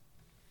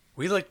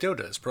We Like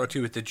Dota is brought to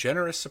you with the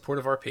generous support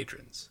of our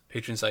patrons.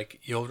 Patrons like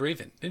Ye Old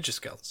Raven, Ninja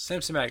Scouts,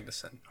 Samson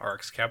Magnuson,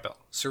 RX Cowbell,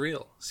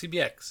 Surreal,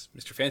 CBX,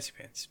 Mr. Fancy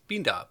Pants,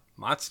 Beandob,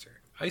 Monster,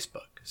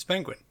 Icebug,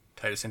 Spenguin,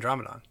 Titus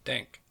Andromedon,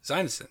 Dank,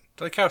 Zynison,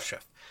 Delicau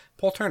Chef,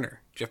 Paul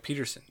Turner, Jeff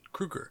Peterson,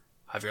 Kruger,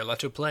 Javier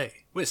Leto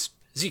Play, Wisp,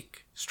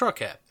 Zeke,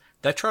 Strawcat,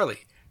 That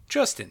Charlie,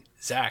 Justin,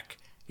 Zach,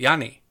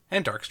 Yanni,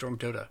 and Darkstorm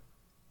Dota.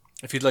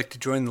 If you'd like to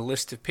join the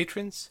list of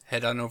patrons,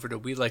 head on over to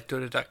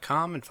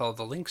WeLikeDota.com and follow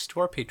the links to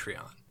our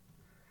Patreon.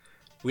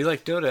 We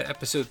Like Dota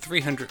episode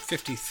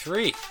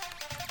 353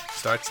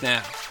 starts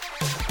now.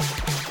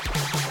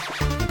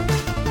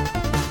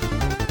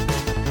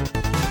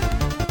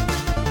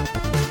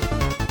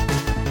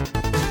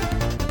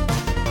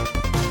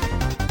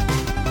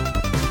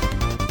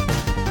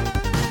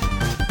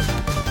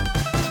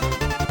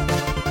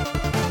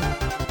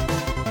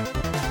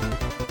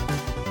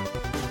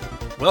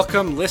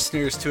 Welcome,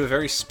 listeners, to a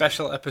very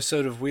special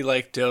episode of We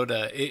Like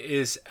Dota. It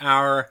is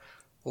our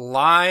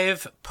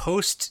live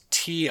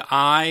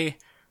post-TI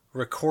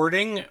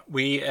recording.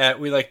 We at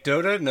We Like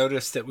Dota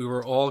noticed that we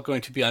were all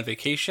going to be on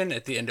vacation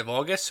at the end of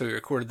August, so we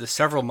recorded this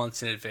several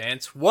months in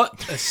advance.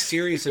 What a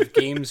series of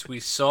games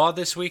we saw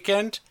this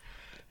weekend.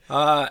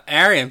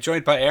 Arian, I'm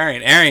joined by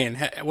Arian. Arian,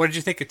 what did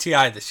you think of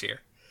TI this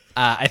year?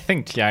 I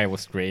think TI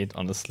was great,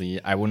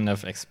 honestly. I wouldn't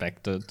have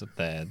expected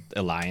that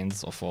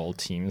Alliance of all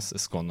teams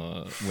is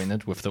gonna win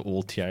it with the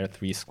old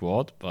TI3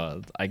 squad,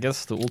 but I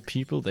guess the old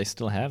people, they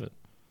still have it.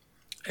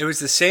 It was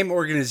the same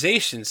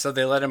organization, so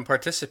they let him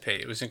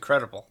participate. It was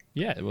incredible.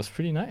 Yeah, it was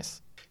pretty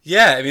nice.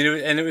 Yeah, I mean,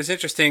 it was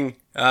interesting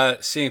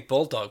seeing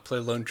Bulldog play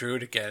Lone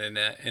Druid again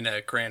in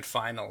a grand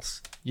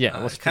finals. Yeah,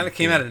 it was kind of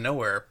came out of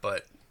nowhere,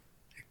 but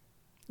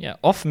yeah,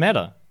 off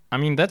meta. I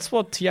mean, that's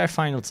what TI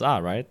finals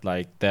are, right?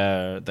 Like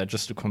they're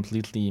just a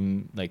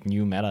completely like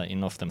new meta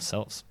in of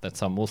themselves. That's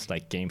how most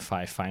like Game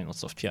 5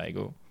 finals of TI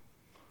go.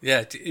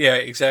 Yeah,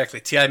 exactly.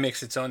 TI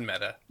makes its own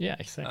meta. Yeah,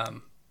 exactly.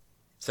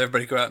 So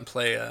everybody go out and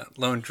play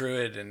Lone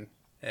Druid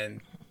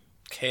and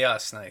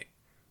Chaos Knight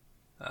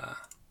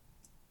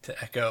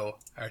to echo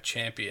our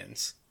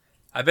champions.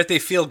 I bet they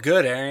feel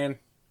good, Arian.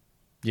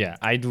 Yeah,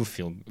 I do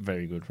feel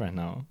very good right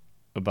now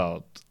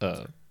about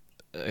a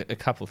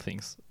couple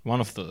things. One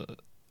of them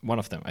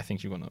I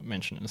think you're gonna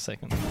mention in a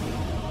second.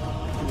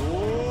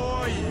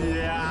 Oh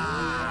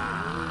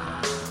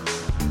yeah!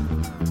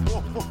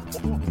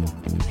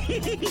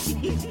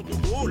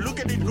 Oh, look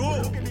at it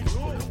go!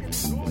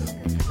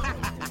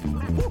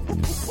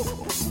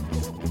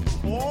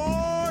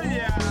 Oh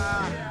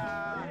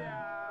yeah!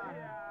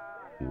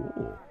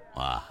 Ooh,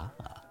 aha.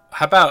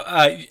 How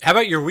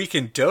about your week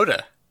in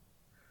Dota?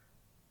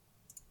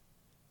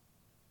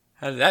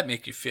 How did that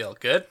make you feel?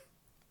 Good?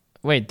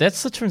 Wait,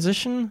 that's the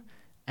transition?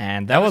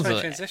 And That was my a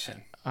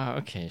transition.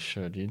 okay,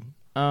 sure, dude.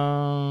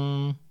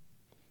 My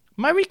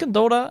week in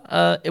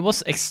Dota, it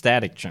was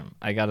ecstatic, Jim.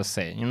 I gotta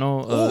say,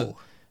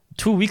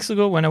 2 weeks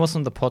ago when I was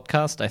on the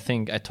podcast, I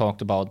think I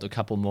talked about a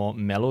couple more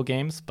mellow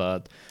games,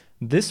 but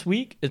this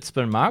week it's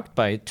been marked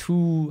by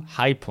 2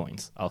 high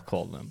points, I'll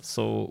call them.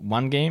 So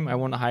one game I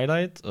want to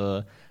highlight,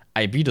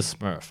 I beat a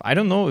Smurf. I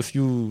don't know if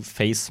you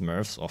face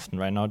Smurfs often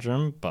right now,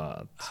 Jim,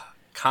 but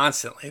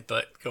Constantly,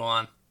 but go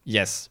on.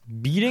 yes,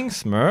 beating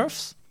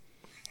Smurfs,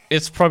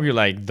 it's probably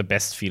like the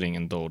best feeling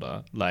in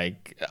Dota.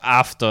 Like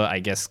after, I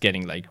guess,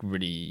 getting like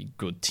really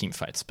good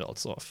teamfight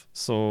spells off.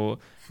 So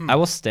I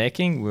was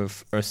stacking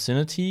with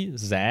Ursinity,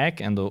 Zag,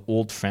 and an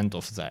old friend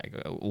of Zag,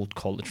 an old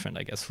college friend,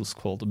 I guess, who's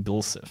called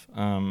Bilsif.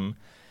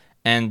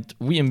 And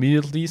we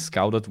immediately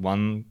scouted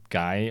one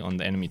guy on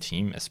the enemy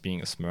team as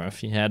being a Smurf.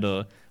 He had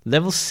a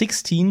level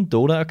 16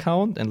 Dota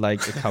account and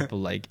like a couple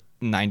like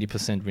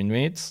 90% win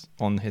rates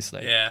on his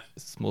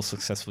his most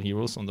successful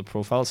heroes on the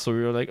profile. So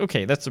we were like,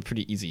 okay, that's a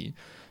pretty easy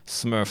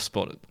Smurf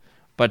spotted.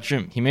 But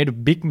Jim, he made a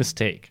big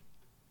mistake.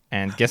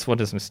 And guess what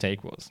his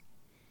mistake was?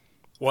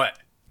 What?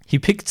 He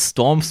picked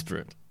Storm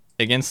Spirit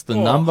against the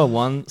number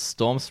 1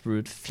 Storm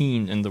Spirit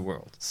fiend in the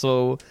world.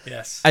 So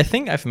Yes. I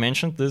think I've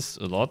mentioned this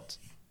a lot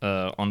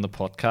on the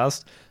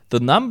podcast. The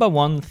number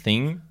 1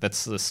 thing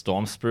that's the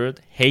Storm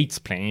Spirit hates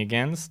playing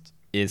against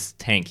is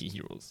tanky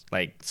heroes.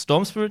 Like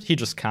Storm Spirit, he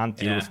just can't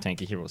deal with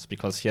tanky heroes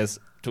because he has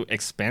to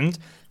expend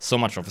so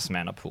much of his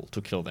mana pool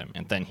to kill them,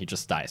 and then he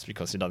just dies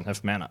because he doesn't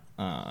have mana.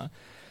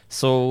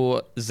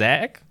 So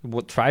Zag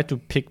would try to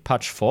pick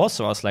Patch 4,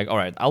 so I was like, all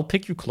right, I'll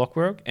pick you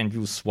Clockwork and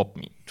you swap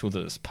me to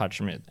this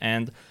Patch mid.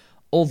 And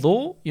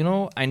although,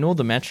 I know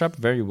the matchup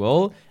very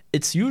well,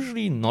 it's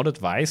usually not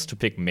advised to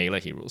pick melee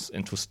heroes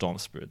into Storm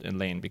Spirit in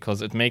lane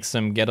because it makes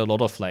them get a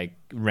lot of like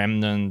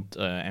Remnant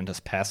and his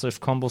passive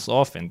combos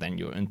off, and then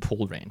you're in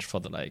pull range for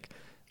the like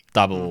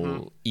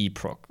double E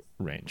proc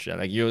range. Yeah,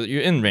 like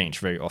you're in range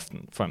very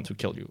often for him to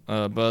kill you.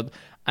 But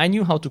I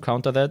knew how to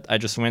counter that. I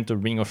just went to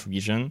Ring of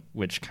Regen,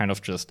 which kind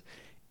of just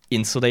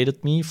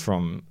insulated me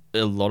from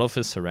a lot of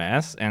his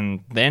harass.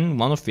 And then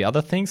one of the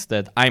other things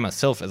that I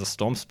myself as a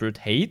Storm Spirit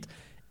hate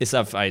is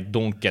if I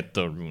don't get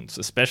the runes,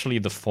 especially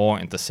the 4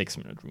 and the 6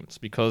 minute runes.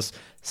 Because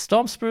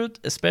Storm Spirit,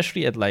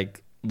 especially at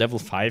like level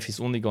 5, he's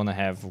only gonna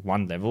have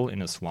 1 level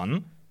in his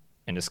 1.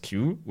 in his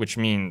queue, which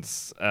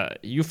means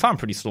you farm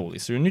pretty slowly.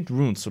 So you need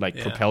runes to like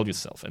propel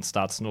yourself and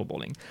start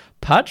snowballing.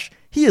 Pudge,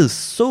 he is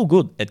so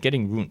good at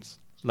getting runes.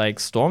 Like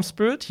Storm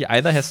Spirit, he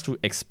either has to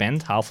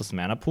expend half his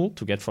mana pool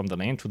to get from the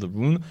lane to the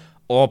rune,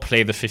 or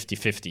play the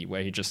 50-50,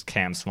 where he just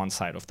camps one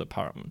side of the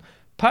power rune.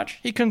 Pudge,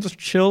 he can just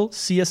chill,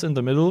 CS in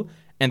the middle,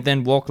 and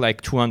then walk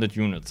like 200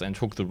 units and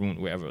hook the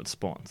rune wherever it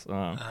spawns.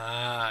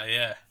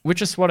 Yeah.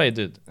 Which is what I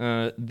did.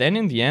 Then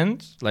in the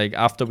end, like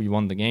after we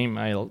won the game,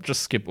 I'll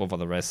just skip over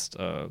the rest.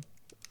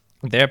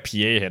 Their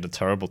PA had a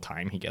terrible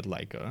time. He got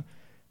like a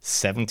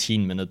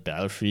 17-minute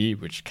battle free,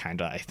 which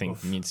kinda I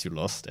think means you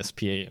lost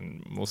SPA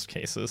in most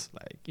cases.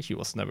 Like he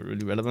was never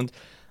really relevant.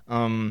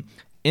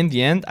 In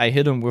the end, I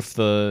hit him with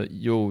the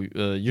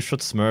you should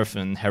smurf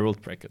in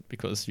Herald bracket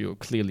because you're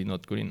clearly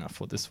not good enough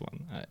for this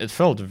one. It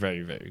felt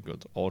very, very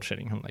good all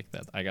chatting him like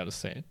that, I gotta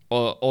say.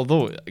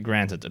 Although,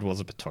 granted, it was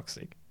a bit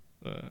toxic,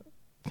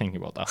 thinking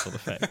about after the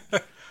fact.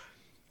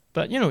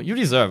 But, you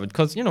deserve it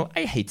because,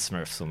 I hate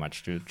smurf so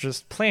much, dude.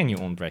 Just play in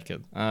your own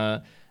bracket.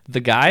 The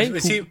guy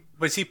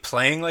Was he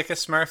playing like a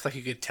Smurf? Like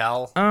you could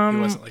tell he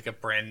wasn't like a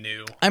brand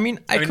new. I mean,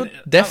 I could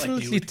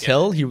definitely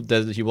tell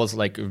that he was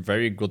like a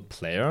very good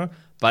player,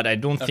 but I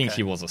don't think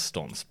he was a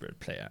Storm Spirit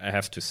player. I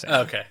have to say.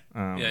 Okay.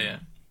 Yeah.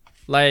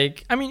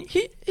 Like, I mean,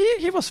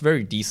 he was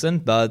very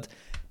decent, but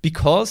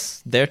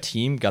because their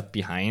team got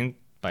behind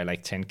by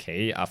like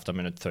 10k after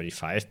minute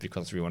 35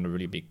 because we won a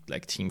really big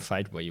like team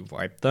fight where you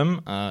wiped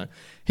them,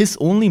 his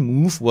only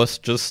move was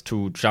just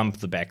to jump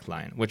the back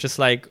line, which is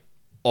like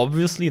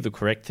obviously the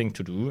correct thing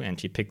to do, and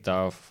he picked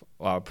off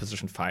our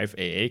position 5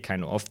 AA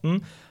kind of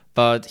often,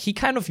 but he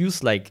kind of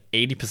used like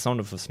 80%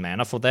 of his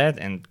mana for that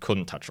and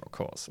couldn't touch our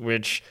cores,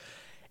 which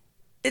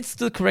it's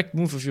the correct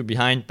move if you're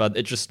behind, but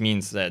it just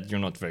means that you're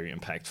not very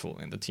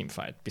impactful in the team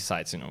fight,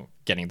 besides,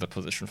 getting the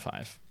position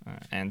 5.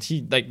 And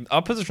he, like,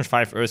 our position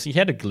 5 Earth, he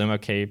had a Glimmer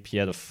Cape, he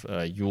had a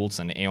Yules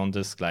and an Aeon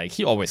Disc, like,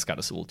 he always got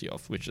his ulti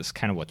off, which is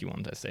kind of what you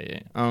want as AA.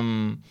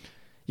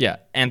 Yeah,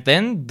 and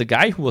then the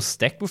guy who was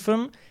stacked with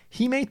him,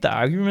 he made the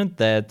argument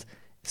that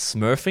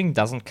smurfing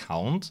doesn't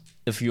count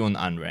if you're an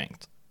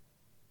unranked.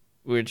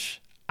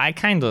 Which I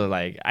kind of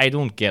like, I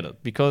don't get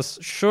it. Because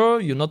sure,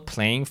 you're not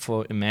playing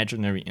for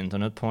imaginary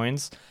internet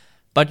points,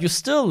 but you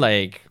still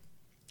like,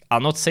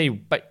 I'll not say,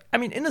 but I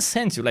mean, in a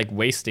sense, you're like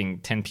wasting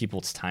 10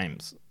 people's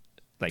times.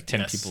 Like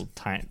 10 people's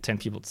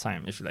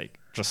time if you like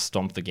just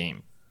stomp the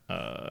game.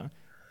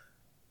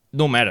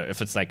 No matter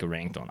if it's like a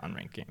ranked or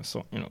unranked game.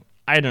 So,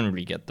 I don't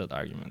really get that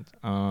argument.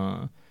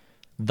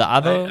 The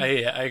other,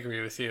 I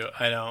agree with you.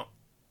 I don't.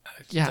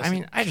 Yeah, I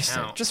mean, I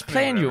just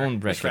play in your own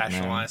bracket,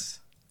 man.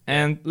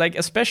 And like,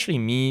 especially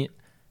me,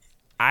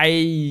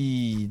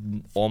 I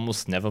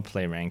almost never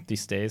play ranked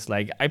these days.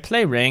 Like, I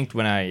play ranked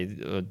when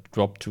I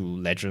drop to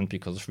legend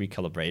because of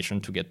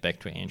recalibration to get back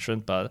to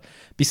ancient. But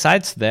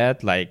besides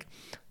that, like,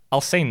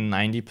 I'll say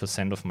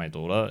 90% of my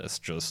Dota is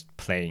just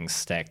playing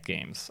stacked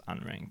games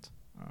unranked.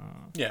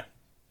 Yeah.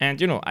 And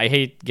I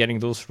hate getting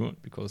those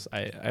ruined because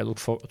I look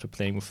forward to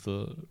playing with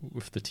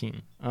the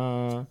team.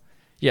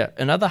 Yeah,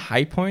 another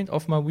high point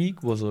of my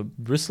week was a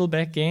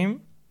Bristleback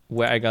game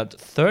where I got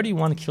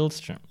 31 kills,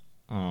 Jim.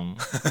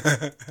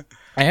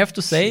 I have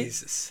to say,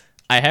 Jesus.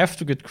 I have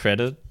to give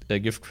credit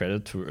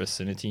to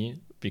Ursinity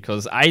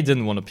because I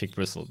didn't want to pick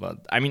Bristle,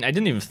 but I mean, I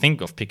didn't even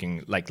think of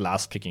picking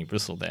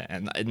Bristle there,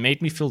 and it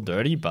made me feel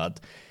dirty, but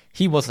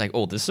he was like,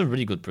 oh, this is a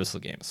really good Bristle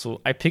game.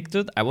 So I picked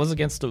it. I was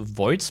against the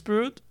Void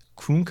Spirit,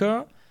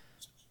 Kunkka,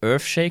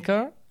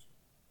 Earthshaker,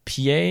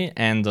 PA,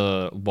 and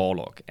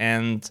Warlock.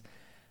 And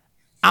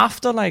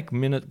after like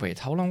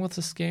how long was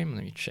this game?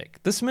 Let me check.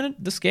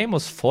 This game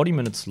was 40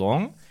 minutes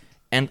long,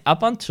 and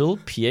up until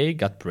PA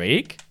got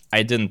break,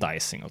 I didn't die a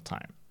single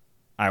time.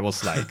 I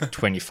was like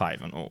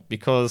 25-0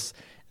 because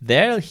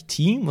their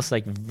team was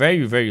like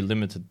very, very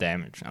limited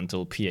damage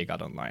until PA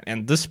got online.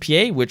 And this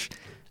PA, which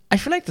I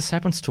feel like this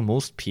happens to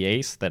most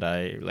PAs that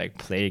I like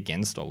play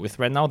against or with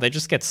right now, they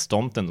just get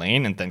stomped in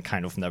lane and then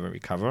kind of never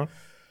recover.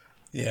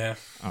 Yeah.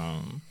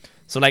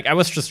 So like I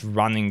was just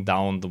running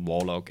down the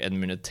Warlock at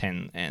minute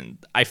 10, and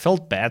I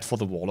felt bad for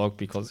the Warlock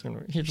because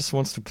he just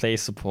wants to play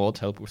support,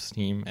 help with his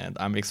team, and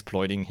I'm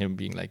exploiting him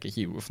being like a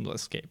hero with no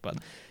escape. But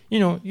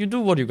you do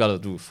what you gotta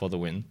do for the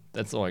win.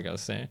 That's all I gotta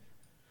say.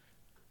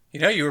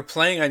 You were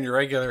playing on your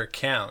regular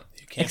account.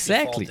 You can't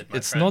exactly. Be faulted, my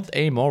it's friend. not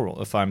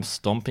amoral if I'm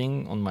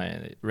stomping on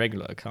my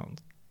regular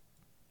account.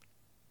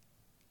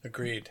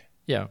 Agreed.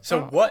 Yeah.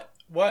 So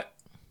what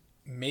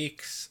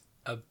makes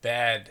a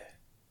bad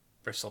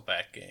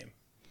Bristleback game?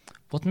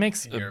 What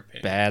makes in your a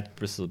opinion? bad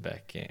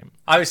Bristleback game?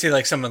 Obviously,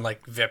 like someone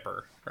like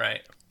Viper,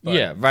 right? But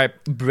yeah, right.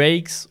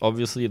 Breaks,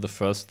 obviously the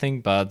first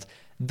thing, but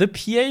the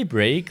PA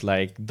break,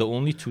 like the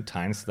only 2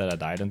 times that I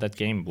died in that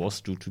game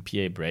was due to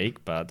PA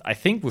break. But I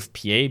think with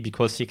PA,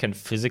 because he can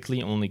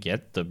physically only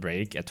get the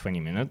break at 20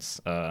 minutes,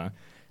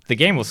 the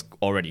game was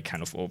already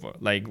kind of over.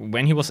 Like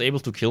when he was able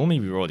to kill me,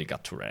 we already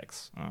got 2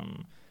 racks.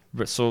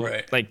 So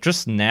Right. like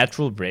just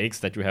natural breaks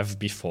that you have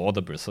before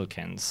the Bristle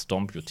can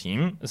stomp your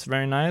team is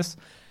very nice.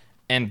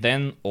 And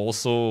then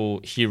also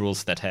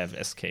heroes that have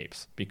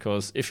escapes.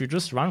 Because if you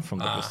just run from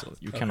the Bristle,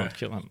 you cannot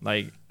kill him.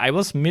 Like, I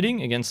was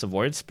midding against a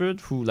Void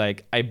Spirit who, like,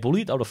 I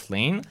bullied out of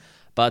lane,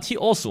 but he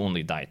also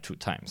only died 2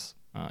 times.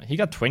 He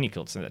got 20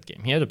 kills in that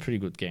game. He had a pretty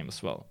good game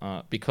as well.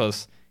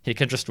 Because he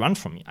can just run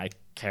from me. I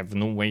have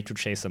no way to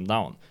chase him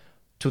down.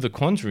 To the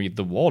contrary,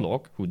 the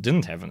Warlock, who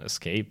didn't have an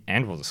escape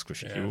and was a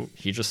squishy hero,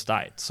 he just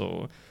died.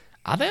 So,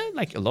 are there,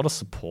 like, a lot of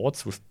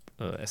supports with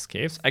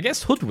escapes? I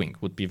guess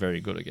Hoodwink would be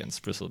very good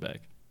against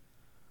Bristleback.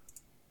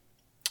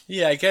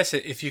 Yeah, I guess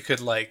if you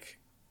could, like,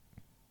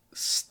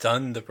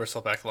 stun the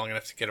Bristleback long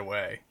enough to get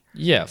away.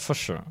 Yeah, for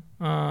sure.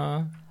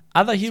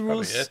 Other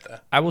heroes, it, though.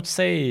 I would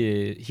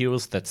say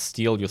heroes that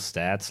steal your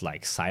stats,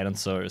 like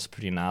Silencer is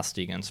pretty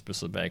nasty against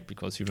Bristleback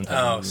because you don't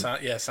have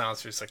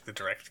Silencer's like the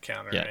direct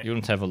counter. yeah, right? you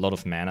don't have a lot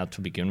of mana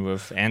to begin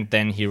with, and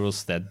then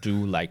heroes that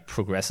do like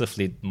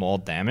progressively more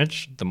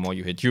damage the more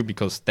you hit you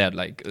because they're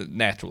like a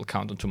natural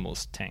counter to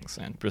most tanks,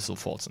 and Bristle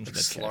falls into that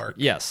Slark. category.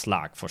 Yeah,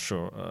 Slark for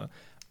sure.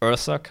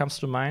 Ursa comes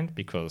to mind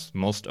because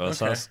most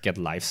Ursas get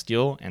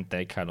lifesteal and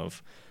they kind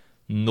of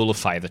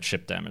nullify the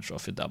chip damage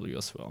of your W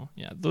as well.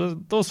 Yeah,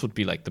 those would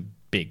be like the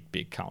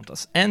big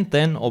counters. And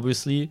then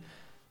obviously,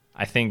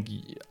 I think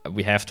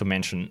we have to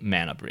mention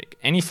Mana Break.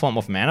 Any form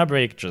of Mana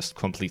Break just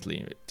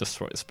completely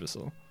destroys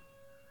Bristle.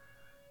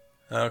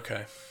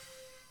 Okay.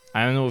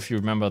 I don't know if you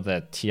remember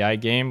that TI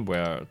game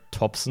where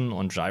Thompson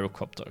on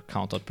Gyrocopter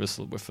countered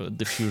Bristle with a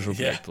Diffusal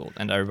Break Bolt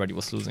and everybody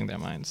was losing their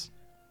minds.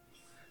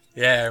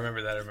 Yeah, I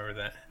remember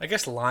that. I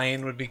guess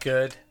Lion would be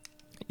good.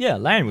 Yeah,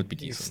 Lion would be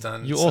decent.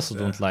 Stun You stuff, also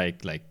yeah.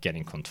 don't like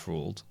getting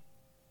controlled.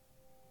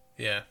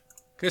 Yeah.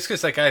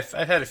 Because like I've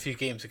had a few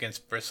games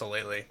against Bristle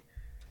lately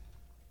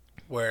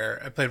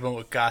where I played one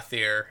with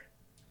Gothier,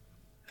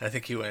 and I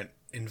think he went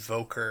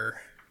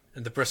Invoker,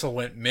 and the Bristle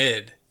went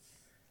mid.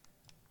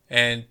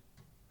 And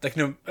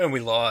and we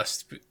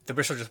lost. The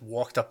Bristle just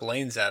walked up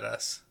lanes at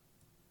us.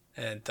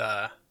 And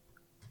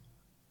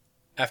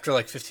after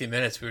like 15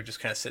 minutes, we were just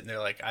kind of sitting there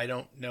like, I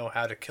don't know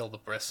how to kill the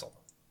Bristle.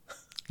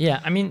 Yeah,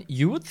 I mean,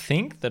 you would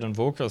think that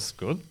Invoker's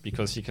good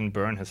because he can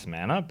burn his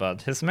mana,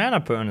 but his mana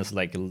burn is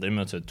like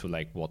limited to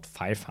like,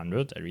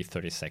 500 every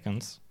 30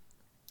 seconds?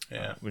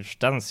 Yeah. Which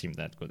doesn't seem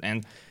that good.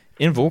 And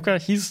Invoker,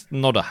 he's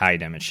not a high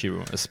damage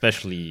hero,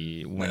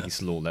 especially when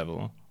he's low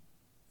level.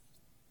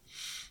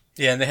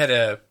 Yeah, and they had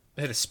a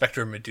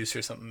Spectre Medusa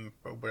or something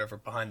or whatever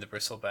behind the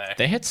Bristleback.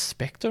 They had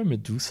Spectre,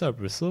 Medusa,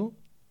 Bristle?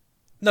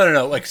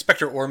 No, like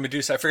Spectre or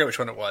Medusa. I forget which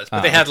one it was,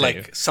 but they had okay.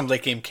 like some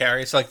late game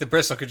carry. So like the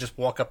Bristle could just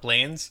walk up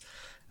lanes,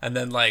 and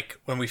then like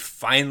when we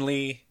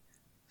finally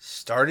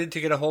started to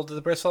get a hold of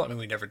the Bristle, I mean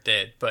we never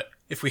did, but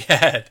if we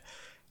had,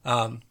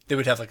 they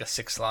would have like a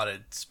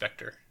 6-slotted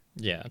Spectre.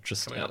 Yeah,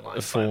 just Coming online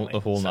a finally,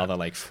 whole so. nother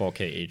like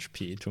 4k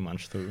HP to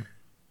munch through.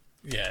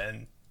 Yeah,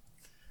 and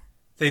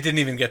they didn't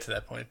even get to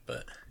that point,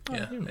 but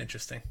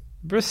interesting.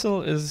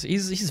 Bristle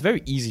he's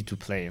very easy to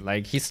play.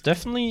 Like he's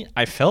definitely,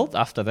 I felt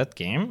after that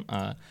game,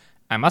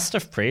 I must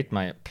have pressed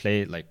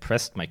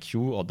my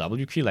Q or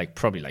W key like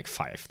probably like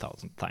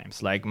 5,000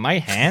 times. Like my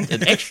hand,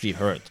 it actually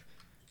hurt,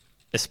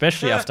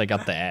 especially after I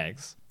got the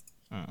eggs.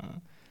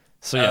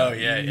 So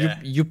yeah,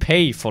 you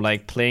pay for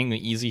like playing an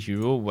easy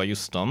hero where you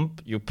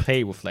stomp. You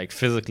pay with like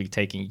physically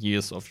taking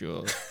years of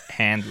your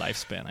hand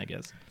lifespan, I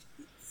guess.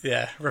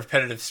 Yeah,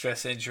 repetitive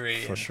stress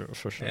injury. For sure.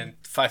 And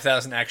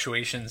 5,000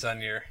 actuations on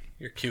your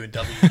Q and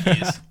W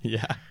keys.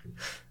 Yeah.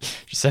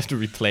 Just have to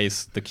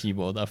replace the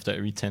keyboard after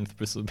every 10th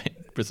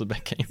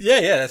Bristleback game.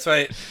 Yeah, that's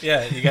why.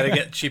 Yeah, you got to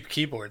get cheap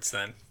keyboards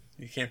then.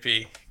 You can't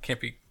be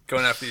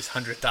going after these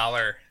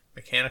 $100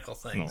 mechanical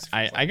No, things.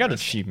 I got a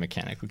cheap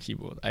mechanical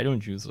keyboard. I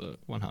don't use a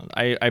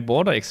 100. I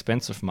bought an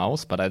expensive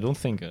mouse, but I don't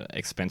think an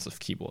expensive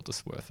keyboard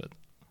is worth it.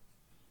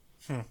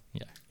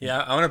 Yeah. Yeah,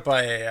 I want to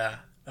buy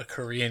a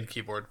Korean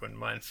keyboard when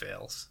mine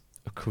fails.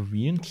 A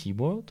Korean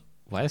keyboard?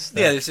 Why is that?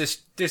 Yeah,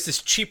 there's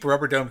this cheap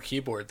rubber dome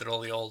keyboard that all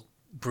the old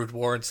Brood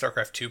War and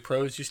StarCraft 2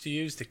 pros used to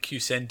use, the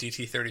QSEN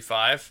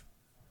DT35.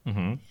 Mm-hmm.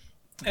 And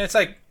it's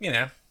like,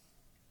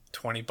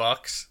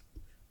 $20.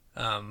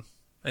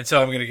 And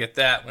so I'm going to get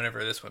that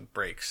whenever this one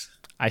breaks.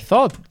 I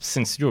thought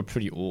since you were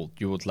pretty old,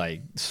 you would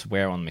like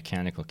swear on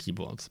mechanical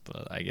keyboards,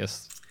 but I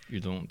guess you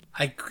don't.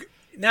 I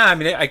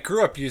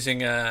grew up using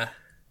the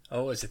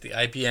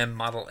IBM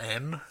Model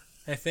M,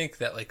 I think,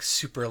 that like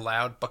super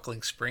loud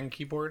buckling spring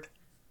keyboard.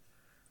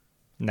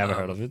 Never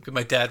heard of it.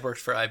 My dad worked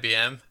for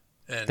IBM.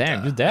 And,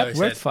 Damn, your dad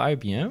worked for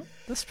IBM?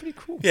 That's pretty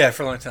cool. Yeah,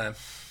 for a long time.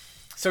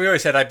 So we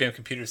always had IBM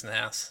computers in the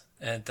house,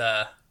 and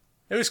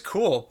it was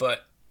cool.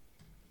 But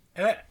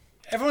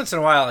every once in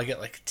a while, I get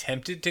like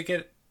tempted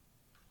to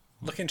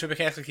look into a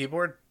mechanical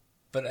keyboard,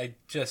 but I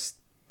just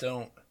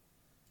don't.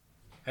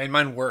 I mean,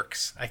 mine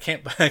works. I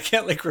can't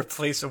like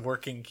replace a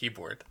working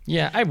keyboard.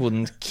 Yeah, I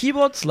wouldn't.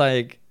 Keyboards,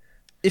 like,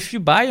 if you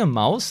buy a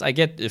mouse, I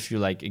get if you're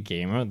like a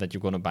gamer that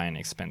you're gonna buy an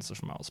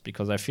expensive mouse,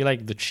 because I feel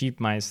like the cheap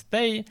mice,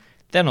 they're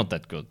not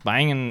that good.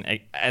 Buying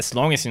as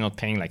long as you're not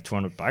paying like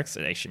 $200,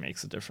 it actually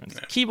makes a difference.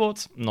 Yeah.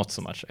 Keyboards, not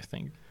so much, I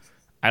think.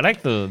 I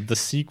like the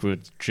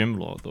secret gym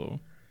lore though.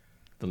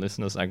 The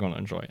listeners are gonna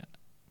enjoy it.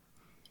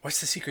 What's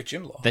the secret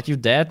gym law? That your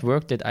dad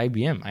worked at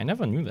IBM. I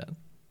never knew that.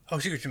 Oh,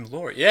 secret gym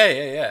lore.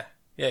 Yeah.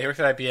 Yeah, he worked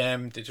at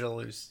IBM Digital.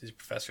 He's a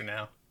professor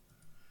now.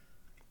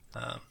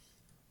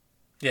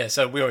 Yeah,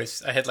 so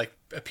I had like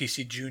a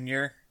PC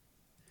Junior,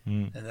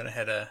 and then I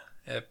had an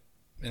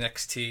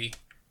XT,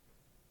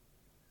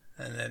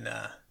 and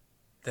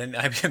then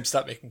IBM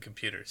stopped making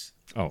computers.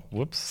 Oh,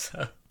 whoops.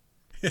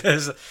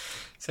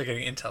 So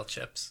getting Intel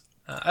chips.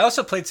 I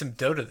also played some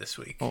Dota this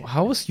week. Oh,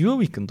 how was your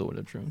week in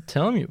Dota, Drew?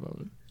 Tell me about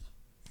it.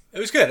 It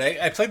was good.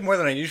 I played more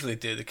than I usually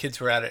do. The kids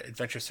were at an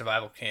adventure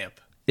survival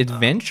camp.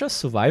 Adventure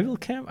survival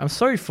camp? I'm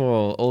sorry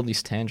for all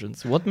these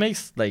tangents. What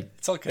makes, like,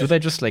 It's all good. do they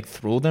just, like,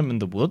 throw them in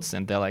the woods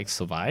and they're, like,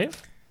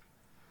 survive?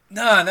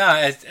 No.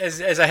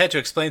 As I had to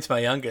explain to my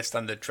youngest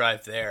on the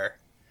drive there,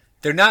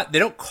 they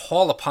don't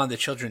call upon the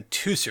children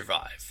to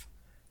survive.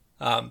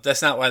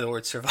 That's not why the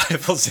word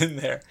survival's in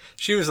there.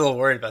 She was a little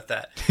worried about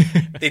that.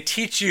 They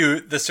teach you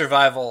the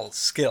survival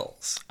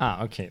skills.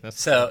 Ah, okay. That's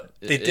So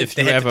they had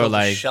to ever, build a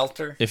like,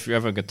 shelter. if you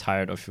ever get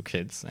tired of your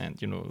kids and,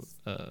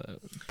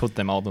 put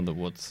them out in the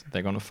woods,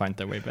 they're going to find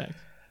their way back.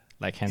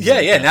 Like,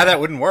 Yeah. Now that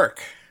wouldn't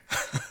work.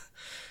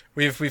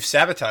 We've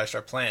sabotaged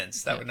our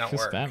plans. That would not too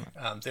work.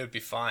 spammy. They would be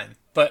fine.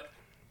 But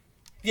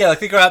yeah, like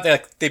they go out there,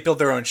 like, they build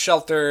their own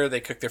shelter.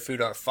 They cook their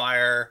food on a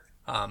fire.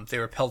 They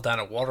rappelled down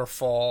a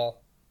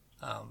waterfall.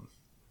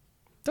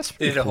 That's They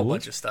pretty did a whole cool.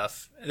 bunch of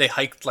stuff. They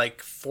hiked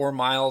like 4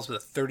 miles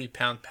with a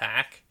 30-pound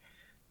pack,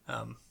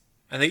 and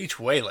they each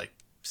weigh like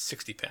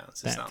 60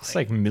 pounds. It's Yeah, not it's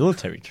like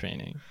military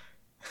training.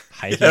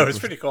 Hiking yeah, it was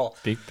with pretty cool.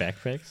 Big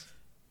backpacks.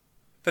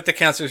 But the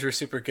counselors were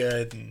super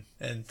good,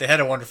 and they had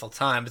a wonderful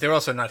time. But they were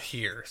also not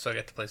here, so I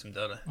got to play some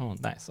Dota. Oh,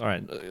 nice. All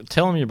right.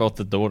 Tell me about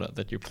the Dota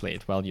that you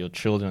played while your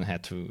children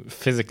had to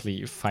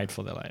physically fight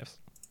for their lives.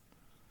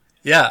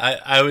 Yeah,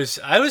 I was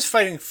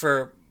fighting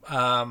for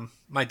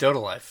my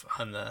Dota life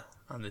on the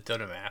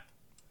Dota map.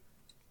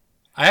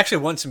 I actually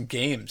won some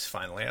games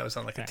finally. I was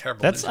on like a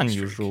terrible. That's losing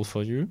unusual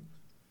for you.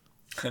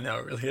 streak. I know,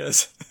 it really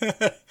is.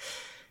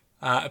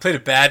 I played a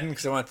Baden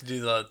because I wanted to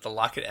do the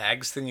Locket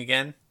Ags thing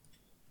again,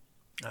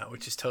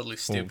 which is totally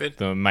stupid.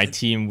 The My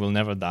Team Will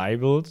Never Die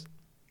build.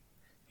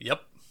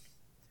 Yep.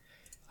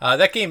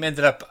 That game I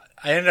ended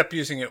up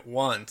using it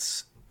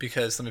once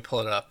because, let me pull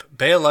it up.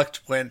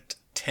 Beoluct went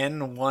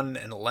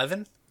 10-1 and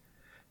 11,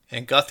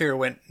 and Guthier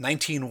went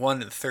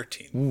 19-1 and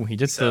 13. Ooh, he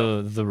did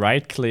So- the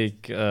right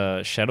click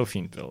Shadow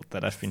Fiend build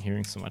that I've been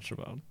hearing so much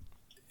about.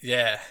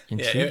 Yeah.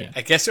 Intriguing.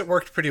 I guess it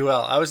worked pretty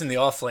well. I was in the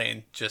off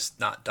lane, just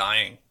not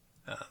dying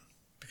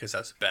because I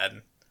was a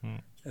Baden.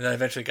 And then I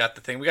eventually got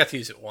the thing. We got to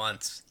use it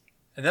once.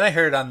 And then I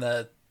heard on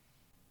the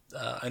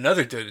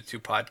another Dota 2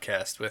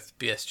 podcast with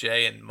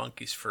BSJ and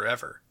Monkeys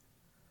Forever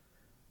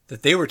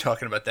that they were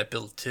talking about that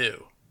build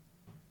too.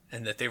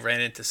 And that they ran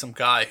into some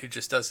guy who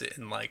just does it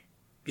in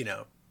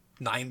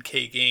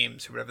 9K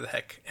games or whatever the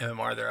heck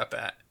MMR they're up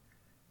at.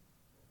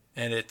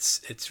 And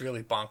it's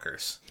really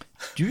bonkers.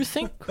 Do you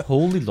think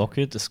Holy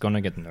Locket is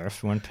gonna get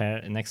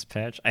nerfed next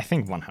patch? I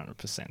think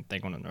 100% they're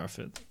gonna nerf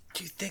it.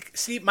 Do you think?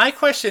 See, my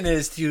question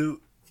is: do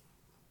you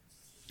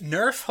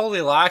nerf Holy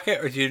Locket,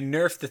 or do you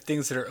nerf the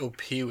things that are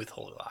OP with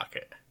Holy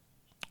Locket?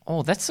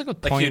 Oh, that's a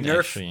good Like, you point, nerf-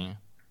 actually.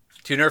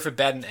 Do you nerf a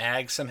Bad and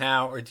Ag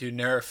somehow, or do you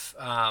nerf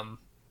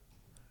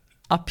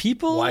Are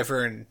people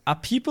Wyvern?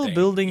 thing.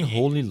 building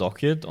Holy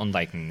Locket on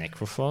like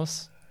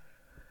Necrophos?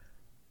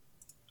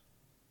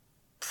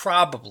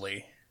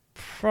 Probably.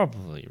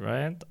 Probably,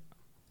 right?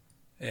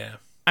 Yeah.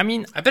 I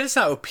mean, I bet it's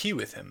not OP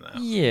with him though.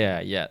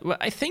 yeah. Well,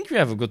 I think you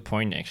have a good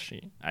point,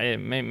 actually.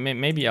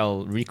 Maybe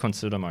I'll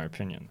reconsider my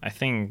opinion. I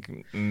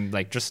think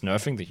like just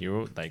nerfing the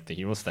hero, like the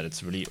heroes that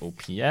it's really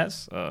OP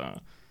as,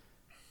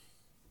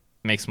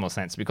 makes more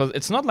sense because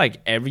it's not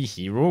like every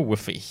hero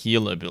with a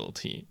heal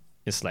ability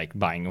is like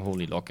buying a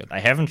Holy Locket. I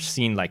haven't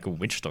seen like a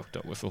Witch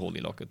Doctor with a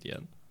Holy Locket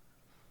yet.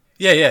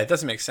 Yeah, it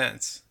doesn't make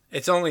sense.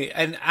 It's only,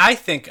 and I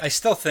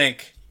still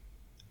think,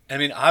 I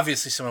mean,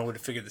 obviously someone would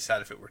have figured this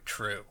out if it were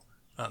true.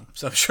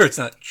 So I'm sure it's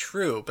not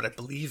true, but I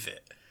believe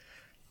it.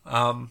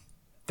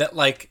 That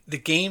like the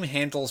game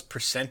handles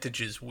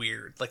percentages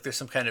weird. Like there's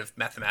some kind of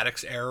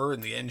mathematics error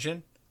in the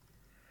engine.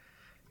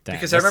 Damn,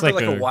 Because I that's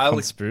remember, like, a while-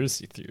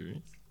 conspiracy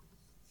theory.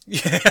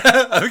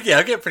 Yeah, okay,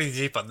 I'll get pretty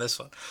deep on this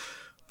one.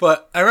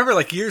 But I remember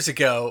like years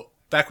ago,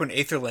 back when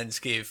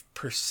Aetherlens gave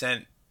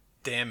percent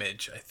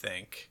damage, I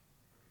think,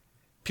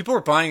 people were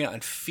buying it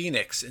on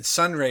Phoenix, and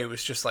Sunray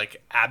was just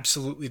like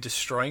absolutely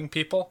destroying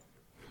people.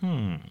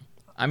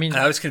 I mean,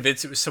 And I was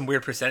convinced it was some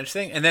weird percentage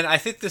thing. And then I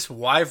think this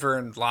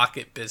Wyvern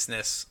Locket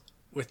business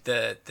with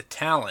the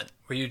talent,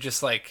 where you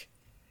just like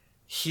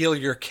heal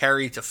your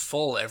carry to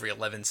full every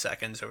 11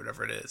 seconds or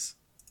whatever it is.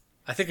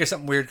 I think there's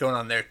something weird going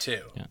on there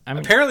too. Yeah, I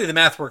mean- Apparently the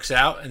math works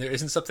out and there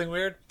isn't something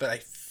weird, but I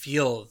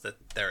feel that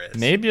there is.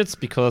 maybe it's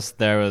because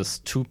there is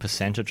 2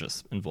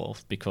 percentages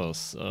involved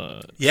because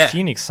Yeah.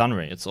 Phoenix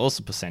Sunray, it's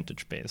also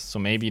percentage based. So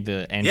maybe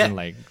the engine Yeah.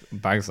 like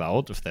bugs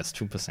out if there's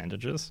 2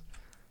 percentages.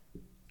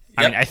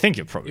 I Yep. mean, I think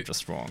you're probably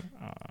just wrong.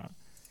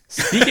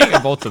 Speaking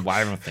about the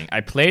Wyvern thing, I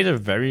played a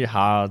very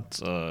hard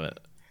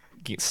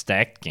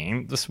stacked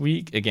game this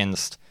week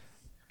against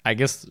I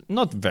guess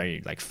not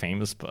very like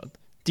famous, but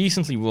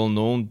decently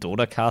well-known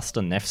Dota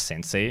caster Neff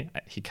Sensei.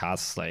 He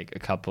casts like a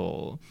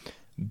couple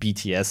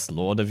BTS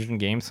lower division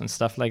games and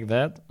stuff like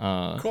that.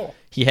 Cool.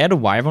 He had a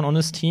Wyvern on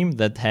his team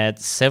that had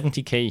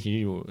 70k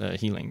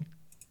healing.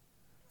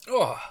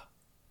 Oh,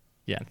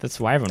 Yeah, that's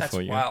Wyvern that's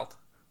for you. wild.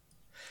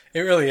 It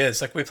really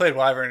is. Like, we played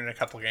Wyvern in a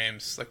couple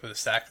games, like with a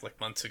stack like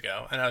months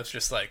ago, and I was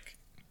just like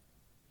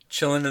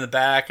chilling in the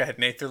back. I had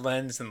Nather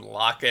Lens and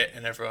Locket,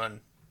 and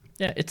everyone,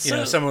 Yeah, it's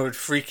someone would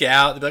freak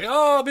out. They'd be like,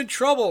 "Oh, I'm in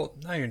trouble."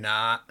 No, you're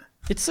not.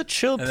 it's a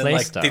chill And then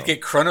like playstyle. they'd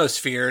get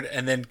Chronosphered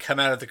and then come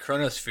out of the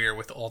Chronosphere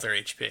with all their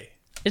HP.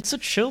 It's a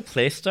chill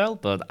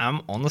playstyle, but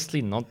I'm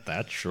honestly not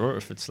that sure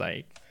if it's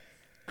like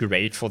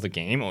great for the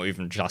game or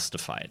even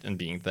justified in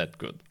being that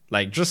good.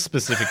 Like just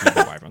specifically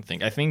the Wyvern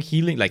thing. I think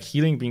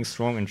healing being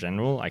strong in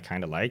general, I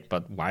kind of like,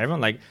 but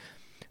Wyvern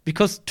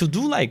because to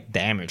do like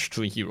damage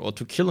to a hero or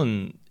to kill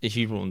a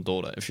hero in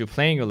Dota, if you're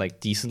playing a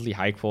like decently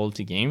high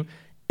quality game,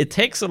 it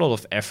takes a lot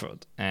of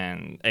effort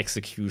and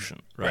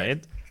execution,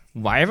 right?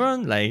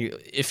 Wyvern, like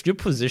if your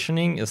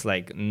positioning is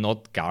like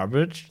not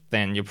garbage,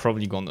 then you're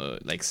probably gonna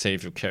like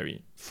save your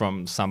carry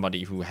from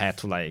somebody who had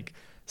to like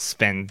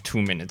spend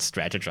 2 minutes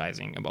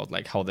strategizing about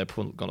like how they're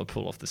gonna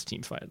pull off this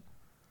team fight.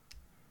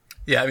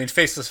 Yeah, I mean,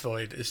 Faceless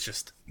Void is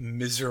just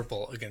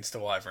miserable against a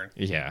Wyvern.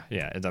 Yeah,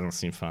 it doesn't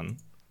seem fun.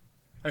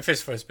 I mean,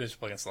 Faceless Void is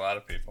miserable against a lot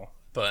of people.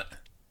 But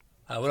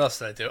what else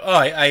did I do? Oh,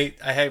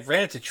 I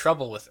ran into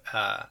trouble with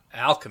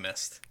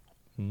Alchemist.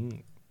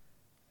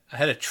 I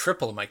had a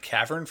triple in my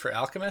Cavern for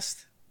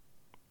Alchemist.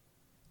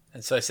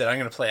 And so I said, I'm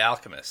going to play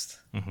Alchemist.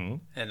 Mm-hmm.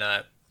 And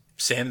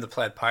Sam the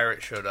Plaid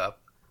Pirate showed up.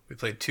 We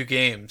played 2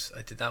 games.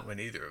 I did not win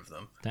either of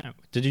them. Damn.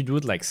 Did you do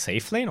it like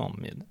safe lane or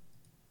mid?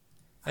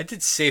 I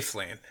did safe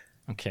lane.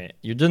 Okay,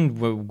 you didn't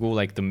go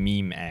like the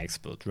meme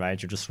expert,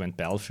 right? You just went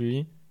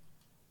Belfry.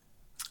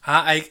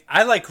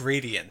 I like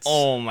Radiance.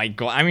 Oh my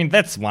god, I mean,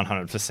 that's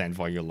 100%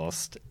 why you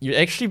lost. You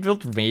actually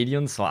built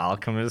Radiance or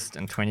Alchemist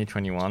in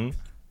 2021?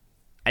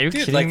 Are you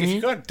Dude, kidding like, me? if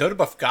you go on Dota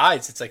Buff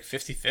guides, it's like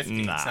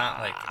 50-50. Nah, It's not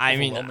like I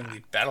mean,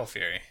 overwhelmingly Battle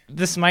Fury.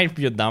 This might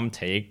be a dumb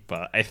take,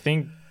 but I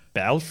think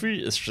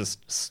Belfry is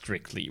just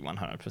strictly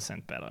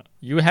 100% better.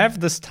 You have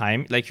this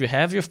time, like you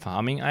have your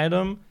farming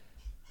item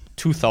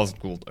 2,000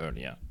 gold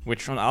earlier,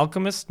 which on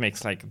Alchemist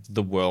makes like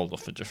the world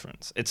of a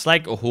difference. It's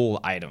like a whole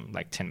item,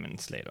 like 10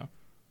 minutes later.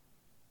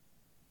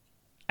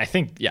 I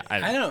think, yeah.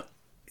 I don't.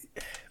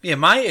 Yeah,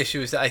 my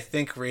issue is that I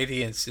think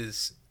Radiance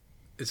is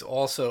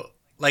also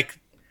like,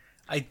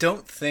 I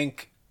don't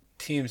think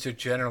teams are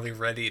generally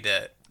ready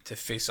to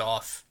face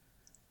off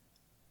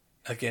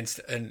against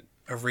a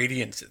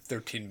Radiance at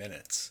 13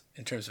 minutes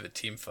in terms of a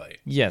team fight.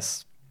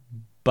 Yes,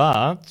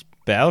 but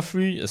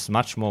Belfry is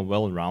much more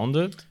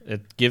well-rounded.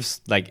 It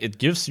gives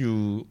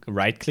you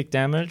right-click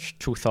damage,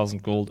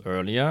 2,000 gold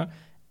earlier,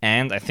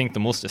 and I think the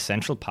most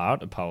essential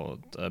part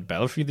about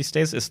Belfry these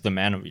days is the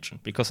mana regen.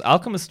 Because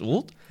Alchemist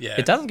ult,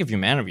 it doesn't give you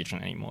mana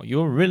regen anymore.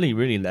 You're really,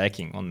 really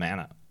lacking on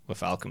mana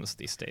with Alchemist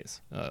these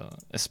days.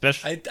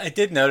 Especially, I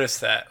did notice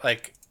that,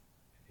 like,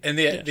 and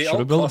the should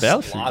ult build a costs a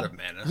Belfry. lot of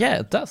mana. Yeah,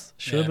 it does.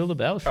 Should have built a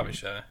Belfry.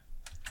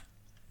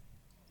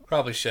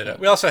 Probably should have.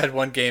 We also had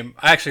one game.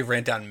 I actually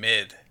ran down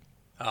mid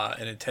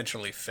and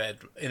intentionally fed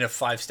in a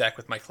 5-stack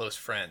with my close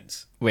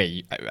friends.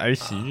 Wait, are you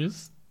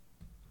serious?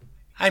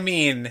 I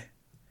mean,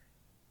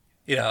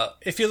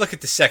 if you look at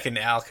the second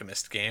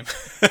Alchemist game,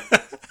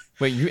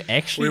 Wait, you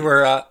actually? we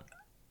were.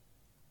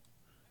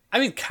 I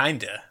mean,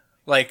 kinda.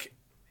 Like,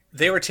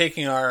 they were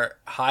taking our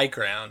high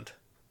ground.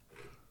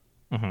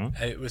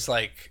 Mm-hmm. It was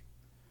like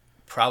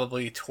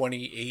probably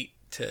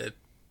 28-5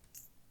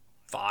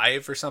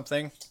 or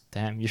something.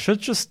 Damn, you should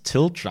just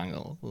tilt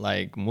jungle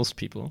like most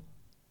people.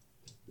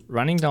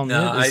 Running down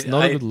No, mid is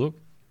not a good look.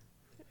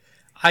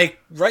 I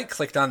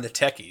right-clicked on the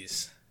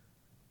techies,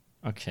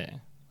 Okay.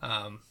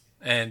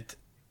 and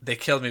they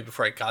killed me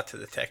before I got to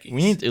the techies.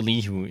 We need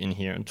Elihu in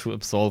here to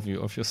absolve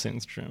you of your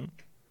sins, Jim.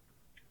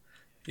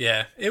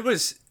 Yeah, it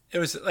was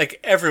like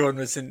everyone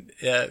was in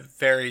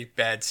very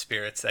bad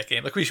spirits that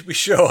game. Like we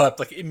show up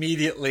like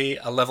immediately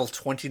a level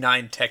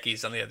 29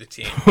 techies on the other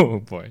team. Oh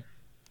boy.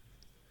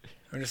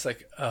 I'm just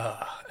like,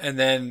 and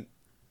then,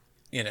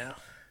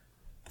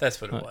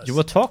 that's what it was. You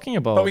were talking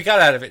about. But we got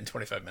out of it in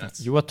 25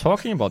 minutes. You were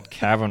talking about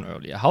Cavern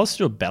earlier. How's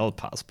your Battle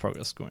Pass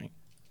progress going?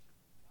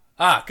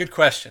 Good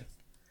question.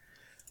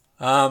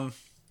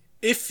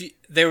 If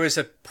there was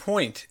a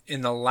point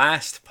in the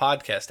last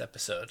podcast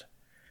episode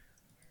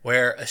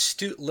where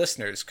astute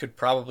listeners could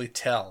probably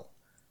tell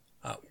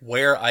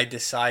where I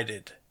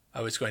decided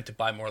I was going to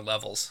buy more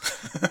levels.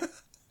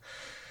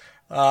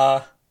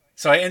 So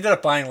I ended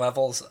up buying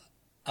levels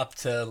up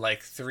to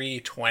like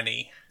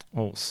 320.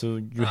 Oh, so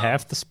you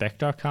have the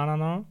Spectre Arcana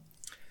now?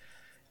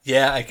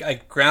 Yeah,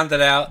 I ground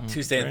it out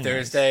Tuesday and very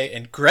Thursday,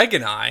 and Greg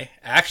and I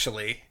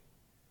actually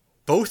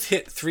both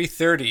hit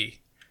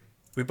 330.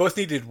 We both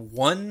needed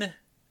one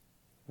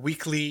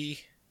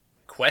weekly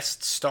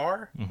quest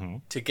star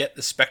to get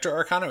the Spectre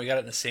Arcana. We got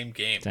it in the same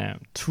game.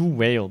 Damn, 2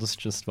 whales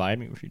just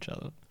vibing with each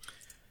other.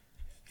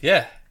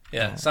 Yeah.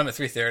 So I'm at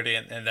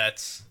 330, and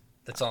that's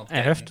That's all. I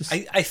have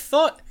to I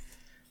thought.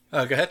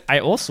 Oh, go ahead. I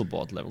also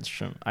bought levels,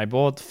 Jim. I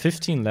bought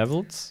 15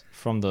 levels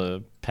from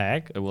the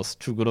pack. It was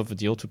too good of a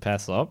deal to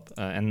pass up.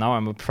 And now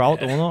I'm a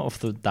proud owner of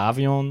the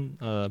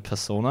Davion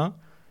Persona,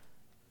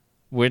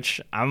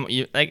 which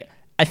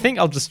I think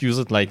I'll just use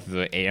it like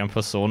the AM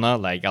Persona.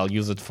 Like, I'll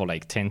use it for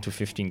like 10 to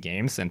 15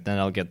 games, and then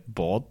I'll get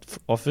bored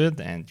of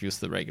it and use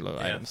the regular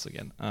items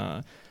again.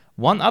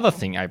 One other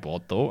thing I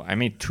bought, though, I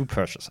made 2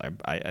 purchases.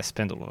 I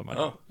spent a lot of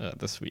money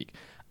this week.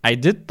 I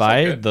did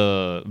buy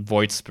the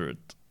Void Spirit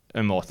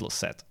Immortal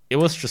set. It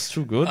was just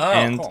too good.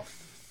 Cool.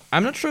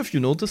 I'm not sure if you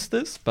noticed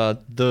this,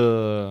 but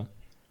the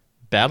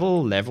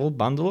battle level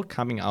bundle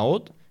coming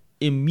out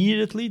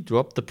immediately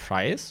dropped the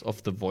price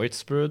of the Void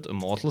Spirit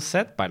Immortal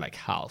set by like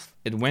half.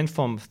 It went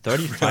from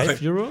 35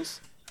 euros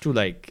to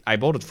like, I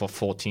bought it for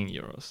 14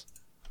 euros.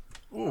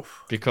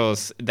 Oof.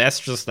 Because there's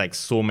just like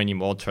so many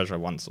more treasure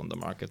ones on the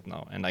market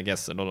now, and I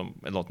guess a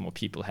lot more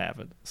people have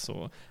it.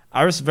 So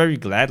I was very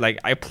glad. Like,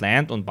 I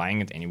planned on buying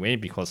it anyway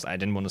because I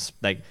didn't want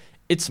to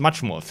it's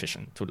much more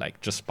efficient to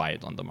like just buy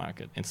it on the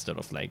market instead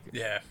of like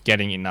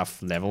getting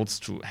enough levels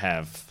to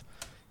have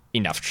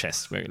enough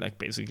chests where you're like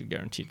basically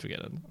guaranteed to get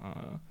it.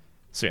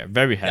 So yeah,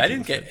 very happy. I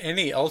didn't get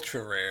any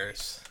ultra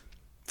rares.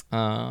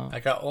 I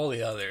got all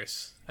the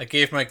others. I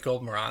gave my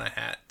gold Marana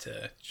hat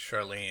to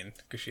Charlene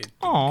because she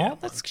didn't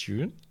get that's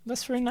cute.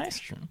 That's very nice,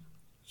 Jim.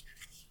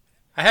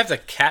 I have the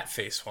cat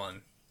face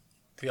one,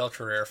 the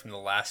ultra rare from the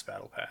last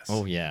battle pass.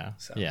 Oh yeah,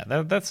 so, yeah.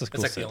 That's a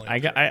cool like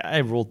set.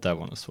 I rolled that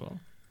one as well.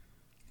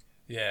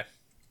 Yeah,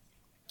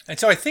 and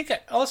so I think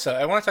I want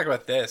to talk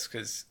about this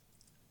because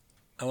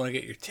I want to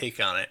get your take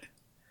on it.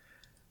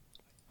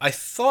 I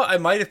thought I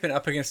might have been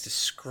up against a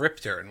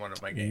scripter in one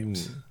of my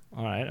games. Ooh.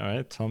 All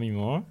right. Tell me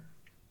more.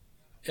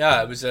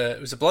 Yeah, it was a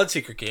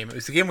Bloodseeker game. It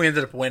was the game we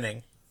ended up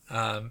winning,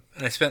 and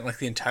I spent like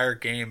the entire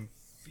game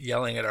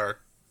yelling at our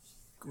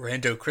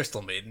rando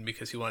Crystal Maiden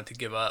because he wanted to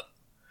give up.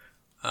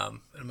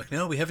 And I'm like,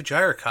 no, we have a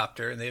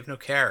gyrocopter and they have no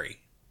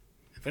carry.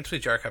 Eventually,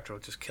 gyrocopter will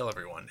just kill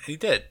everyone, and he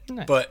did.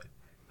 Nice. But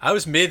I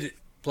was mid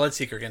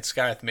Bloodseeker against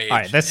Scarith Mage. All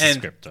right, that's the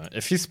scripter.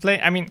 If he's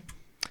playing, I mean,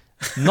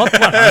 not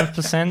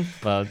 100%,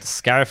 but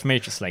Scarif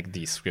Mage is like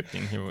the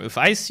scripting hero. If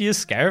I see a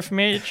Scarif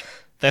Mage,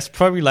 that's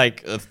probably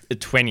like a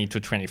 20 to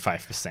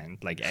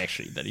 25%, like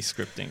actually that he's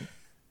scripting.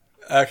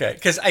 Okay,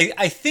 because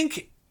I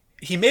think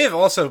he may have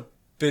also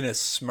been a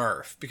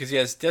Smurf because he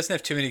doesn't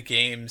have too many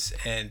games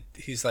and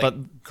he's like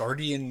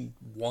Guardian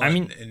 1. I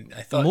mean, and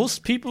I thought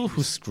most people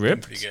who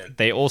script,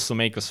 they also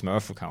make a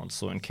Smurf account.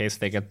 So in case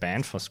they get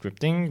banned for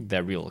scripting,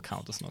 their real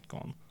account is not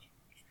gone.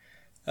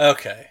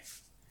 Okay.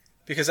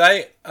 Because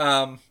I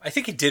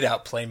think he did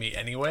outplay me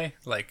anyway.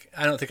 Like,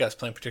 I don't think I was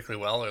playing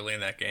particularly well early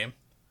in that game.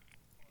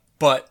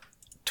 But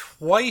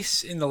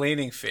twice in the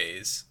laning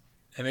phase,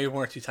 and maybe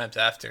 1 or 2 times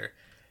after,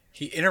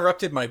 he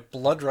interrupted my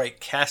Bloodright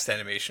cast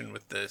animation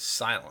with the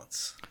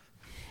silence.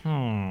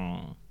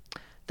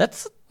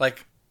 That's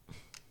like...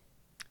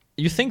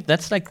 You think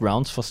that's like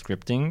grounds for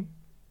scripting?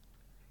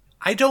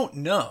 I don't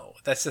know.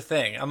 That's the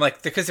thing. I'm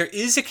like, because there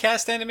is a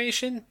cast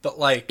animation, but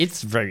like...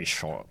 It's very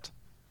short.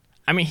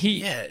 I mean,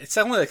 it's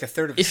only like a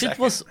third of a second. If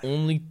it was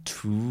only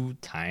 2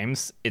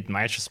 times, it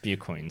might just be a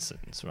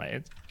coincidence,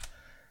 right?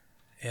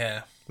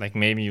 Yeah. Like,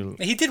 maybe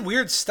He did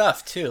weird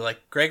stuff, too.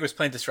 Like, Greg was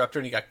playing Disruptor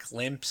and he got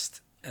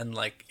glimpsed, and,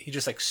 like, he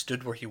just, like,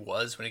 stood where he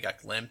was when he got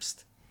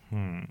glimpsed.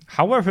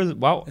 How were his,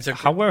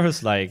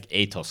 like,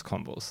 Atos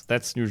combos?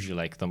 That's usually,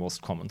 like, the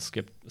most common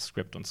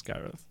script on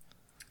Scarif.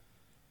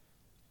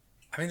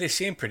 I mean, they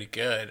seem pretty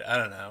good. I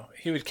don't know.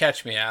 He would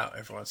catch me out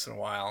every once in a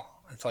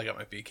while until I got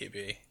my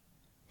BKB.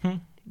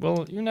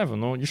 Well, you never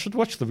know. You should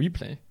watch the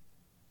replay.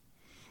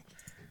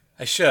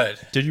 I should.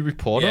 Did you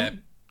report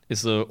him?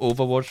 Is the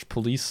Overwatch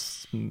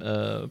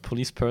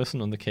police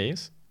person on the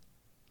case?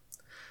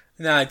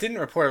 No, I didn't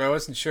report him. I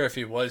wasn't sure if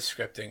he was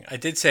scripting. I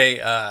did say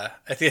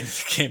at the end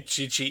of the game,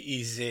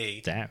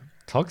 GGEZ. Damn,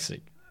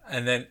 toxic.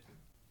 And then,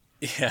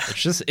 yeah.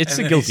 It's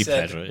a guilty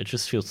pleasure. It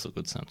just feels so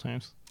good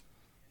sometimes.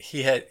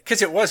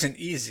 Because it wasn't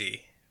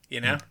easy,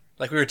 you know?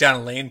 Like, we were down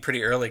a lane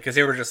pretty early because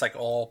they were just like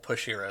all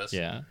push heroes.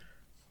 Yeah.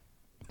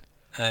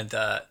 And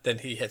then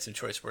he had some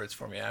choice words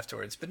for me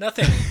afterwards, but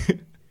nothing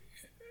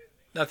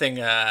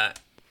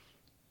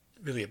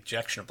really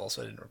objectionable,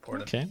 so I didn't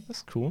report him. Okay,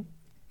 that's cool.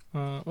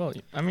 Well,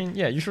 I mean,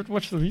 yeah, you should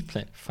watch the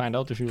replay. Find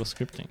out if he was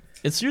scripting.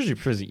 It's usually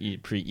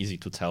pretty easy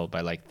to tell by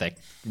like that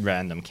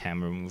random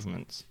camera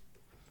movements.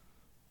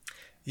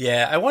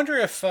 Yeah, I wonder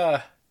if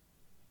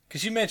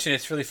because you mentioned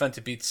it's really fun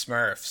to beat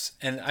Smurfs,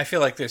 and I feel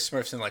like there's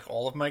Smurfs in like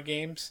all of my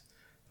games,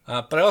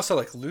 but I also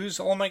like lose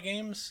all my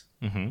games.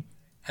 Mm-hmm.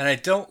 And I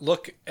don't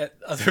look at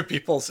other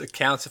people's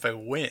accounts if I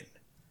win.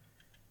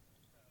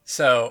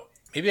 So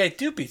maybe I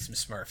do beat some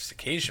Smurfs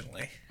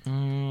occasionally.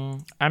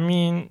 I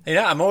mean...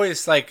 Yeah, I'm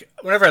always like,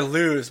 whenever I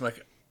lose, I'm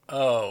like,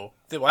 oh,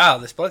 wow,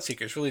 this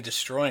Bloodseeker is really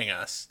destroying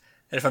us.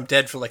 And if I'm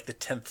dead for like the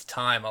 10th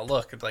time, I'll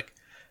look and be like,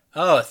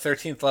 oh, a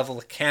 13th level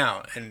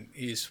account. And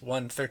he's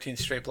won 13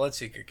 straight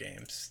Bloodseeker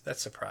games.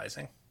 That's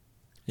surprising.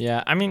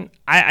 Yeah, I mean,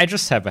 I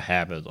just have a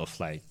habit of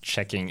like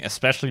checking,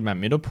 especially my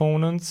mid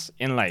opponents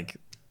in like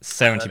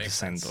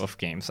 70% of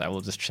games, I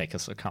will just check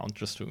his account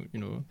just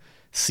to,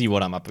 see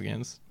what I'm up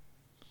against.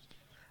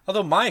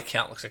 Although my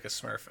account looks like a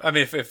Smurf. I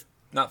mean, if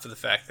not for the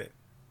fact that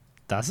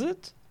Does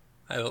it?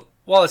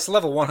 well, it's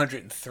level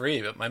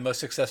 103, but my most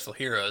successful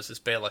heroes, as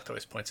Bayelect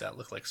always points out,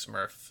 look like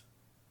Smurf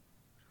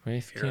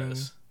Wraith King.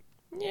 heroes.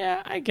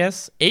 Yeah, I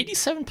guess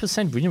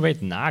 87% win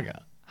rate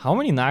Naga. How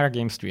many Naga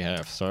games do we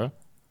have, sir?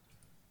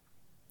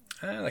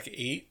 Like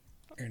 8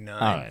 or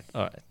 9.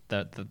 All right.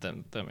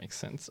 That makes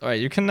sense. All right,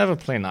 you can never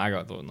play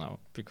Naga though now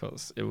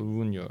because it will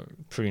ruin your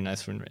pretty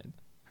nice win rate.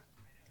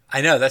 I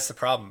know, that's the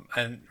problem.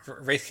 And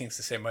Wraith King's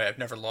the same way. I've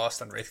never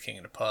lost on Wraith King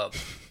in a pub.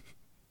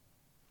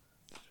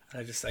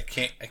 I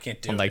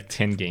can't do On it. like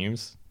 10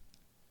 games.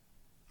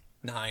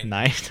 9.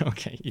 9?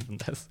 Okay, even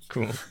that's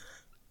cool.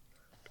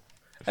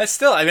 That's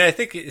still, I mean, I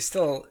think it's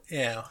still,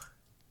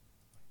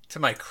 to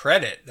my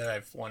credit that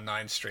I've won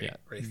 9 straight Yeah.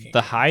 Wraith King.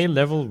 The high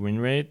level win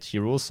rate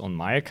heroes on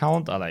my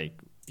account are like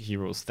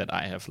heroes that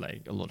I have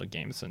like a lot of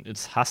games in.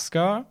 It's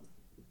Huskar,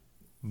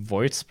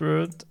 Void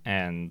Spirit,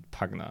 and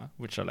Pugna,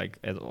 which are like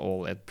at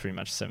pretty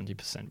much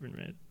 70% win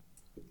rate.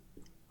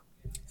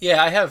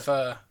 Yeah, I have,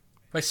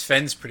 my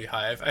Sven's pretty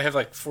high. I have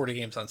like 40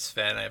 games on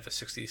Sven. I have a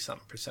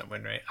 60-something%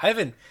 win rate. I have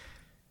a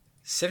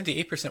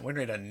 78% win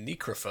rate on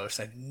Necrophos.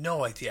 I have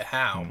no idea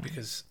how,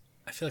 because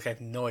I feel like I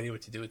have no idea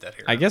what to do with that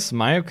hero. I guess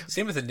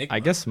Same with Enigma.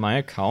 I guess my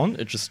account,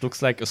 it just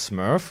looks like a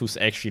Smurf who's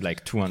actually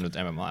like 200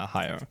 MMR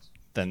higher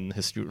than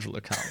his usual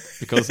account.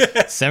 Because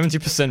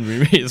 70%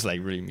 win rate is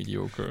like really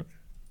mediocre.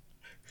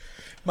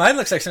 Mine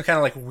looks like some kind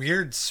of like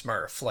weird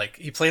Smurf. Like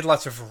he played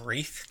lots of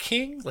Wraith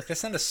King. Like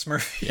that's not a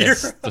Smurf hero.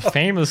 Yes, the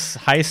famous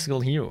high skill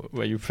hero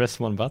where you press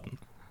one button.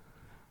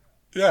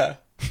 Yeah.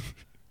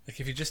 Like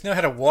if you just know how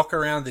to walk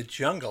around the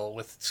jungle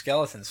with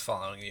skeletons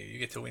following you, you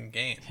get to win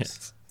games.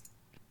 Yes.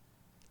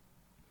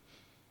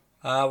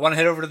 Want to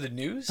head over to the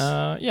news?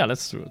 Yeah,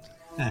 let's do it.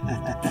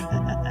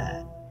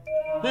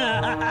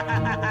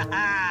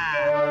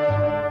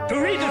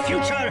 To read the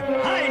future,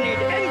 I need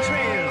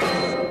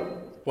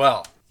entrails.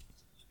 Well,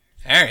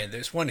 Aaron,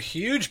 there's one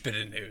huge bit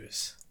of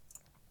news.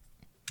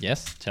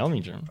 Yes, tell me,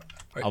 Jim.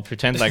 I'll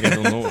pretend like I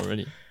don't know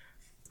already.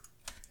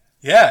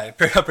 Yeah,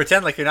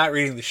 pretend like you're not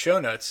reading the show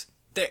notes.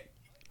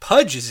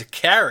 Pudge is a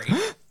carry.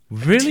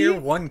 Really? Tier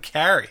 1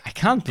 carry. I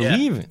can't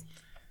believe it.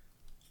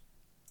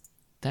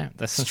 Damn,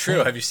 that's It's true.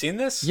 Have you seen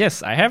this?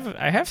 Yes, I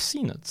have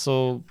seen it.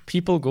 So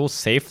people go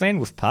safe lane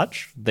with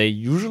Pudge. They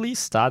usually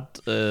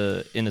start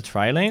in a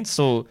tri lane.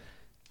 So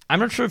I'm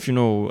not sure if you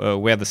know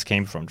where this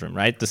came from, Jim,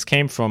 right? This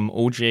came from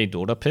OGA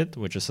Dota Pit,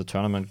 which is a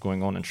tournament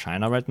going on in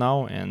China right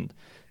now, and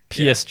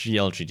PSG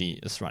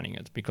LGD is running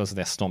it because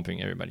they're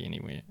stomping everybody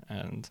anyway.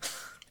 And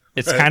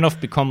it's kind of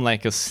become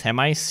like a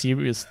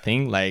semi-serious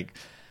thing. Like,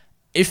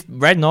 if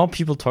right now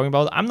people talking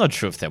about, I'm not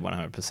sure if they're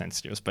 100%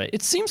 serious, but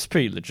it seems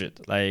pretty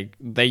legit. Like,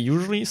 they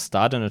usually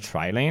start in a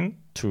tri lane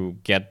to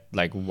get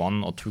like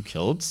 1 or 2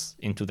 kills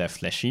into their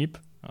flesh heap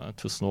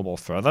to snowball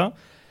further.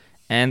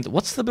 And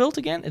what's the build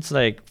again? It's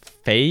like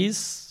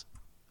Phase,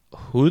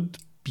 Hood,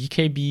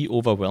 BKB,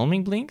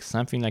 Overwhelming Blink,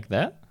 something like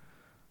that.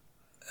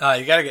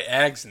 You gotta get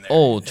Ags in there.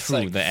 Oh, It's true,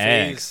 like the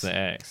Phase-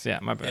 eggs. Yeah,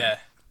 my bad.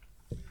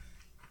 Yeah.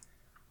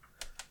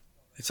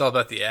 It's all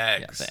about the Yeah,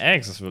 Ags. the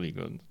eggs is really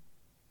good.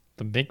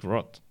 The big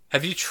rod.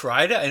 Have you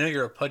tried it? I know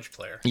you're a Pudge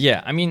player.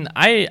 Yeah, I mean,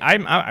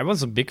 I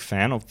was a big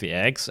fan of the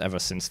eggs ever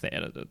since they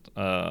added it.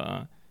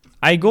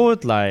 I go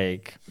with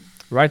like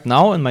right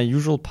now in my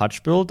usual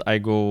Pudge build, I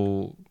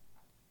go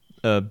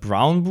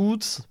Brown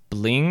Boots,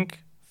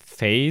 Blink,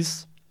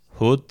 Phase,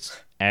 Hood,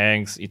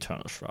 eggs,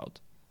 Eternal Shroud.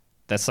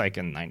 That's like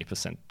in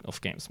 90% of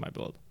games my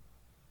build.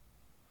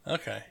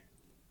 Okay.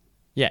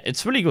 Yeah,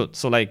 it's really good.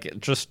 So, like,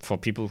 just for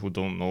people who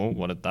don't know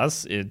what it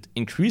does, it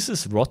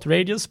increases rod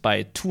radius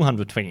by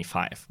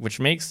 225, which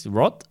makes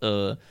rod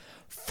a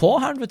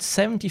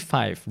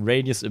 475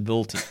 radius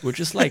ability, which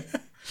is like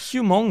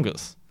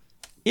humongous.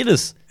 It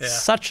is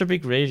such a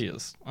big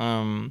radius.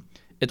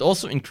 It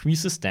also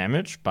increases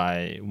damage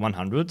by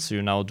 100, so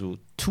you now do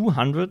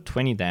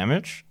 220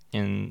 damage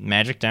in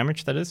magic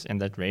damage, that is, in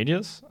that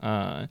radius.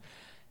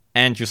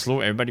 And you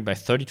slow everybody by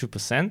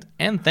 32%.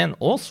 And then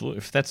also,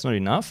 if that's not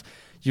enough,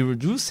 you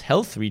reduce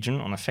health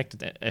regen on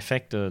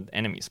affected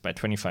enemies by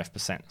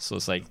 25%. So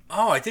it's like...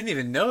 Oh, I didn't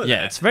even know that.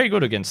 Yeah, it's very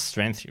good against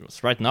strength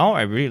heroes. Right now,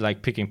 I really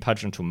like picking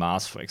Pudge into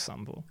Mars, for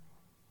example.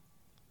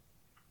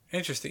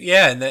 Interesting.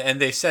 Yeah,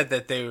 and they said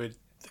that they would...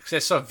 Because I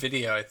saw a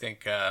video, I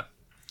think... I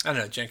don't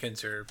know,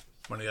 Jenkins or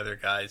one of the other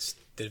guys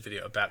did a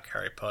video about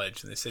Carry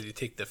Pudge, and they said you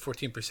take the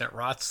 14%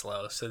 rot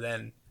slow, so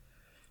then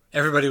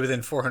everybody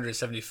within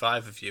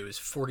 475 of you is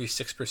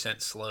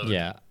 46% slowed.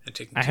 Yeah. And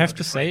taking I have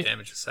to 220 say,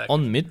 damage a second.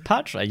 on mid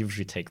Pudge, I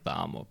usually take the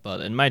armor,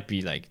 but it might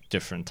be like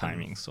different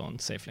timings on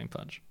safe lane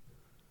Pudge.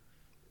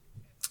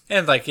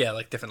 And like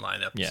different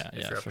lineups. Yeah, if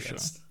yeah, you're up for sure.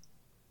 against.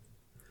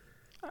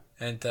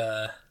 And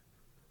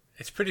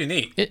it's pretty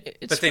neat.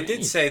 It's but they pretty did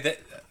neat. say that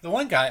the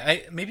one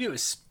guy, maybe it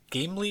was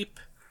Game Leap.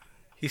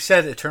 He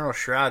said Eternal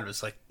Shroud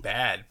was like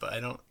bad, but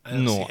I don't see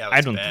No, how it's I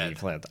don't bad.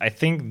 believe that. I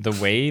think the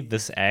way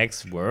this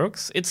axe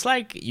works, it's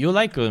like you're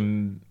like a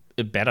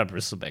a better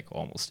bristleback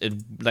almost. It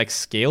like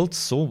scaled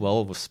so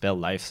well with spell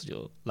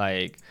lifesteal.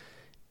 Like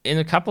in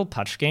a couple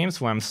patch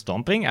games where I'm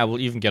stomping, I will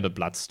even get a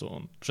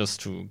bloodstone just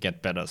to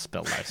get better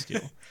spell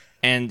lifesteal.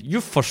 And you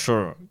for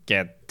sure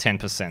get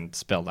 10%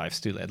 spell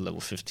lifesteal at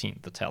level 15,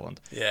 the talent.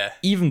 Yeah.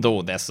 Even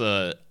though there's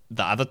the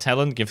other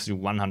talent gives you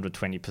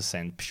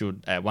 120% pure,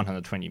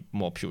 120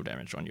 more pure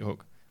damage on your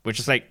hook, which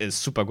is like a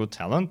super good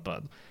talent,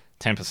 but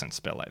 10%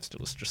 spell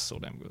lifesteal is just so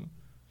damn good.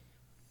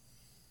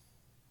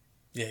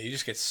 Yeah, you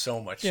just get so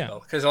much Yeah.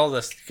 spell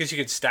because you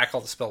can stack all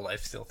the spell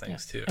lifesteal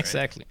things too. Right?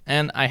 Exactly.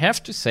 And I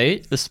have to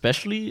say,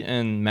 especially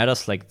in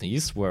matters like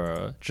these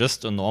where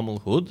just a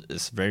normal hood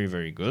is very,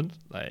 very good,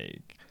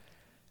 like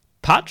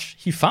Pudge,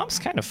 he farms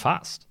kind of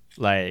fast.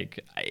 Like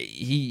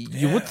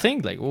you would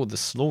think like, oh, the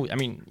slow. I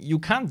mean, you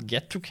can't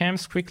get to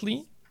camps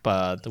quickly,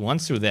 but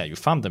once you're there, you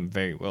farm them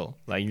very well.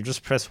 Like you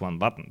just press one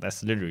button.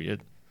 That's literally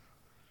it.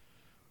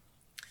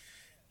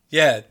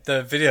 Yeah,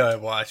 the video I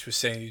watched was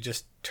saying you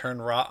just turn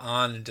Rot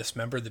on and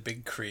dismember the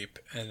big creep,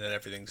 and then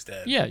everything's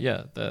dead.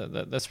 Yeah.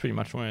 That's pretty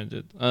much what I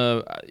did.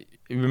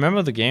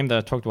 Remember the game that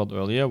I talked about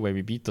earlier where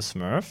we beat the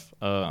Smurf?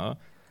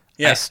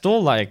 Yeah. I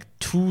stole like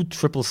 2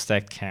 triple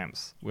stacked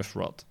camps with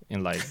Rot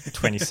in like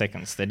 20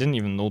 seconds. They didn't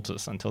even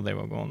notice until they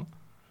were gone.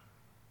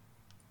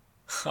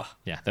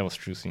 Yeah, that was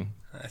juicy.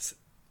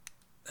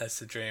 That's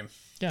the dream.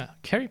 Yeah,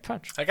 carry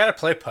Pudge. I gotta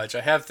play Pudge.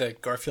 I have the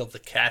Garfield the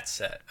Cat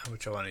set,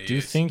 which I want to use. Do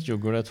you think you're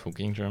good at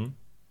hooking, Germ?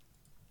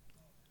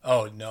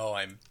 Oh no,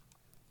 I'm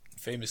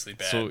famously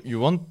bad. So you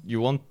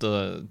want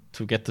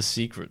to get the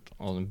secret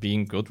on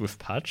being good with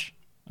Pudge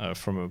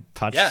from a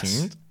Pudge Yes.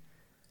 fiend?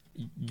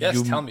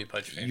 Yes, tell me,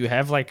 Pudge Fiend. You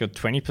have like a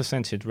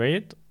 20% hit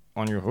rate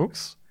on your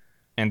hooks,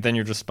 and then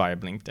you just buy a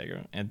Blink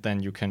Dagger, and then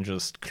you can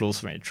just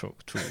close range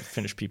hook to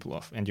finish people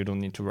off, and you don't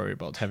need to worry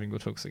about having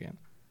good hooks again.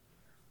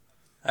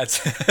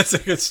 That's a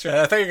good strat.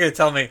 I thought you were gonna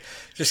tell me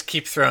just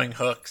keep throwing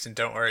hooks and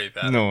don't worry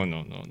about it.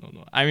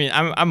 No. I mean,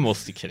 I'm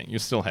mostly kidding. You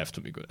still have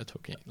to be good at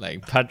hooking.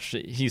 Like Pudge,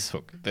 he's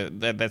hook.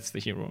 That's the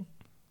hero.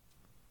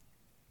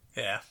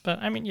 Yeah. But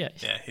I mean, yeah,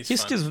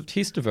 he's fun.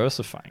 he's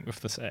diversifying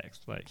with this axe.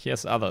 Like he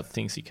has other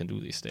things he can do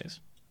these days.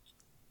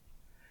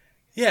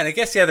 Yeah, and I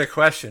guess the other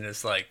question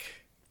is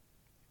like,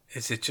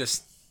 is it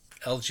just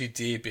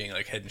LGD being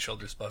like head and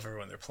shoulders above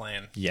everyone they're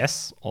playing?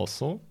 Yes,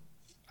 also,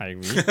 I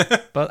agree.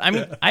 But I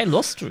mean, I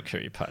lost to a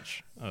carry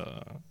Pudge.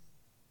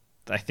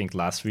 I think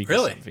last week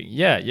Really? or something.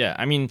 Yeah.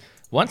 I mean,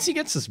 once he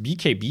gets his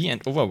BKB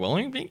and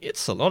overwhelming blink,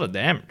 it's a lot of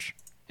damage.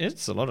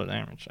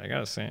 I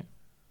gotta say.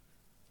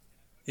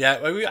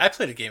 Yeah, I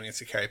played a game against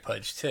a carry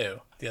Pudge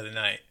too the other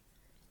night,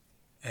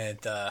 and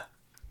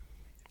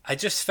I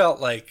just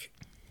felt like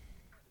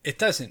it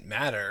doesn't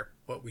matter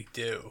what we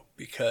do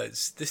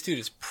because this dude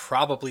is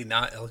probably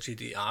not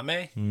LGD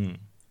Ame.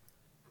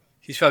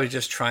 He's probably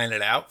just trying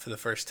it out for the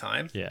first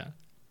time, Yeah.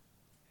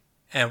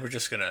 and we're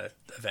just gonna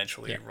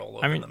eventually roll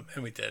over them,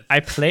 and we did. I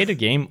played a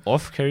game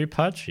of Carry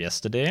Pudge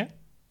yesterday,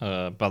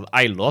 but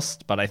I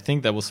lost. But I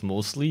think that was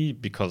mostly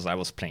because I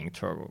was playing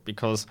Turbo.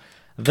 Because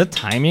the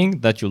timing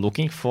that you're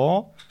looking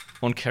for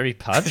on Carry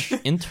Pudge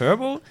in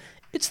Turbo,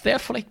 it's there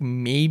for like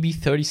maybe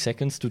 30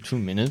 seconds to 2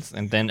 minutes,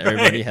 and then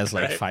everybody has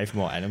like 5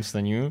 more items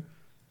than you.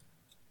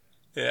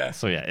 Yeah.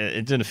 So yeah,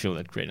 it didn't feel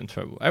that great in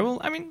Turbo.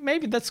 I mean,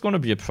 maybe that's gonna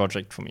be a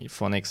project for me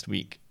for next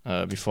week,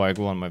 before I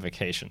go on my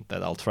vacation.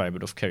 That I'll try a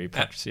bit of Carry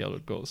Pudge, see how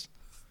it goes.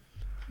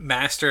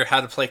 Master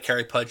how to play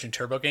carry Pudge in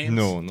Turbo games?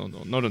 No,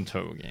 not in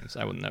Turbo games.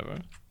 I would never.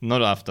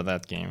 Not after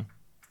that game.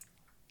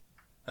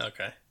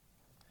 Okay.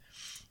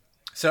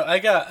 So I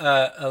got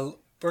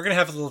we're gonna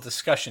have a little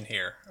discussion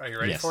here. Are you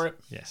ready for it?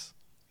 Yes.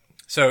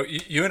 So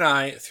you and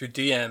I through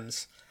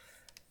DMs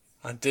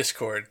on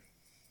Discord,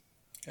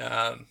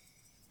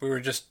 we were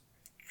just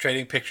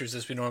trading pictures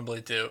as we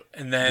normally do,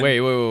 and then Wait.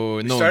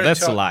 No, started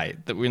that's a talk- lie.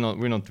 That we're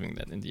not doing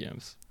that in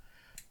DMs.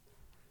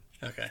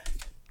 Okay.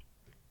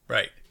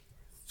 Right.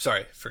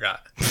 Sorry,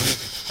 forgot.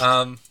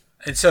 And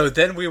so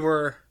then we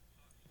were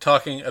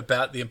talking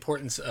about the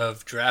importance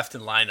of draft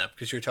and lineup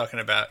because you were talking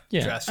about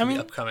drafts for the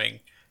upcoming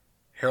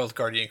Herald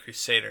Guardian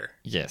Crusader.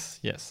 Yes.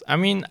 I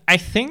mean, I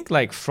think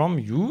like from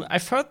you,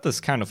 I've heard this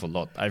kind of a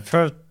lot. I've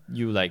heard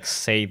you like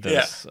say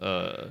this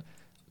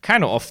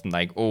kind of often,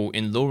 like, oh,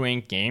 in low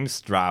rank games,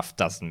 draft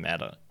doesn't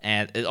matter,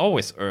 and it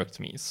always irked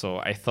me. So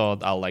I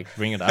thought I'll like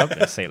bring it up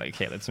and say like,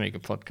 hey, let's make a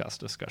podcast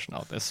discussion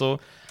out there. So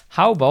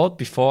how about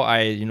before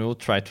I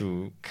try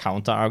to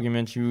counter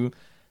argument you,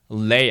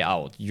 lay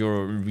out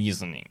your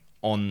reasoning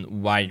on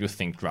why you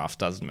think draft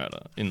doesn't matter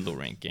in low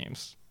rank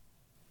games.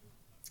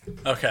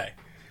 Okay.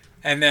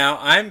 And now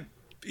I'm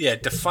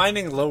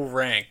defining low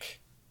rank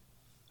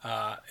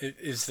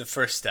is the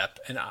first step,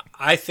 and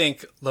I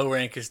think low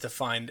rank is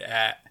defined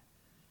at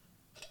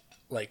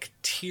like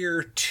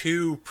tier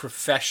 2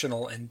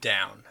 professional and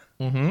down.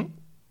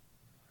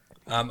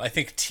 I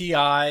think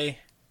TI,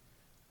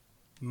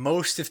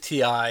 most of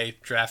TI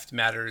draft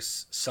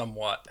matters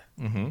somewhat.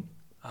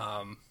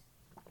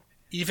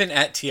 Even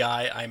at TI,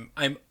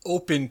 I'm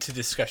open to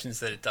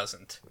discussions that it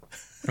doesn't.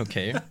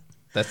 Okay,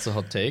 that's a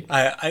hot take.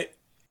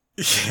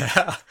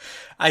 Yeah,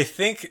 I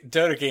think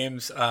Dota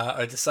games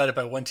are decided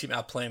by one team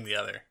outplaying the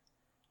other,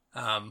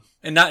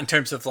 and not in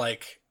terms of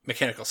like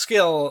mechanical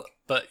skill,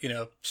 but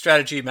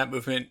strategy, map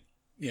movement,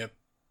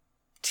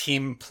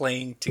 team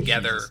playing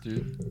together,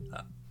 Jesus, dude.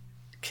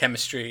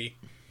 chemistry.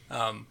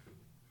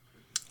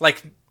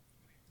 Like,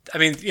 I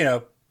mean,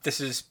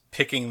 this is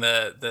picking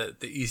the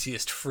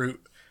easiest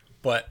fruit,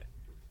 but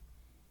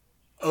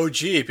OG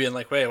being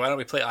like, wait, why don't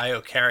we play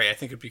IO carry? I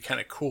think it'd be kind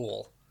of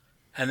cool.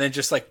 And then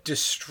just like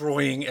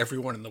destroying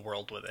everyone in the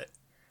world with it.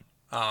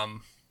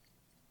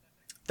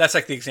 That's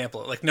like the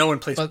example. Like no one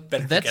plays But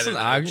better that's together an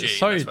than argument. OG.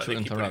 Sorry That's why to they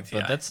keep interrupt, putting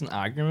but TI. that's an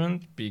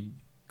argument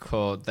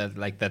because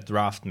that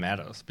draft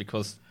matters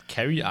because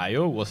carry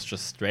IO was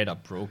just straight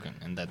up broken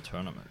in that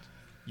tournament.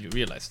 You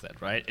realize that,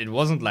 right? It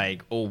wasn't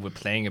like, oh, we're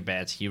playing a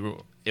bad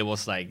hero. It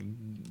was like,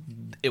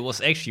 it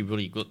was actually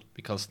really good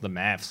because the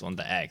maths on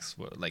the X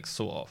were like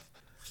so off.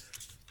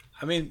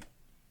 I mean,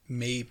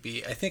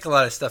 maybe. I think a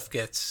lot of stuff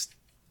gets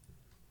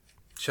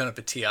shown up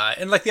at TI,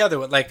 and like the other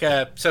one, like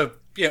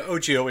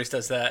OG always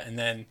does that, and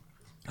then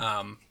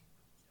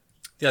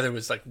the other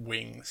was like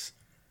Wings,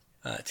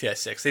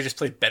 TI6. They just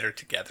played better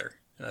together,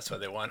 and that's why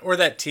they won. Or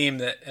that team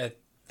that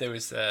there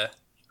was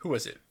who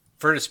was it?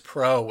 Virtus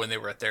Pro when they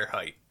were at their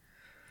height.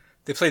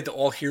 They played the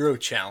All Hero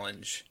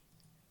Challenge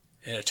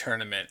in a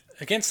tournament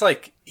against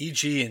like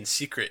EG and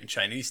Secret and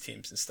Chinese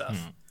teams and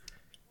stuff.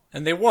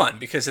 And they won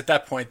because at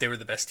that point they were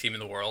the best team in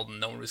the world and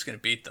no one was going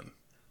to beat them.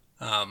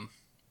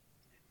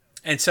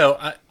 And so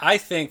I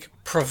think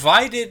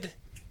provided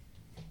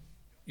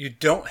you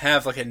don't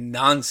have like a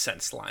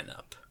nonsense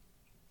lineup,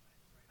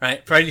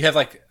 right? Provided you have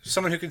like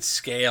someone who can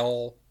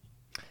scale,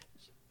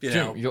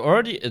 Jim, you're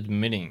already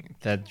admitting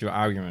that your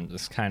argument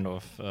is kind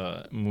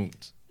of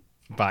moot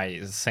by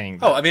saying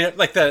that. Oh, I mean,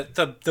 like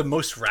the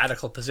most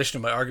radical position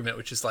of my argument,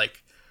 which is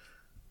like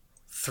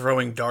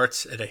throwing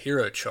darts at a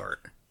hero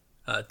chart,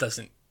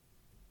 doesn't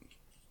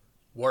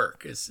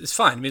work. Is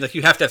fine. I mean, like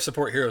you have to have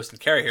support heroes and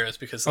carry heroes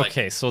because, like,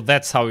 okay, so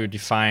that's how you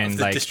define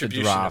the like the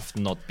distribution draft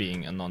not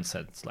being a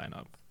nonsense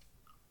lineup.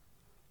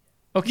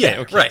 Okay, yeah,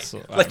 okay, right.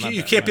 so, like my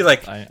you bad, can't be my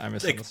like, bad. I like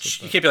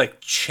misunderstood you that. can't be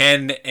like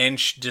Chen,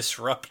 Ench,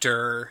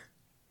 Disruptor,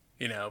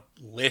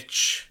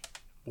 Lich,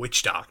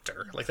 Witch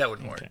Doctor. Like that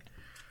wouldn't work. Okay.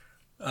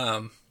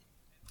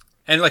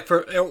 And like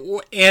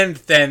and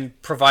then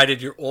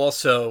provided you're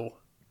also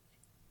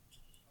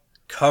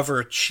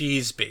cover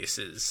cheese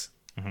bases,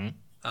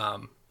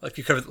 like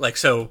you cover like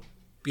so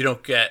you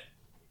don't get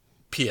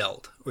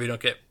PL'd or you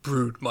don't get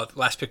brood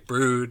last pick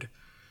brood,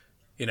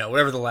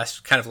 whatever the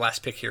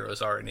last pick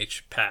heroes are in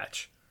each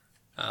patch.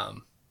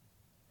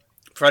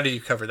 Provided you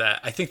cover that,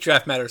 I think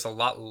draft matters a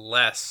lot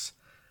less.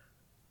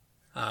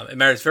 It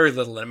matters very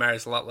little, and it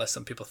matters a lot less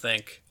than people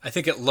think. I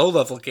think at low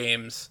level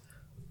games,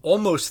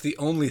 almost the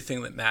only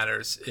thing that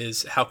matters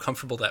is how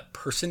comfortable that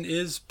person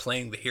is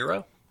playing the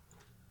hero,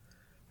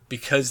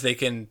 because they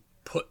can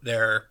put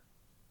their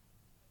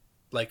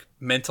like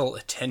mental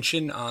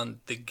attention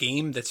on the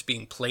game that's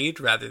being played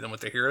rather than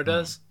what their hero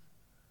does.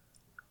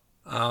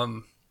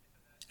 And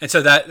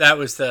so that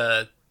was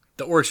the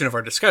origin of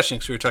our discussion,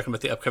 because we were talking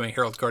about the upcoming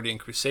Herald Guardian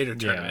Crusader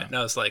tournament, and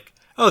I was like,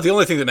 oh, the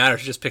only thing that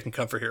matters is just picking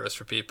comfort heroes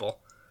for people.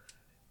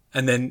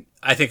 And then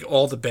I think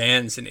all the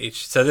bans in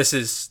so this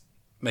is,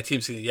 my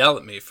team's going to yell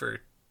at me for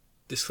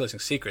disclosing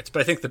secrets,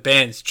 but I think the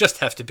bans just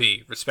have to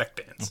be respect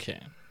bans. Okay.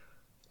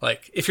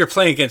 Like, if you're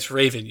playing against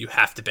Raven, you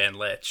have to ban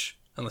Lich,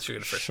 unless you're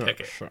going to first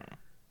pick it. Sure.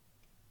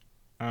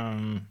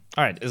 All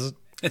right.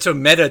 And so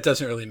meta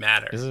doesn't really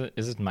matter.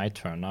 Is it my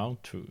turn now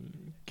to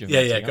give? Yeah,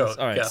 my yeah, take on go, this?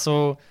 All right. go.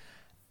 So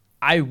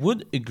I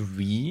would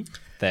agree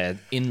that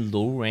in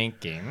low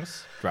rank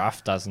games,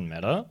 draft doesn't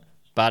matter.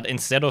 But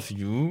instead of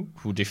you,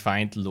 who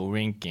defined low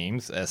rank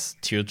games as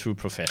tier 2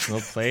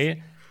 professional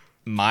play,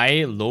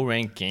 my low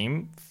rank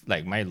game,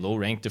 like my low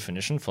rank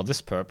definition for this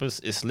purpose,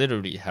 is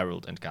literally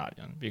Herald and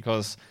Guardian.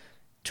 Because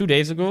 2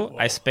 days ago,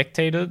 I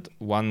spectated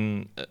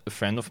a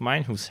friend of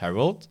mine who's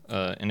Herald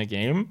in a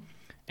game,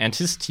 and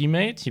his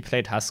teammate, he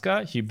played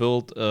Huskar. He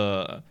built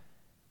a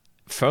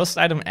first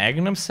item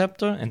Aghanim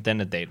Scepter and then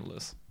a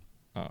Daedalus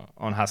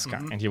on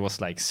Huskar, and he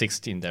was like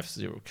 16 death,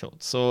 0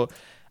 killed. So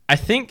I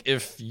think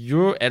if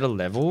you're at a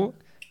level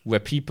where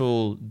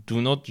people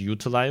do not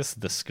utilize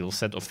the skill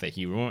set of the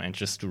hero and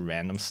just do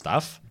random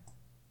stuff,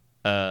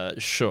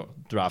 sure,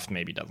 draft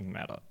maybe doesn't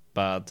matter.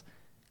 But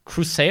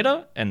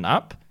Crusader and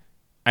up,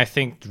 I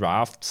think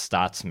draft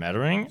starts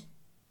mattering,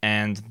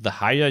 and the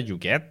higher you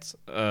get,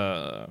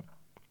 the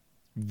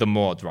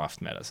more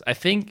draft matters. I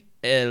think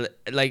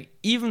like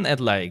even at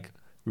like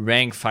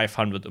rank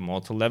 500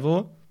 Immortal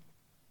level,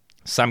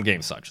 some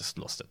games are just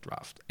lost at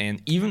draft.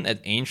 And even at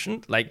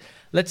Ancient, like,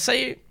 let's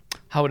say,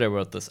 how would I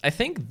word this? I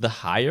think the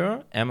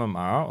higher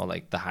MMR, or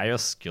like the higher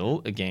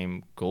skill a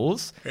game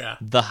goes,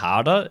 the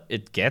harder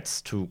it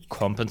gets to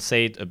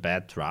compensate a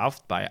bad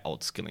draft by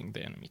outskilling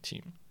the enemy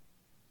team.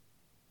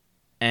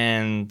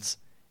 And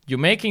you're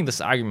making this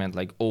argument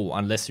like, oh,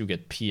 unless you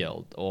get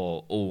PL'd,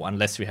 or oh,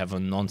 unless you have a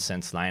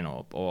nonsense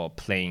lineup, or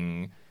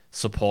playing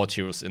support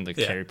heroes in the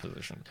carry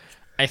position.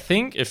 I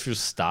think if you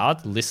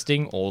start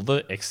listing all the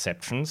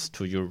exceptions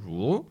to your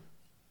rule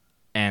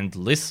and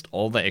list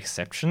all the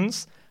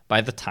exceptions, by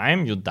the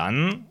time you're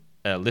done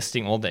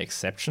listing all the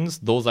exceptions,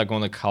 those are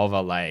going to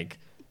cover like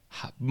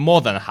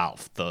more than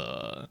half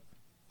the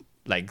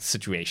like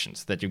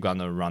situations that you're going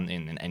to run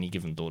in any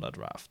given Dota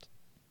draft.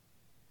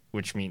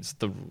 Which means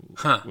the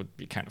rule would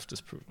be kind of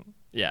disproven.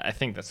 Yeah, I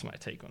think that's my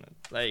take on it.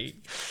 Like,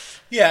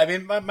 yeah, I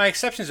mean, my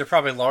exceptions are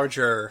probably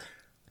larger.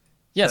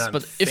 Yes,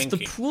 but if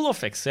the pool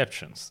of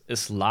exceptions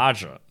is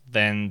larger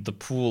than the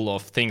pool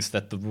of things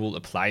that the rule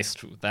applies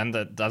to, then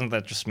doesn't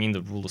that just mean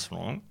the rule is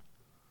wrong?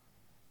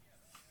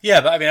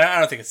 Yeah, but I mean, I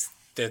don't think it's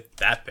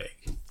that big.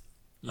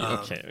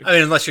 Okay. I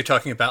mean, unless you're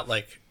talking about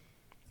like,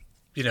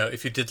 you know,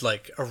 if you did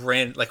like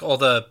like all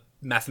the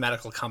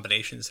mathematical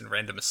combinations and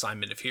random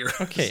assignment of heroes.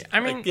 Okay, I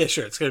mean, like, yeah,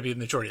 sure, it's going to be the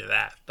majority of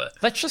that, but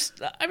let's just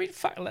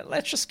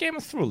game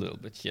it through a little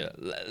bit here.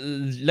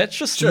 Let's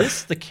just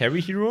list the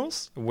carry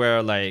heroes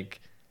where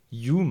like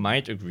you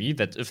might agree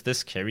that if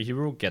this carry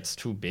hero gets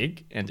too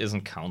big and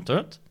isn't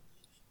countered,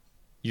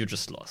 you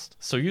just lost.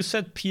 So you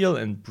said Peel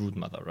and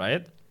Broodmother,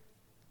 right?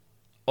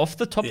 Off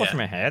the top of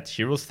my head,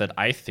 heroes that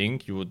I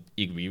think you would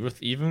agree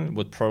with even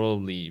would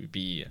probably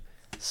be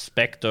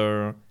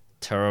Spectre,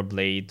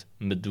 Terrorblade,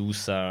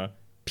 Medusa,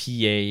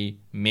 PA,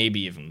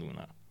 maybe even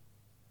Luna.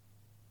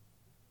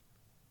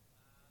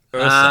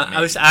 Ursa,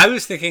 maybe. I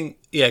was thinking,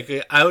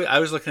 yeah, I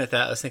was looking at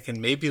that. I was thinking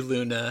maybe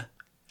Luna.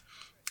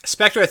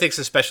 Spectre, I think, is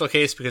a special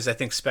case because I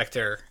think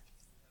Spectre,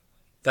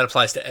 that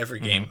applies to every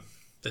game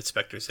that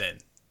Spectre's in.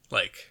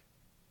 Like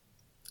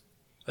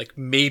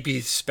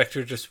maybe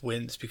Spectre just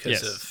wins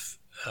because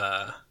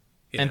of.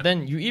 And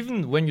then you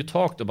even, when you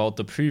talked about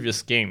the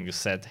previous game, you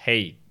said,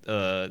 hey,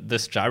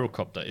 this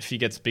gyrocopter, if he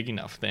gets big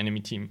enough, the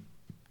enemy team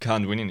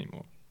can't win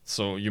anymore.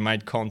 So you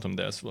might count him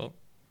there as well.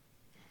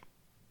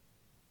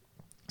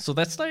 So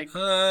that's like...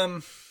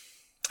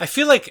 I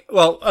feel like,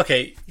 well,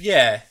 okay,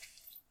 yeah.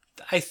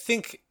 I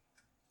think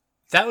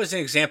that was an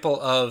example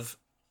of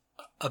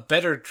a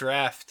better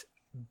draft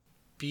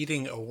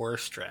beating a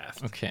worse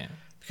draft. Okay.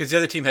 Because the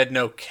other team had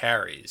no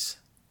carries.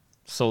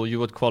 So you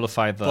would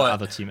qualify the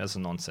other team as a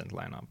non-sent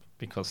lineup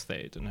because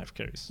they didn't have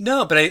carries.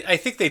 No, but I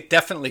think they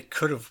definitely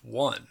could have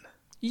won.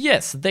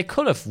 Yes, they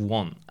could have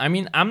won. I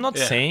mean, I'm not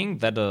saying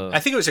that... I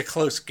think it was a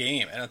close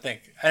game. I don't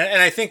think...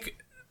 And I think,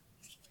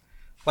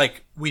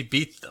 like, we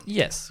beat them.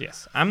 Yes.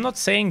 I'm not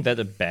saying that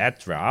a bad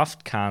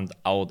draft can't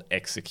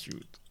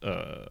out-execute,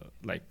 good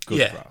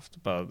draft.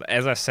 But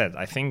as I said,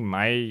 I think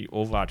my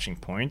overarching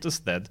point is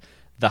that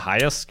the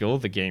higher skill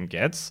the game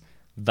gets,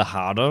 the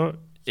harder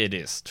it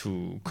is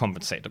to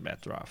compensate a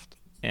bad draft.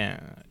 Yeah.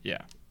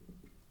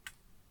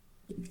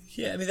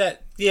 Yeah, I mean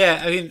that.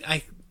 Yeah, I mean,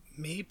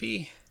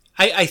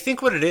 I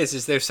think what it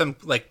is there's some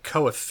like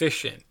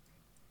coefficient,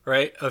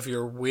 right, of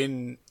your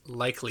win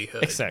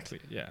likelihood. Exactly.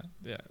 Yeah.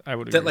 I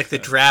would agree that like the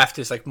draft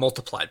is like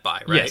multiplied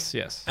by, right?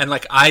 Yes. And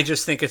like I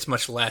just think it's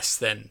much less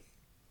than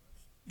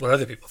what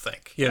other people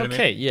think. You know what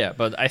I mean? Yeah,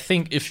 but I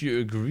think if you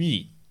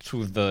agree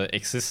to the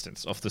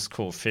existence of this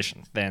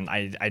coefficient, then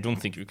I don't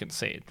think you can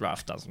say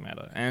draft doesn't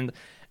matter. And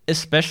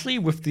especially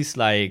with these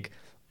like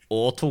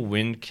auto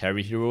win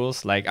carry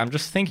heroes, like I'm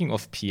just thinking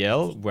of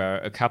PL, where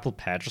a couple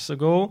patches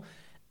ago,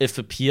 if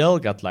a PL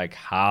got like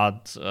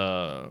hard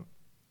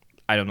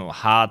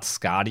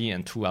Skadi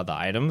and 2 other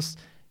items,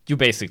 you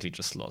basically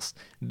just lost.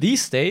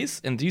 These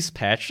days in these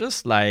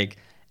patches, like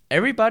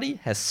everybody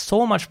has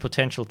so much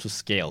potential to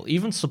scale.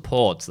 Even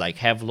supports like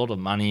have a lot of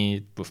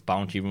money with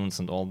bounty runes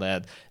and all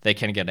that. They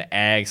can get an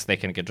axe, they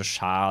can get a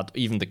shard.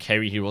 Even the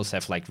carry heroes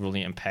have like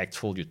really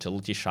impactful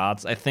utility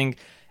shards. I think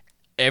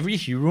every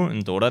hero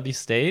in Dota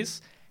these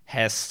days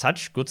has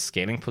such good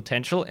scaling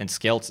potential and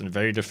scales in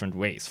very different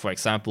ways. For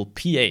example,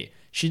 PA.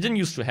 She didn't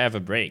used to have a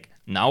break.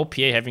 Now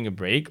PA having a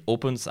break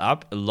opens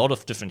up a lot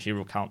of different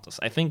hero counters.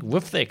 I think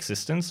with the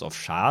existence of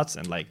shards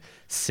and like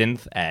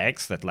synth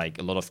eggs that like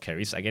a lot of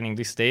carries are getting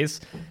these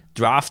days,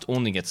 draft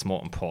only gets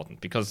more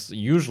important because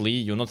usually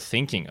you're not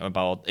thinking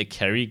about a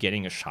carry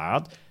getting a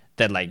shard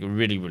that like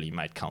really, really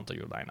might counter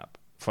your lineup.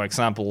 For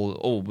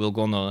example, we're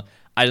gonna,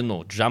 I don't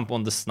know, jump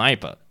on the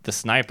sniper. The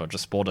sniper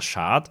just bought a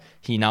shard.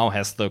 He now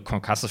has the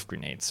concussive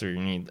grenade, so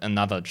you need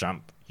another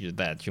jump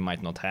that you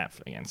might not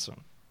have against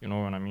him. You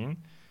know what I mean?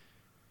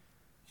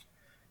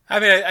 I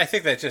mean, I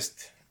think that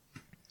just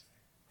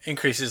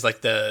increases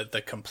like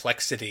the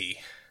complexity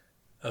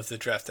of the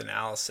draft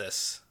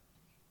analysis,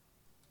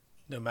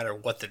 no matter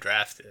what the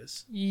draft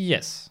is.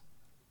 Yes.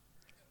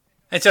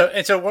 And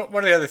so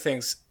one of the other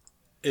things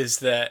is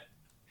that,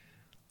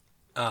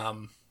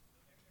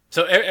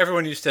 so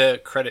everyone used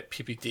to credit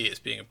PPD as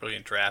being a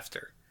brilliant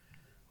drafter.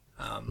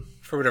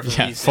 For whatever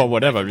reason. For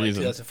whatever like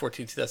reason.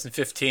 2014,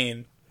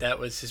 2015, that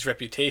was his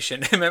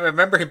reputation. I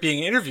remember him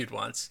being interviewed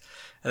once,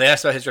 and they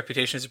asked about his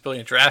reputation as a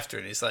brilliant drafter,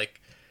 and he's like,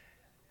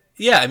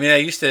 yeah, I mean, I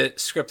used to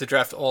script the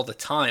draft all the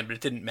time, but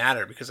it didn't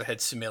matter because I had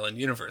Sumail and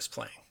Universe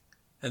playing,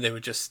 and they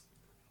would just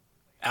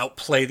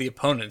outplay the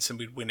opponents, and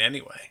we'd win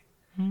anyway.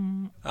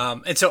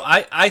 And so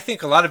I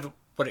think a lot of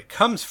what it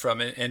comes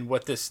from, and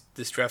what this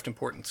draft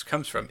importance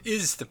comes from,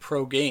 is the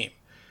pro game.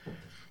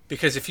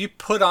 Because if you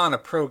put on a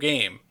pro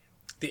game,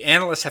 the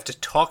analysts have to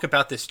talk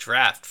about this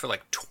draft for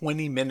like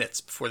 20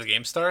 minutes before the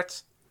game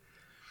starts.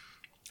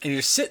 And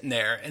you're sitting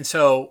there, and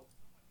so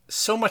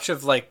much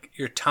of like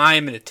your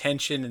time and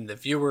attention and the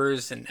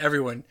viewers and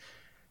everyone,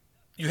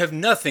 you have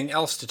nothing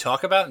else to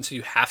talk about, and so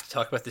you have to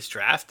talk about this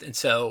draft. And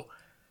so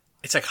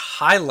it's like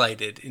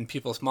highlighted in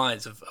people's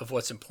minds of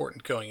what's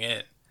important going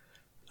in.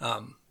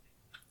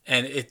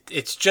 And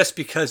it's just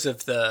because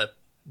of the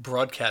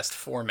broadcast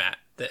format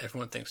that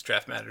everyone thinks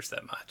draft matters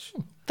that much.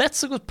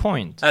 That's a good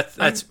point. That's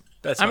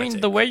I my mean,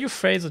 take. the way you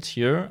phrase it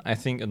here, I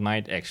think it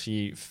might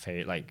actually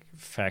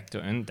factor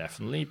in,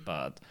 definitely.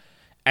 But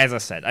as I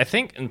said, I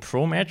think in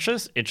pro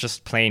matches, it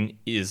just plain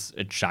is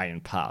a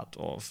giant part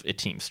of a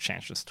team's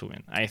chances to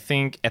win. I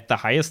think at the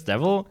highest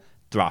level,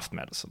 draft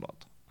matters a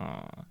lot.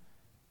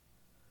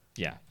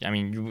 Yeah, I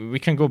mean, we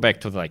can go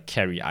back to the like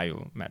Carry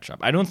Io matchup.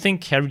 I don't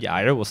think Carry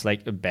Io was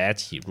like a bad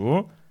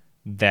hero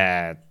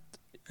that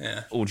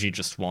OG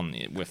just won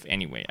it with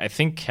anyway. I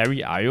think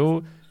Carry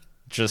Io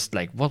just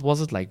like, what was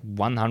it, like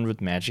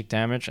 100 magic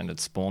damage, and it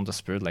spawned a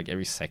spirit like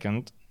every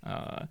second.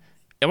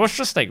 It was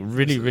just like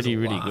really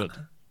good.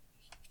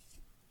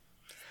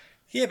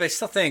 Yeah, but I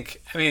still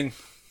think, I mean,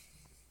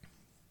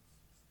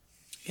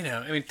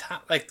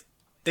 like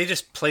they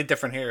just played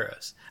different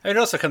heroes. I mean, it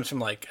also comes from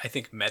like, I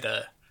think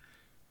meta.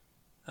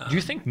 Do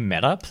you think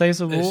meta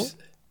plays a role?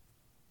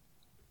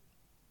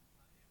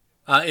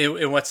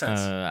 In what sense?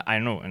 I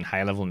don't know, in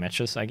high level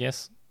matches, I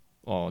guess.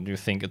 Or do you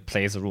think it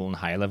plays a role in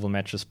high level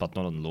matches but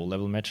not in low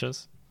level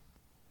matches?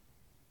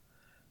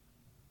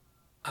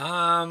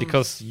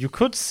 Because you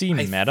could see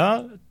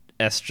meta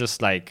as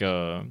just like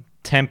a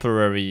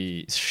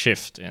temporary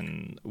shift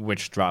in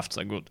which drafts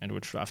are good and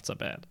which drafts are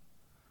bad.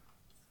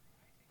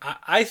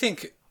 I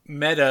think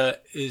meta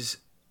is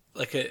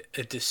like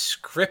a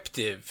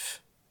descriptive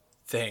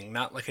thing,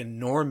 not like a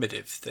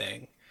normative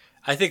thing.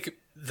 I think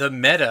the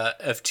meta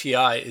of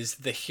TI is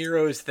the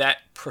heroes that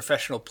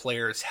professional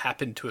players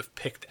happen to have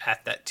picked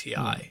at that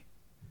TI.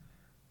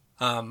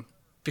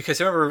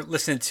 Because I remember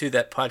listening to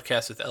that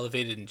podcast with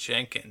Elevated and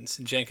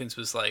Jenkins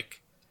was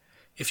like,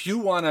 if you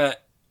want to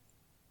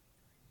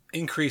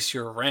increase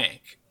your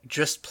rank,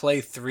 just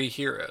play 3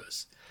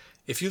 heroes.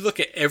 If you look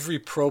at every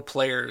pro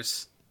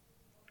player's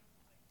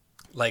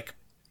like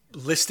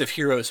list of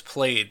heroes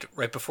played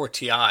right before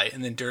TI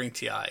and then during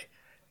TI,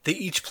 they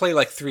each play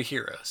like 3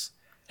 heroes.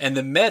 And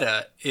the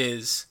meta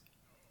is,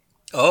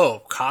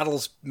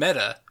 Coddle's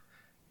meta,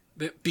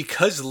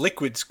 because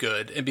Liquid's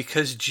good and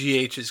because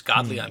GH is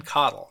godly on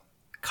Coddle,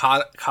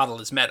 Coddle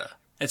is meta.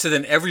 And so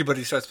then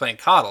everybody starts playing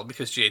Coddle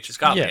because GH is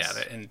godly at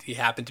it. And he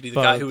happened to be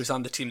the guy who was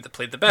on the team that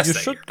played the best. You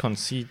should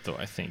concede, though,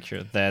 I think,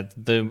 here, that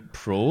the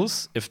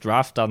pros, if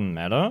draft doesn't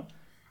matter,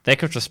 they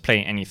could just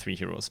play any 3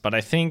 heroes. But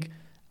I think,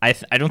 I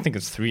don't think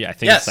it's 3. I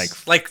think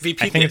it's like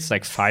VP. I think it's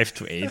like 5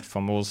 to 8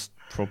 for most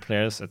pro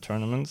players at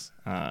tournaments.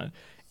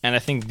 And I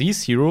think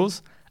these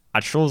heroes are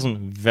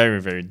chosen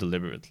very, very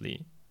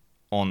deliberately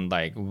on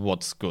like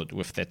what's good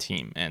with their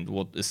team and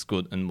what is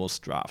good in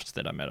most drafts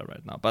that are meta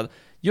right now. But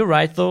you're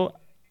right, though.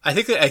 I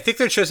think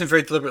they're chosen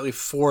very deliberately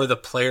for the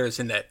players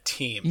in that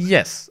team.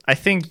 Yes, I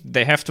think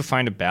they have to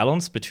find a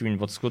balance between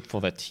what's good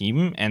for their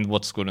team and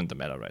what's good in the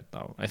meta right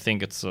now. I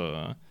think it's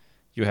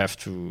you have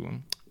to.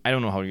 I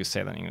don't know how you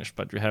say that in English,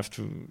 but you have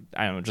to.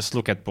 I don't know. Just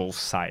look at both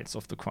sides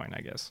of the coin,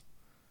 I guess.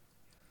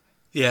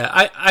 Yeah,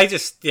 I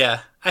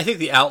think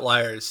the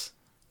outliers.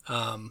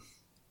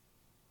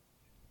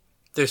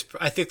 There's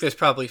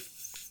probably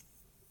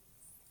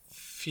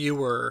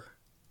fewer.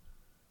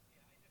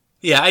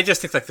 Yeah, I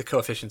just think like the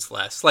coefficient's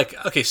less. Like,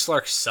 okay,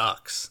 Slark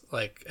sucks.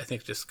 Like, I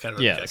think just kind of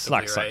objectively,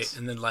 Slark right? sucks.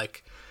 And then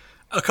like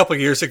a couple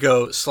years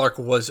ago, Slark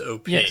was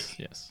OP. Yes.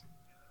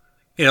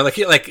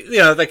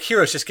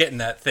 Hero's just getting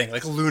that thing.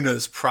 Like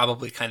Luna's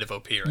probably kind of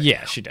OP right now.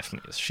 Yeah, she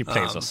definitely is. She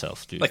plays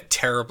herself, dude. Like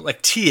terrible.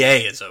 Like TA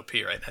is OP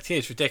right now. TA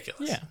is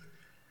ridiculous.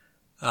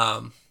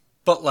 Yeah.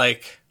 But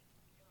like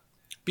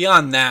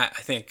beyond that,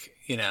 I think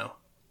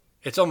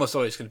it's almost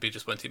always going to be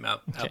just one team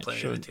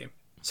outplaying the other team.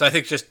 So I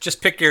think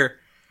just pick your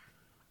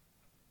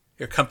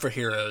comfort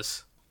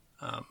heroes.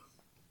 All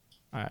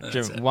right,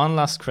 Jim. One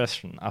last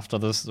question after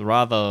this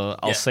rather,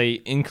 I'll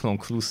say,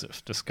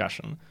 inconclusive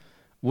discussion.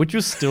 Would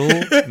you still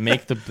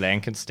make the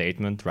blanket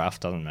statement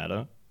draft doesn't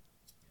matter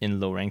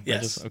in low ranked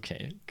matches?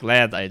 Okay,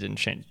 glad I didn't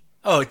change.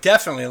 Oh,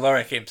 definitely in low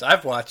ranked games.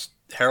 I've watched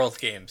Herald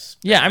games.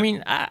 Yeah, I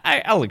mean,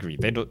 I'll agree.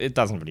 It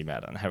doesn't really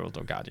matter in Herald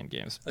or Guardian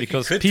games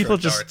because people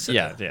just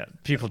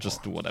people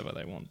just do whatever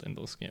they want in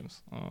those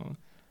games.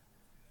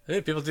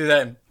 People do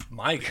that in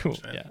my games. Cool.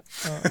 Man. Yeah.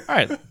 All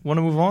right, want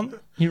to move on?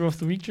 Hero of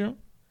the week, Jim?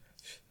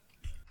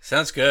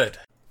 Sounds good.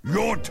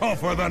 You're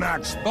tougher than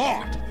Axe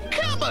Thought.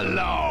 Come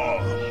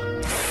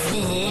along.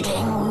 Feeding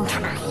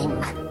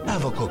time.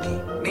 Have a cookie.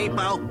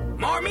 Meepo.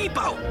 More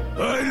Meepo.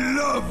 I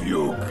love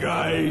you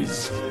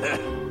guys.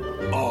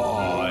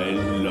 I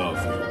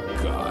love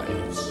you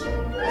guys.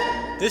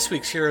 This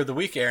week's Hero of the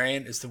Week,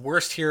 Arian, is the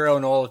worst hero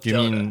in all of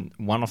Dota. You mean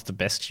one of the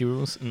best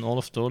heroes in all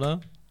of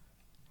Dota?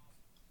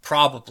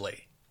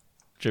 Probably.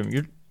 Jim,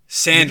 you're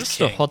Sand just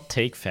King. a hot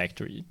take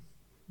factory.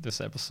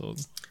 this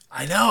episode.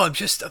 I know. I'm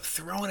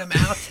throwing them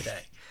out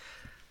today.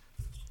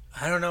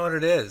 I don't know what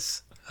it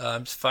is.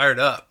 I'm just fired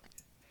up.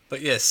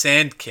 But yeah,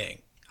 Sand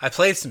King. I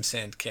played some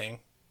Sand King.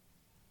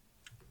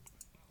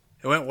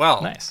 It went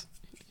well. Nice.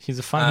 He's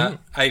a fun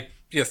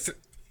hero.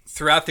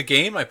 Throughout the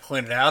game, I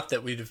pointed out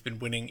that we'd have been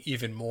winning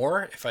even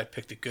more if I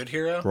picked a good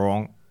hero.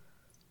 Wrong.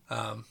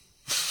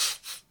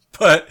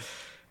 But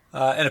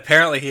and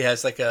apparently he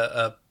has like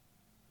a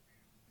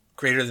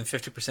greater than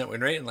 50% win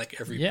rate in like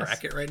every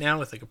bracket right now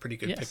with like a pretty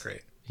good pick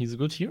rate. He's a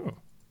good hero.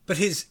 But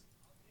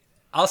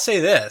I'll say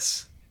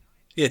this.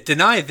 Yeah,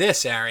 deny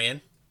this,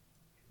 Arian.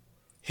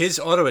 His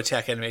auto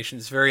attack animation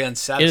is very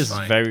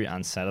unsatisfying. It is very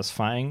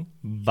unsatisfying,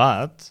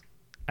 but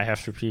I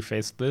have to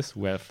preface this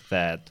with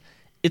that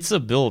it's a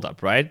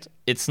build-up, right?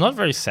 It's not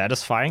very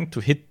satisfying to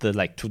hit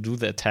to do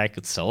the attack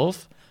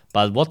itself,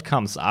 but what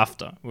comes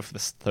after with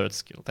this third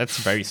skill, that's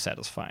very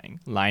satisfying.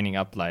 Lining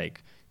up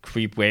like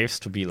creep waves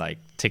to be like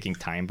ticking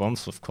time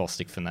bombs with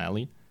Caustic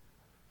Finale.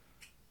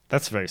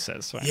 That's very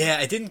satisfying. Yeah,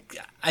 I didn't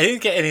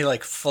get any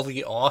like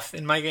fully off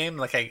in my game.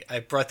 Like I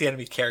brought the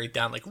enemy carry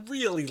down like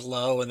really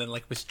low and then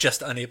like was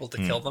just unable to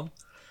kill them.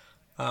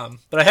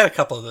 But I had a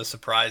couple of those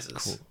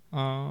surprises.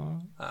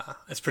 Cool.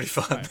 It's pretty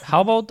fun. Right.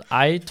 How about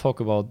I talk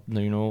about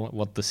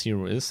what the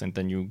hero is, and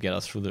then you get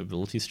us through the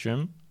abilities,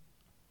 Jim?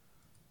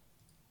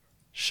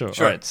 Sure.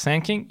 All right.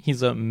 Sand King,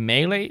 he's a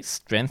melee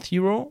strength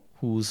hero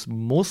who's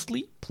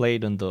mostly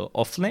played in the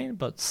off lane,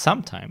 but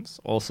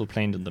sometimes also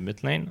played in the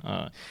mid lane.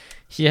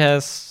 He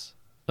has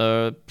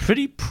a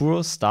pretty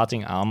poor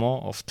starting armor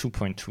of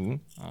 2.2.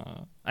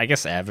 I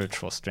guess average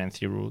for strength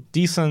hero.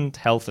 Decent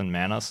health and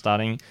mana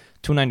starting.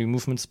 290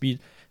 movement speed.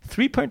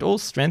 3.0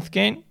 strength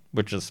gain,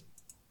 which is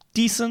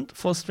decent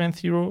for strength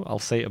hero. I'll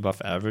say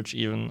above average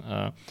even.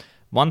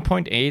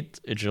 1.8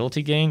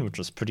 agility gain, which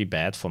is pretty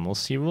bad for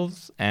most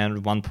heroes.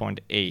 And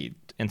 1.8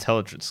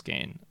 intelligence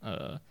gain,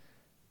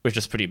 which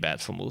is pretty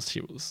bad for most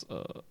heroes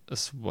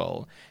as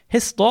well.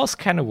 His store's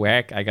kind of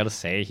whack, I gotta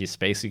say. He's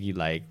basically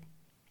like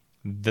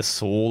the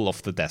soul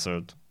of the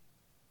desert.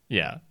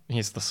 Yeah,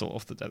 he's the soul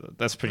of the desert.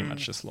 That's pretty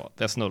much his lot.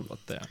 There's no lot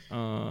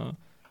there.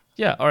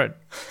 Yeah, all right.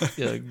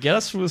 Get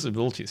us through his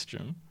abilities,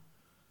 Jim.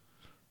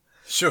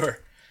 Sure.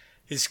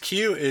 His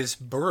Q is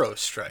Burrow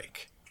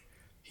Strike.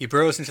 He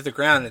burrows into the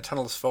ground and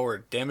tunnels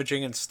forward,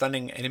 damaging and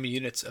stunning enemy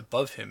units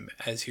above him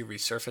as he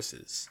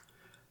resurfaces.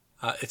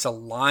 It's a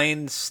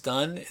line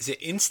stun. Is it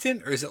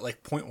instant or is it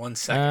like 0.1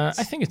 seconds?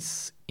 I think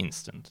it's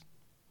instant.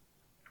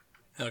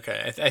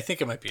 Okay, I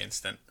think it might be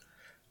instant.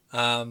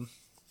 The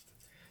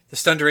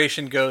stun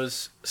duration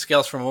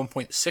scales from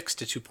 1.6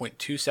 to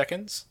 2.2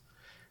 seconds.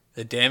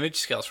 The damage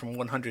scales from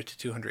 100 to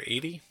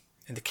 280.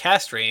 And the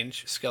cast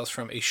range scales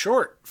from a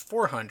short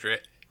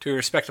 400 to a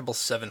respectable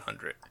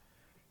 700.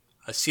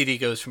 A CD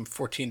goes from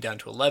 14 down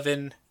to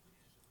 11.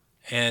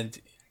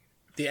 And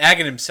the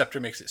Aghanim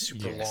Scepter makes it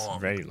super long.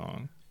 Very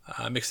long.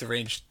 Makes the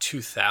range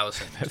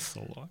 2,000. That's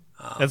so long.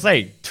 That's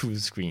like 2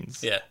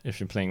 screens. Yeah. If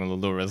you're playing on a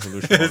low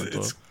resolution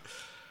monitor.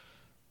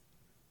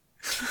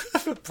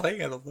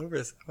 Playing on a low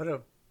res. What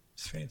a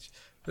strange.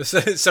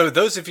 So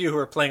those of you who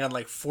are playing on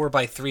like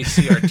 4x3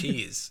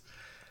 CRTs,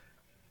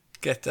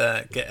 get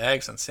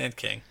Ags on Sand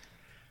King.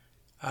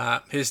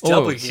 His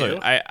W. Sorry.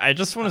 I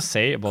just want to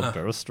say about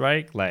Burrow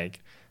Strike, like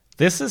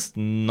this is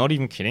not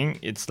even kidding.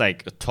 It's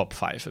like a top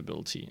 5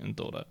 ability in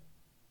Dota.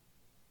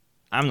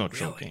 I'm not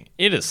joking.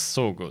 It is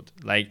so good.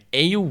 Like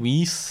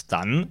AoE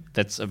stun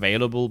that's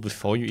available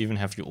before you even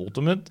have your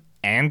ultimate,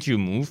 and you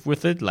move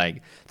with it.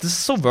 Like this is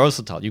so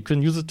versatile. You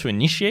can use it to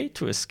initiate,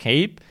 to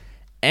escape,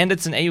 and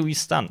it's an AoE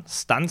stun.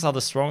 Stuns are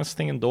the strongest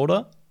thing in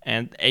Dota,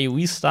 and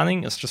AoE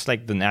stunning is just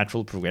like the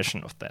natural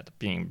progression of that,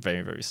 being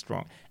very, very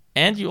strong.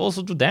 And you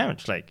also do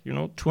damage, like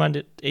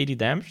 280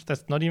 damage.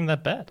 That's not even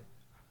that bad.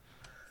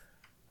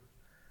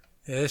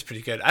 Yeah, that's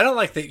pretty good. I don't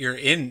like that you're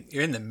in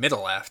the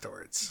middle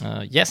afterwards.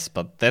 Yes,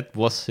 but that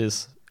what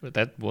his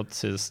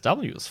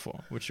W is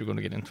for, which you're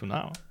gonna get into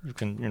now. You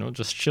can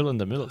just chill in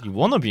the middle. You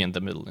wanna be in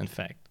the middle, in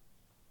fact.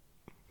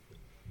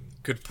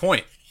 Good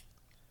point.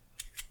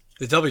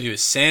 The W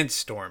is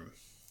Sandstorm.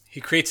 He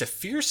creates a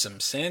fearsome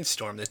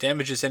sandstorm that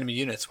damages enemy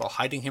units while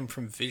hiding him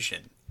from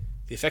vision.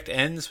 The effect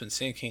ends when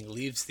Sand King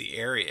leaves the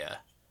area.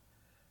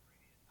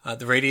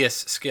 The radius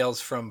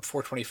scales from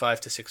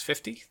 425 to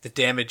 650. The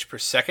damage per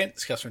second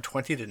scales from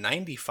 20 to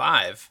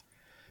 95.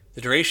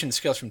 The duration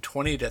scales from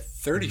 20 to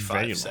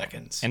 35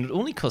 seconds. And it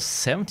only costs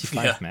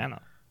 75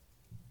 mana.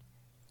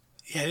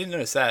 Yeah, I didn't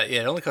notice that.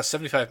 Yeah, it only costs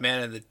 75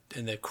 mana,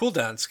 and the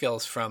cooldown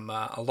scales from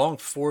a long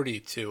 40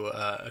 to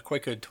a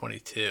quite good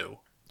 22.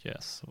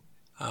 Yes.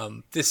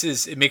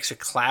 It makes a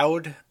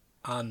cloud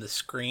on the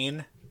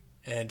screen,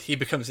 and he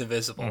becomes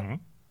invisible. Mm-hmm.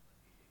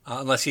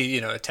 Unless he,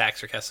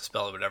 attacks or casts a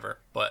spell or whatever.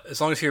 But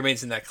as long as he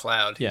remains in that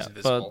cloud, he's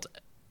invisible.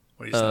 But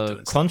when he's not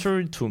doing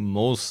contrary to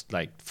most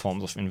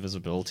forms of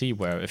invisibility,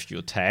 where if you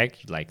attack,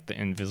 the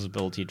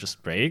invisibility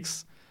just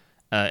breaks,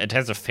 it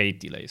has a fade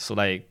delay. So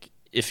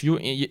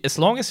as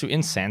long as you're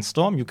in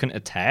Sandstorm, you can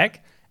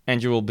attack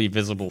and you will be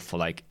visible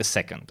for a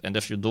second. And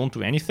if you don't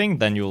do anything,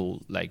 then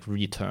you'll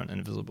return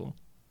invisible.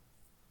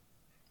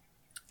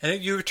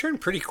 And you return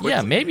pretty quickly.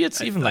 Yeah, maybe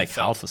it's even I like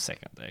felt. half a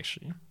second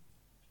actually.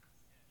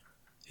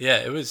 Yeah,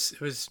 it was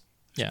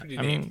Yeah, pretty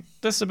I neat. mean,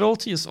 this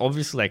ability is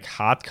obviously like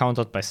hard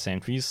countered by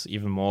sentries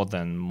even more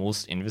than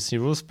most Invis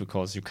heroes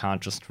because you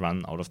can't just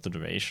run out of the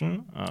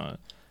duration.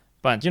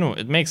 But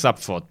it makes up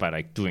for it by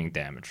like doing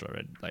damage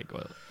already,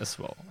 as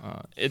well.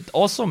 It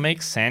also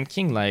makes Sand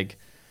King like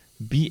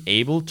be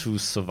able to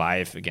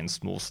survive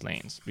against most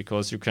lanes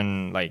because you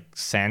can like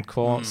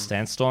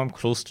sandstorm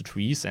close to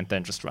trees and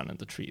then just run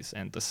into trees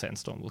and the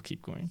sandstorm will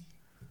keep going.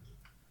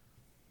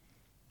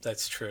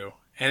 That's true.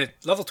 And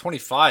at level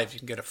 25, you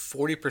can get a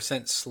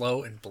 40%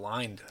 slow and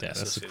blind. Yeah,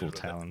 that's a associated cool with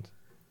it, talent.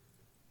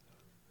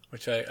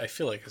 which I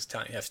feel like is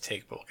talent you have to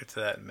take, but we'll get to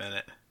that in a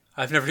minute.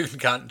 I've never even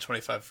gotten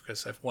 25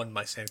 because I've won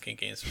my Sand King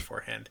games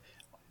beforehand.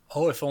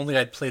 Oh, if only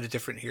I'd played a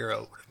different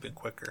hero, it would have been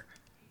quicker.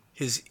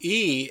 His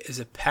E is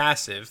a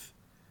passive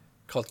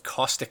called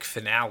Caustic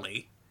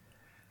Finale.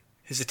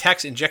 His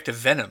attacks inject a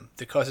venom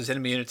that causes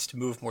enemy units to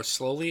move more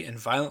slowly and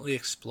violently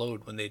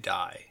explode when they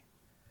die.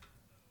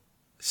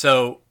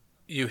 So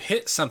you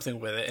hit something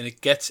with it and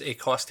it gets a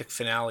Caustic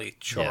Finale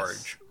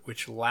charge,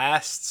 which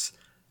lasts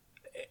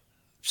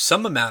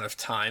some amount of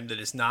time that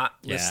is not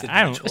listed. Yeah,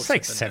 I in the don't. It's tools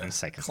like within 7 the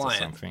seconds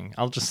client. or something.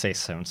 I'll just say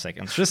 7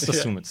 seconds. Just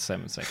assume it's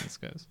 7 seconds,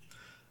 guys.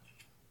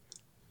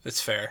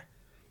 That's fair.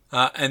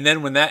 And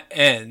then when that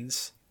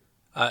ends,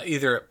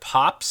 either it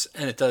pops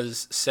and it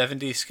does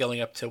 70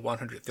 scaling up to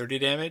 130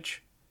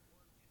 damage,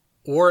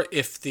 or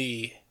if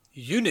the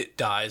unit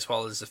dies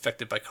while it is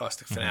affected by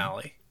Caustic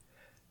Finale,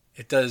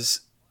 it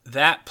does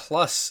that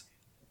plus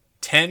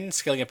 10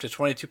 scaling up to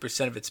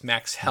 22% of its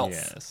max health,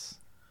 Yes.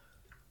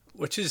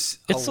 which is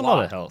It's a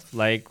lot of health.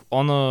 Like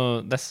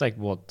that's like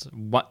what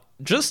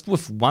just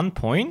with 1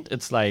 point,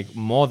 it's like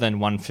more than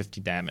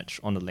 150 damage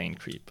on a lane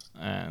creep.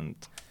 And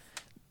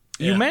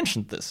you Yeah.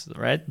 mentioned this,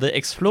 right? The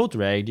explode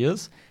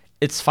radius,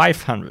 it's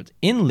 500.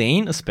 In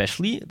lane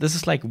especially, this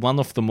is like one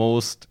of the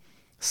most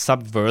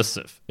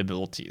subversive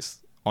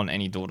abilities on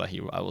any Dota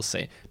hero, I will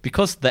say.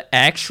 Because the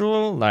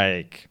actual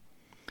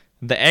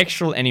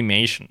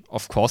animation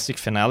of Caustic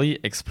Finale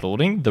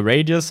exploding, the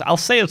radius, I'll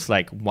say it's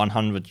like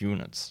 100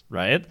 units,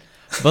 right?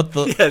 But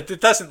it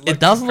doesn't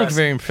look impressive.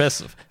 very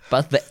impressive.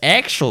 But the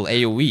actual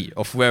AoE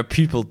of where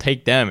people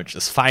take damage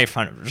is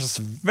 500, which is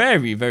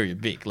very, very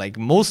big. Like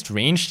most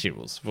ranged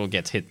heroes will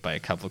get hit by a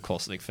couple of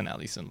Caustic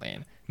Finales in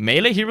lane.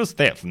 Melee heroes,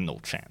 they have no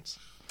chance.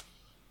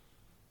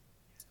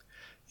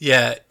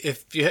 Yeah,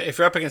 if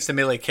you're up against the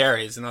melee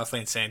carries in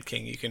offlane Sand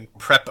King, you can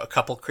prep a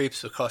couple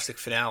creeps with Caustic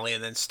Finale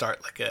and then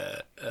start like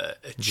a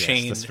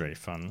chain Yes, that's very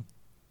fun.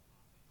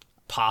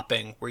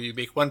 popping where you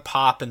make one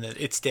pop and then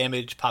its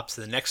damage pops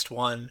to the next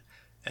one,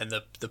 and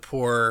the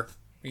poor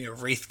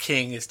Wraith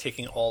King is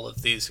taking all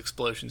of these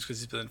explosions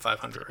because he's within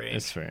 500 range.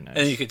 It's very nice. And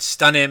then you could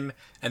stun him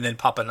and then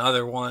pop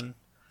another one.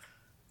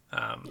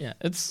 Yeah,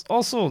 it's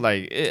also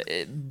like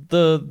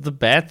the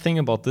bad thing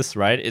about this,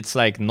 right? It's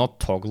like not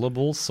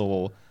toggleable.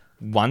 So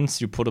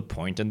once you put a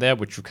point in there,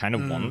 which you kind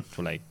of want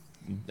to like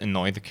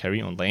annoy the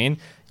carry on lane,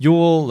 you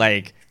will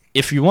like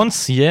if you want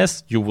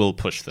CS, you will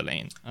push the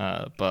lane.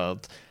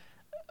 But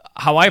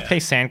how I play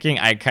Sand King,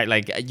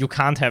 you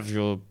can't have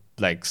your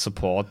like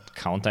support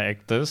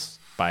counteract this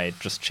by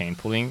just chain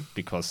pulling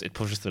because it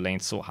pushes the lane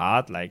so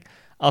hard. Like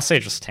I'll say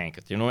just tank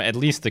it. At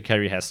least the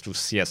carry has to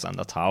CS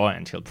under tower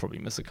and he'll probably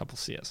miss a couple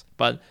CS.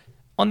 But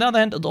on the other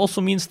hand, it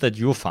also means that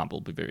your farm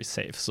will be very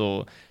safe.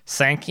 So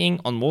Sand King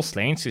on most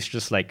lanes is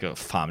just like a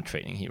farm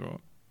trading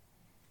hero.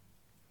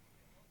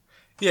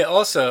 Yeah,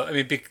 also, I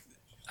mean,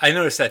 I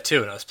noticed that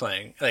too when I was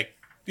playing. Like,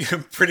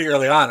 pretty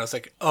early on, I was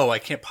like, oh, I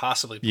can't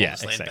possibly pull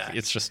this lane back.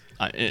 It's just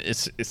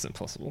it's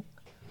impossible.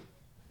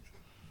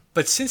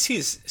 But since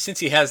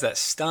he has that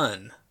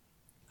stun,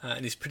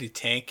 and he's pretty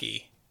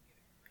tanky,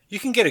 you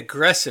can get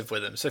aggressive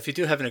with him. So if you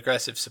do have an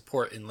aggressive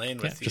support in lane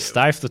with you, just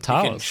dive the you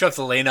can towers. shove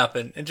the lane up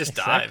and just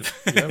dive.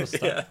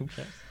 Yeah.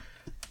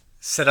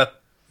 Set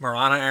up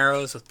Marana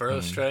arrows with Burrow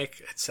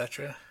Strike,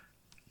 etc.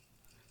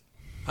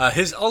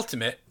 His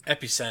ultimate,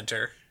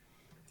 Epicenter,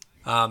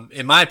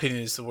 in my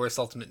opinion, is the worst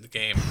ultimate in the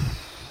game.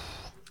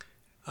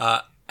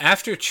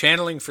 After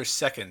channeling for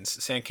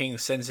seconds, Sand King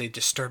sends a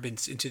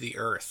disturbance into the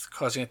earth,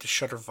 causing it to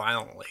shudder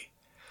violently.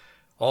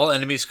 All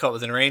enemies caught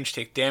within range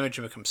take damage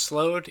and become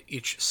slowed.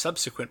 Each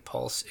subsequent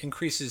pulse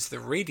increases the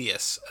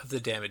radius of the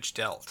damage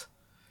dealt.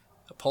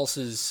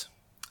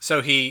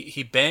 So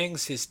he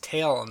bangs his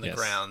tail on the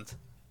ground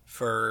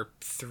for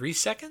 3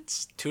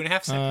 seconds?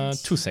 2.5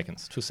 seconds? 2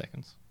 seconds. 2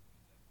 seconds.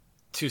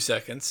 2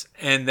 seconds.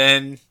 And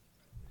then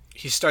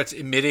he starts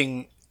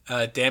emitting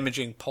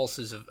damaging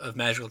pulses of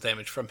magical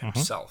damage from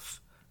himself,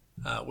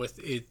 with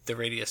the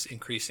radius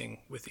increasing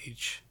with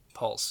each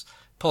pulse.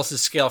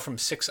 Pulses scale from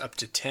 6 up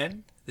to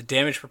 10. The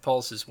damage per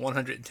pulse is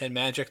 110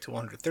 magic to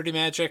 130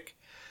 magic.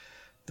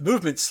 The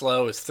movement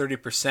slow is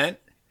 30%.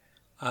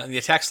 And the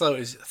attack slow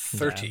is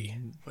 30,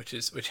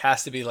 which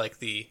has to be like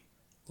the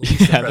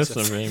least impressive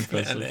that's very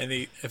impressive. in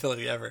any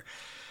ability ever.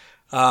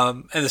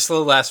 And the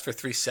slow lasts for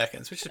 3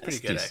 seconds, which is pretty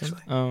good, Decent.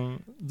 actually.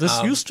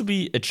 This used to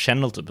be a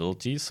channeled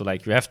ability, so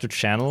like you have to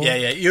channel. Yeah.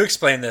 You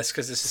explain this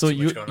because this is So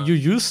too much going on. you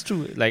used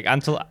to like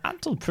until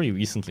pretty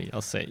recently,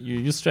 I'll say, you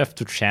used to have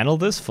to channel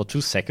this for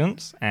 2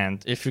 seconds,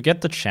 and if you get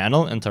the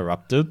channel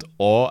interrupted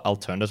or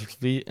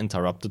alternatively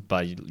interrupted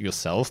by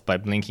yourself by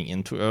blinking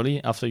in too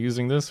early after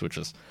using this, which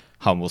is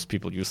how most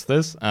people use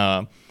this,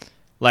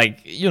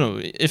 like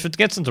if it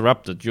gets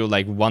interrupted, you're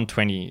like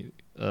 120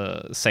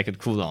 second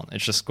cooldown.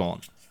 It's just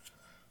gone.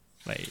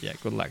 Like, yeah,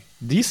 good luck.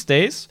 These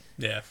days,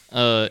 Yeah.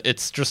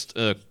 it's just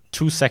a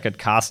 2-second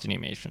cast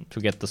animation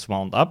to get this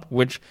wound up,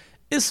 which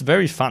is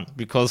very fun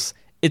because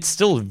it's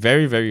still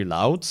very, very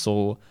loud.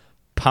 So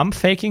pump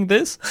faking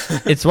this,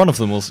 it's one of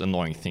the most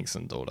annoying things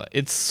in Dota.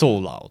 It's so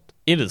loud.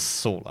 It is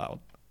so loud.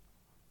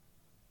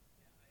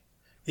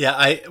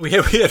 Yeah, we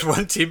had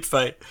one team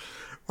fight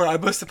where I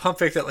must have pump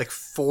faked it like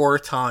 4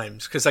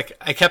 times because like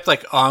I kept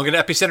like, oh, I'm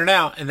gonna epicenter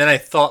now, and then I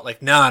thought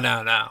like,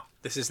 no,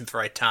 this isn't the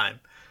right time.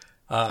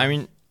 I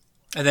mean,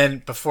 And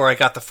then before I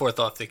got the 4th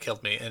off, they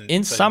killed me. And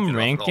in so I didn't some get off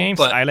ranked at all. games,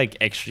 But I like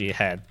actually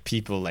had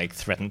people like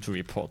threaten to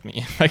report me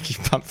if I keep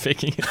pump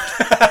faking it.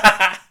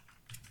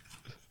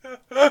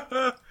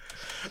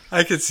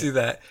 I could see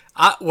that.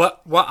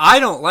 What I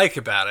don't like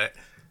about it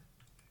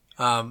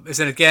is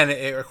that again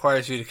it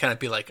requires you to kind of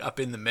be like up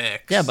in the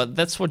mix. Yeah, but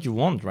that's what you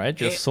want, right?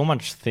 You have It- so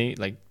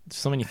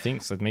many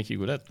things that make you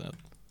good at that.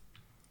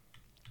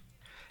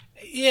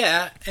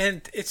 yeah,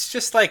 and it's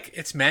just like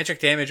it's magic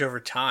damage over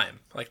time.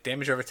 Like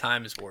damage over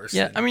time is worse.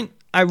 Yeah, than- I mean,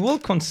 I will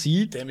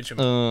concede Damage and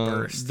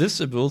burst. this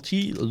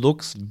ability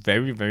looks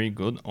very, very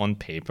good on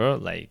paper.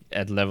 Like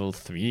at level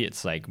 3,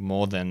 it's like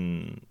more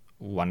than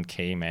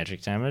 1k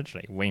magic damage,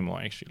 like way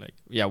more actually.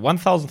 Like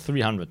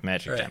 1,300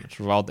 magic Right. damage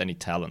without any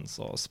talents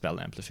or spell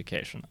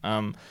amplification.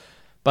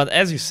 But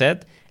as you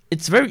said,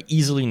 it's very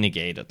easily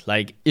negated.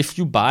 Like if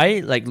you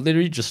buy, like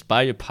literally just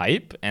buy a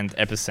pipe, and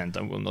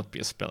Epicenter will not be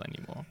a spell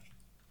anymore.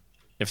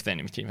 If the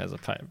enemy team has a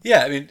pipe.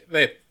 Yeah, I mean,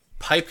 wait,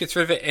 pipe gets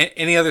rid of it.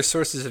 Any other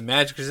sources of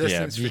magic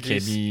resistance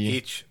reduce BKB.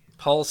 each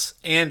pulse,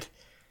 and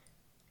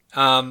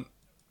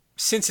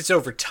since it's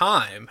over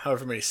time,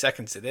 however many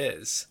seconds it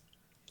is,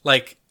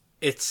 like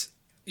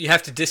you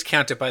have to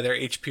discount it by their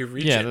HP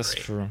regen Yeah, that's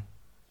rate, true.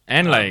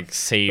 And like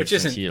saves which and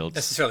isn't heals.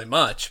 necessarily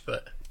much,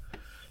 but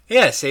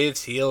yeah,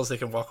 saves, heals. They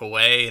can walk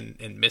away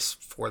and miss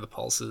 4 of the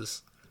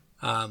pulses.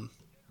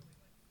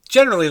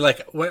 Generally,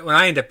 like when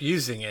I end up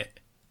using it.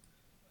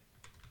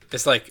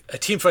 It's like a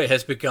team fight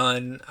has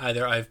begun.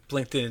 Either I've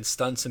blinked in and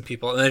stunned some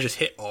people, and then I just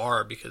hit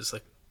R because,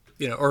 like,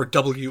 or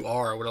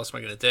WR. What else am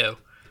I going to do?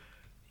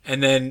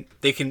 And then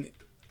they can,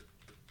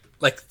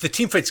 like, the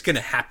team fight's going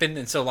to happen,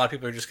 and so a lot of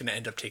people are just going to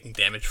end up taking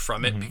damage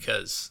from it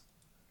because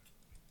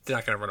they're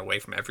not going to run away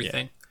from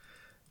everything.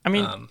 I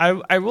mean,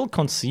 I will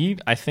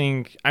concede. I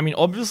think,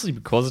 obviously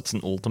because it's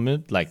an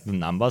ultimate, like the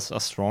numbers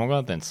are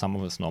stronger than some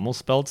of his normal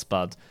spells,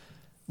 but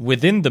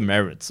within the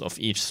merits of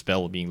each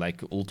spell being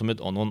like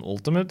ultimate or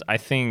non-ultimate, I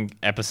think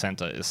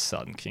Epicenter is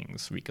Sun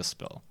King's weakest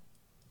spell.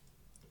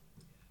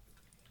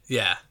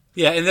 Yeah,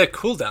 and their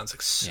cooldown's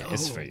like so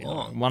It's very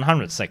long. long.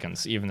 100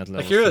 seconds, even at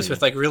level Like heroes 3.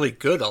 with like really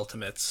good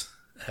ultimates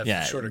have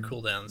Yeah, shorter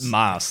cooldowns.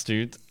 Mars,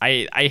 dude.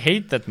 I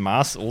hate that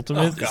Mars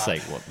ultimate is God.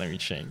 like, what, let me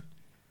check.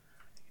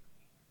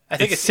 I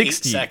think it's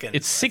 60 8 seconds.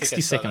 It's I think I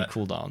 60 saw second that.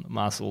 cooldown,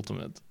 Mars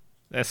ultimate.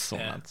 That's so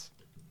Yeah. nuts.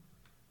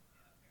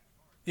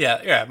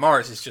 Yeah.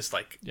 Mars is just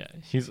like Yeah,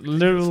 he's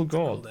literal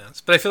god.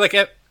 cooldowns. But I feel like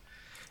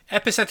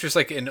Epicenter's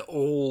like an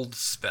old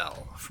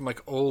spell from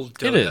like old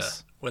Dota. It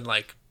is. When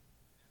like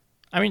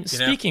I mean, know?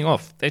 speaking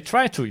of, they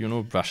try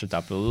to, brush it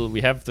up a little. We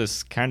have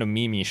this kind of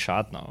meme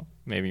shot now.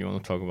 Maybe you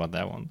want to talk about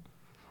that one.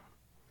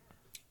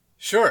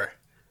 sure,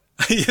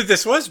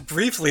 this was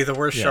briefly the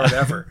worst Yeah. shard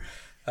ever,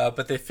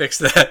 but they fixed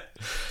that.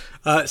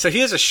 So he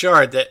has a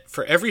shard that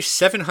for every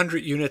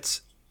 700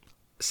 units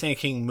Sand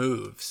King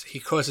moves, he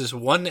causes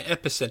 1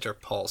 epicenter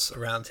pulse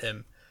around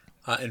him,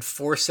 and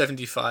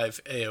 475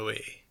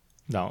 AOE.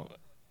 Now,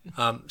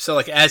 So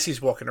like as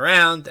he's walking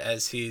around,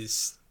 as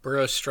he's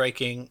burrow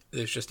striking,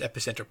 there's just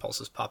epicenter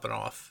pulses popping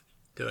off,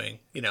 doing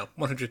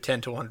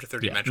 110 to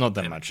 130 yeah, magical not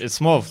that damage. much. It's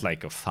more of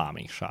like a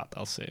farming shot,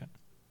 I'll say.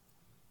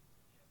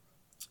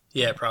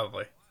 Yeah,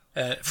 probably.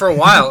 For a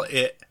while,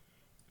 it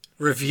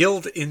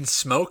revealed in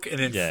smoke and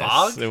in Yes,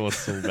 fog, it was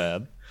so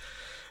bad.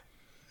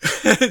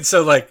 and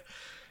so like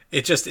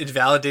it just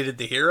invalidated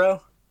the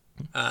hero.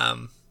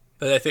 But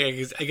I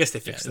guess they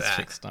Yeah, fixed it's that.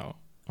 fixed now.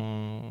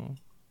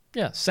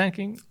 Yeah, Sand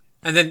King.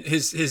 And then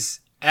his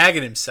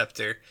Aghanim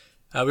Scepter,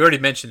 we already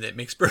mentioned that it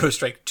makes Burrow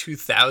Strike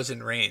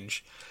 2,000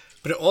 range,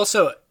 but it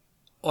also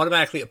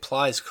automatically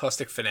applies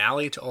Caustic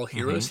Finale to all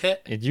heroes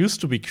hit. It used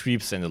to be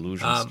Creeps and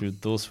Illusions,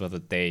 dude. Those were the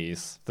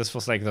days. This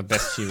was like the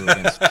best hero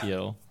against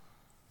PL.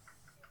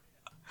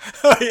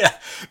 Oh yeah,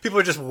 people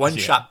are just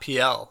one-shot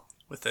PL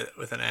with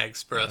an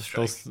Ag's Burrow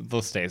Strike.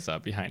 Those days are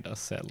behind us,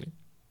 sadly.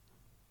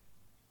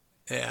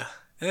 Yeah.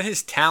 And then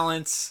his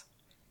talents,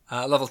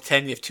 level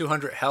 10, you have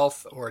 200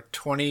 health or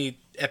 20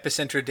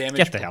 epicenter damage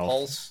Get the per health.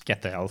 pulse.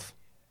 Get the health.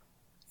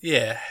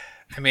 Yeah.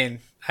 I mean,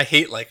 I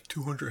hate like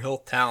 200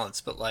 health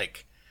talents, but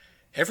like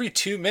every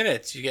 2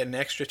 minutes you get an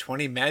extra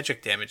 20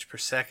 magic damage per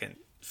second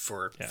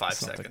for 5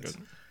 it's not that seconds.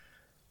 good.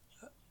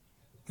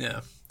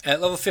 Yeah. At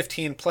level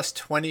 15, plus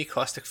 20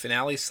 Caustic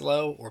Finale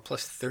slow or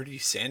plus 30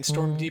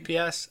 Sandstorm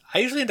DPS. I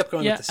usually end up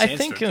going with the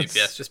Sandstorm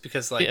DPS just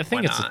because, like, I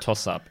think why it's not? a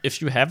toss-up.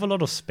 If you have a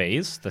lot of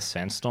space, the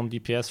Sandstorm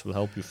DPS will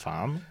help you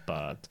farm,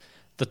 but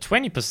the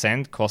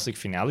 20% Caustic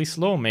Finale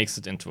slow makes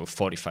it into a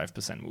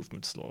 45%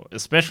 movement slow.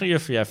 Especially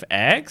if you have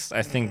Axe,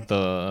 I think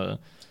the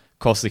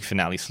Caustic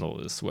Finale slow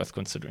is worth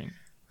considering.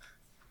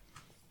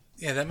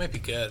 Yeah, that might be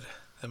good.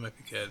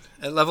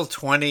 At level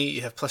 20,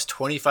 you have plus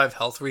 25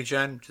 health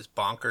regen, which is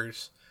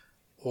bonkers.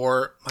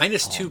 Or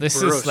minus 2 This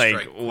Burrow is like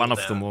Strike one of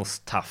the cooldown.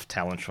 most tough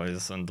talent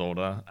choices in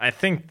Dota. I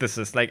think this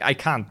is like, I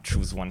can't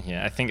choose one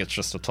here. I think it's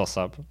just a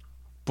toss-up.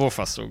 Both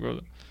are so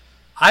good.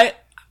 I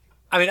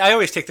mean, I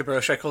always take the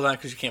Burrow Strike cooldown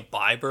because you can't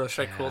buy Burrow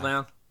Strike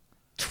cooldown.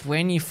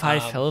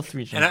 25 health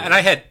regen. And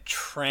I had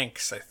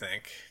Tranks, I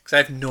think, because I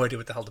have no idea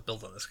what the hell to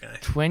build on this guy.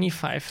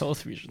 25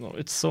 health regen. No,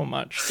 it's so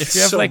much. If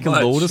you have So like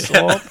much, a Lotus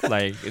yeah. Orb,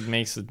 like it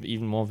makes it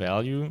even more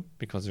value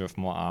because you have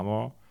more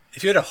armor.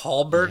 If you had a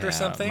Halberd Yeah, or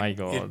something, my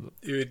God.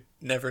 you would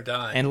never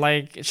die. And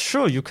like,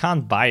 sure, you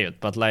can't buy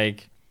it, but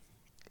like,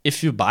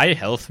 if you buy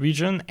health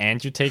regen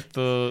and you take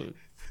the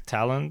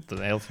talent, the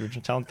health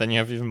regen talent, then you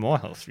have even more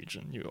health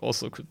regen. You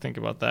also could think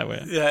about that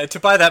way. Yeah, to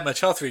buy that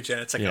much health regen,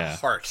 it's like Yeah. a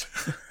heart.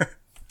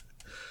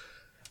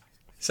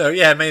 So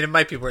yeah, I mean, it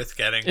might be worth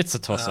getting. It's a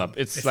toss-up.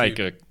 It's if like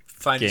you a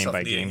find yourself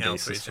game-by-game needing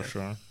health basis for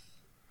regen.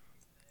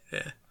 sure.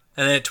 Yeah,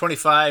 and then at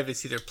 25,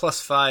 it's either plus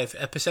 5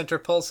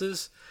 epicenter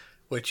pulses,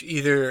 which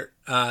either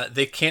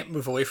they can't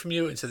move away from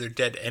you, and so they're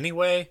dead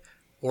anyway,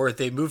 or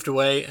they moved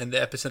away and the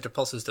epicenter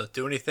pulses don't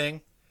do anything.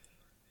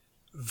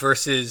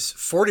 Versus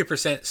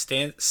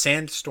 40%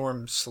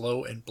 sandstorm,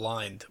 slow, and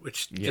blind,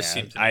 which Yeah, just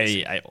seems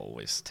amazing. I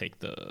always take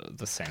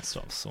the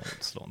Sandstorm slow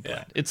and Yeah.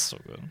 blind. It's so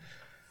good.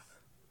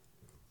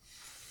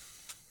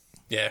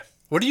 Yeah.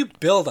 What do you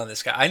build on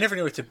this guy? I never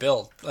knew what to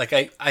build. Like,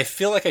 I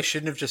feel like I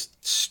shouldn't have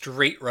just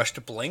straight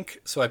rushed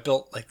Blink, so I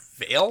built, like,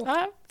 Veil.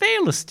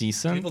 Veil is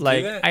decent. People do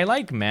Like that? I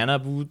like mana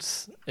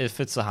boots. If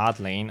it's a hard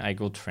lane, I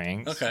go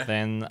Tranks. Okay.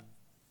 Then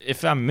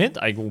if I'm mid,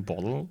 I go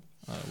Bottle,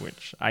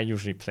 which I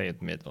usually play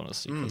at mid,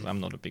 honestly, because I'm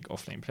not a big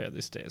offlane player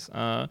these days.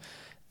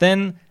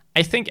 Then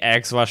I think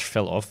Axe Rush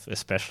fell off,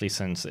 especially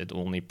since it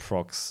only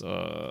procs,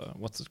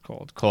 what's it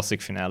called?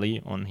 Caustic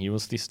Finale on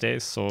heroes these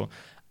days. So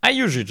I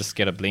usually just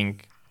get a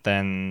Blink.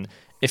 Then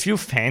if you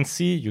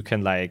fancy, you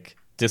can like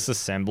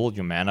disassemble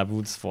your mana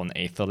boots for an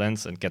Aether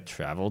Lens and get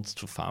Travels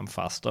to farm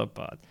faster,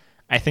 but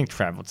I think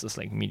Travels is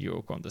like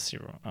mediocre on the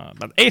zero.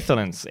 But Aether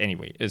Lens,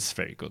 anyway, is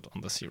very good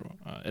on the zero.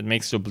 It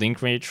makes your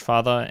Blink Rage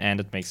farther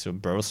and it makes your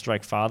Burrow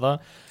Strike farther.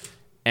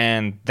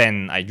 And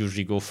then I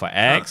usually go for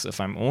Axe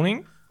if I'm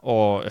owning,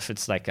 or if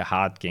it's like a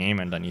hard game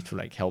and I need to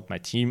like help my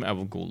team, I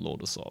will go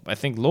Lotus Orb. I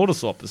think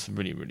Lotus Orb is a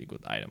really, really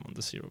good item on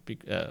the zero.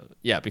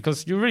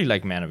 Because you really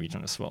like mana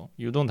regen as well.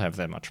 You don't have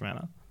that much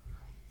mana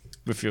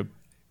with your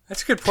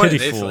That's a good point.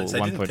 pitiful I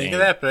didn't 1.8 think of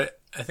that, but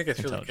I think it's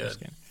really intelligence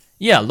good. game.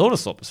 Yeah,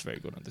 Lotus Orb is very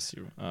good on this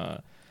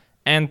hero.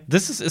 And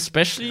this is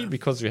especially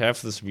because you have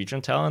this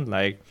regen talent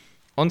like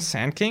on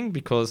Sand King,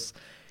 because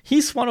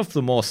he's one of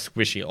the more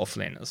squishy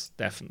offlaners,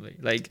 definitely.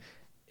 Like,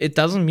 it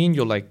doesn't mean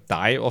you like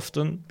die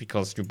often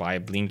because you buy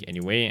Blink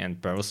anyway, and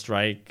Burrow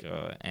Strike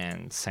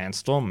and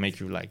Sandstorm make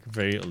you like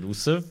very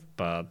elusive,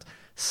 but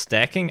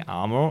stacking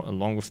armor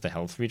along with the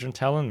health regen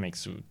talent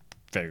makes you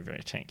very,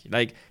 very tanky.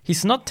 Like,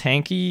 he's not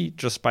tanky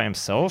just by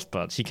himself,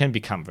 but he can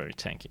become very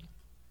tanky.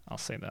 I'll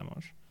say that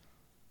much.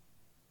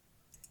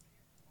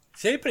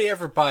 Does anybody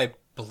ever buy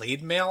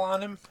Blade Mail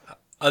on him?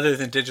 Other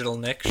than Digital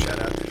Nick?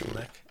 Shout out Digital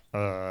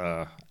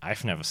Nick.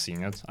 I've never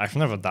seen it. I've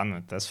never done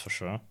it, that's for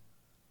sure.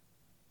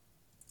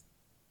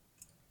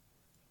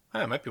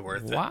 Oh, it might be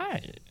worth it.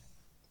 Why?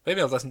 Blade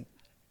Mail doesn't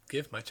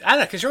give much. I don't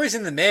know, because you're always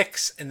in the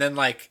mix, and then,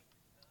 like,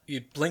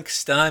 you blink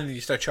stun, and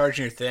you start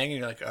charging your thing, and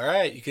you're like, all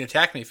right, you can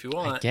attack me if you I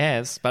want.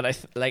 guess, but I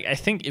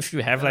think if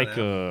you have I like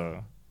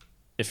don't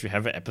if you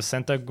have an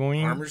epicenter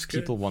going, Armor's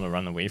good. people want to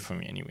run away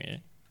from you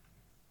anyway.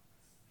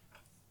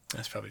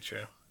 That's probably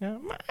true. Yeah,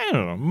 I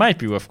don't know. Might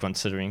be worth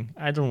considering.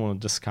 I don't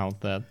want to discount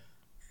that.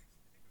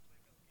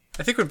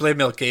 I think when Blade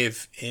Mail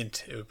gave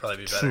int, it would probably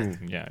be better.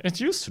 True. Yeah,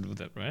 it used to do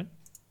that, right?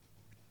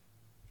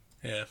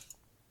 Yeah.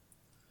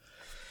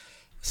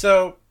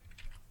 So,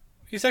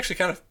 he's actually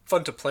kind of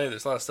fun to play.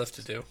 There's a lot of stuff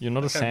to do. You're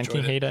not I a kinda Sand King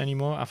enjoyed it. hater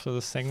anymore after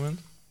this segment.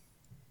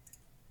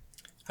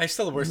 I'm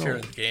still the worst hero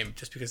in the game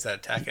just because of that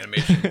attack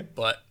animation.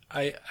 But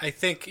I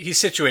think he's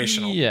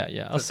situational. Yeah,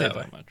 I'll Put it say that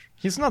that way. much.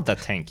 He's not that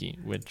tanky,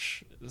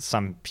 which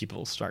some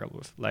people struggle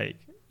with. Like,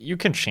 you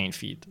can chain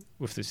feed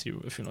with this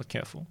hero if you're not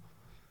careful.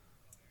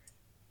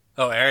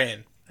 Oh,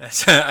 Arian.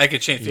 I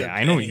could chain feed Yeah,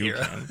 I know any you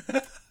hero.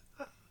 can.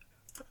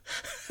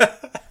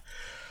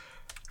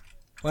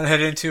 Want to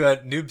head into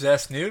Noobs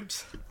Ask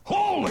Noobs?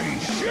 Holy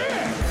shit!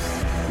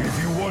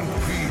 If you want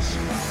peace,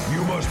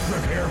 you must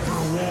prepare for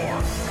war.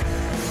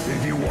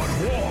 If you want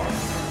war,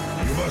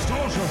 you must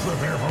also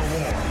prepare for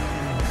war.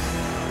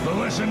 The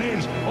lesson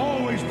is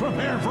always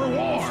prepare for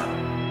war.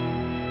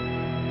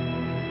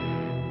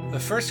 The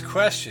first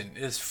question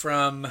is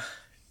from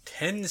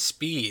 10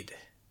 Speed.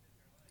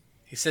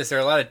 He says there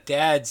are a lot of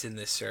dads in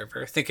this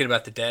server. Thinking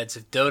about the dads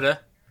of Dota,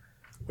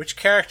 which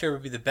character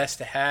would be the best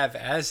to have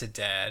as a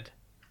dad?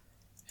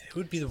 And who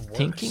would be the worst?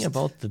 Thinking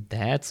about the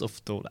dads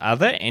of Dota, are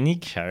there any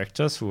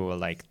characters who are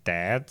like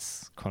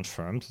dads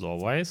confirmed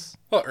lore-wise?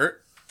 Well,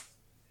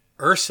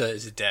 Ursa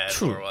is a dad,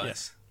 True,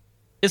 lore-wise.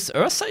 Is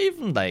Ursa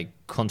even like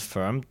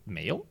confirmed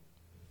male?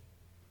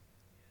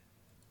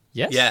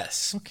 Yes.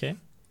 Yes. Okay.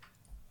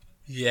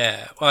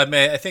 Yeah. Well, I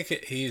mean, I think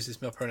he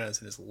uses male pronouns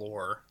in his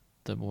lore.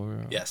 The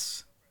more.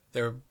 Yes.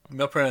 There are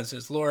male pronouns in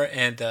his lore,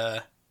 and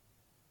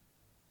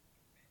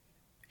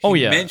Oh,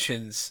 he yeah.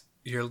 mentions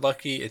you're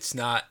lucky it's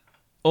not.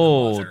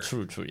 Oh, mother.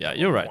 true. Yeah,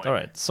 you're right. All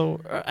right. So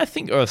I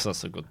think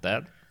Ursa's a good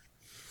dad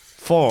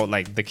for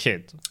like the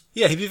kid.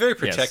 Yeah, he'd be very Yes.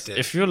 protective.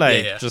 If you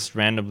like Yeah. just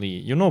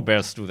randomly,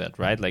 bears do that,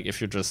 right? Like if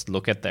you just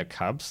look at their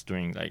cubs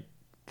during like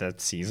that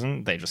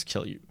season, they just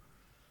kill you.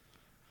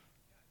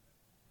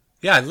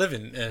 Yeah, I live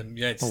in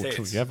United Oh, States.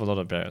 true. You have a lot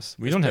of bears.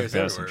 We There's don't have bears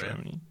bears in everywhere,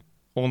 man. Germany.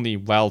 Only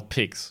wild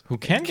pigs who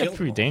can kill get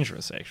pretty them all.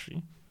 dangerous,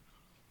 actually.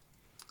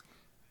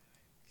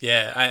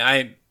 Yeah,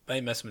 I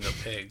ain't messing with no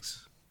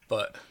pigs,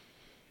 but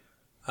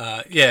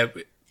yeah,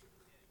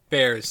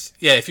 bears.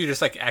 Yeah, if you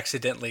just like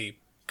accidentally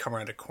come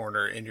around a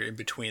corner and you're in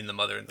between the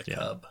mother and the Yeah.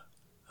 cub.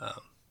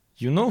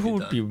 You know who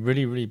would done. be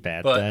really, really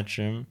bad But- at that,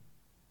 Jim?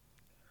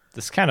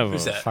 This is kind of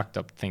Who's a that? fucked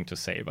up thing to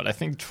say, but I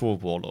think True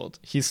Warlord.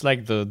 He's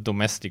like the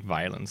domestic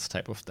violence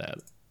type of dad.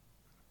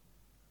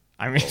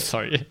 I mean,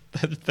 sorry,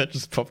 that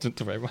just popped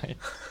into my mind.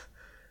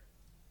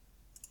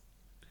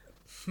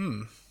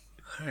 All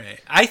right,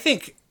 I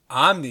think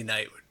Omni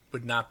Knight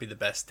would not be the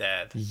best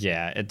dad.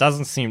 Yeah, it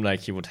doesn't seem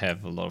like he would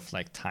have a lot of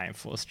like time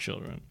for his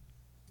children.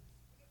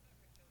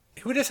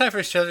 He would have time for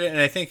his children, and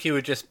I think he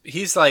would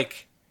he's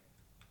like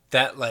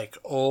that like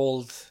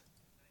old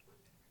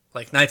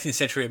like 19th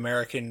century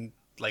American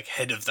like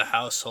head of the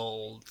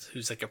household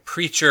who's like a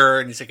preacher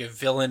and he's like a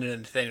villain in a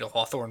Nathaniel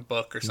Hawthorne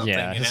book or something.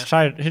 Yeah, you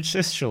know?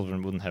 his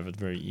children wouldn't have it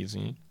very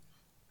easy.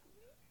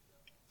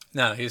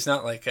 No, he's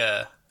not like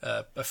a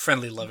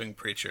friendly, loving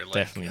preacher like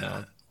Definitely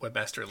not.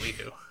 Webmaster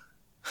Lihu.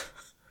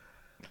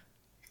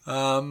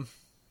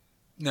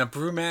 Now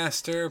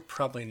Brewmaster,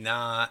 probably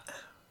not.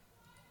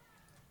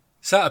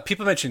 So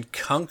people mentioned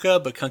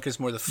Kunkka, but Kunkka's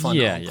more the fun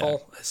Yeah,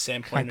 uncle, as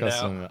Sam pointed Kanka's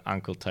out. an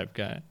uncle type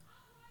guy.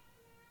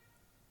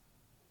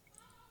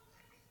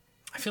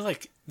 I feel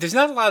like there's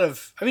not a lot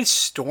of. I mean,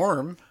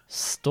 Storm.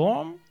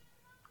 Storm?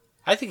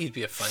 I think he'd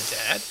be a fun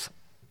dad.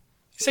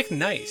 He's like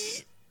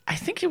nice. I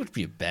think he would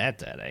be a bad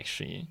dad,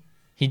 actually.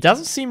 He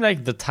doesn't seem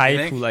like the type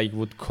think? who like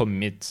would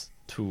commit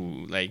to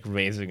like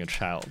raising a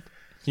child.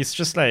 He's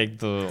just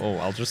like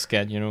I'll just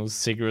get,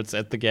 cigarettes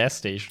at the gas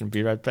station,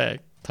 be right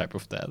back type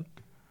of dad.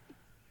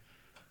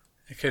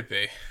 It could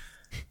be.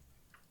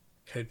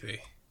 Could be.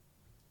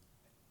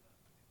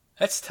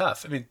 That's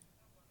tough. I mean,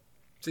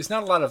 there's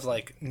not a lot of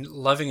like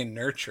loving and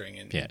nurturing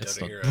in Yeah, it's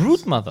Dota not. Heroes.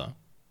 Brood mother.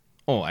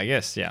 Oh, I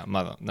guess, yeah,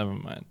 mother. Never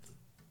mind.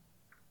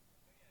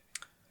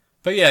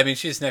 But yeah, I mean,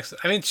 she's next.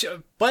 I mean,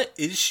 but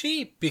is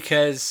she?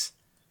 Because,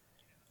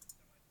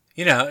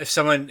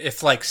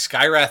 if like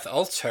Skyrath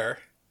ults her,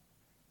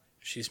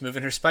 she's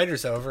moving her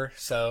spiders over,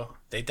 so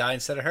they die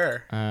instead of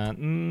her. I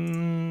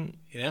don't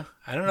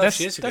know if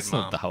she is a good That's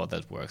mom. not how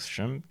that works,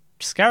 Jim.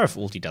 Scarif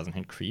ulti doesn't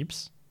hit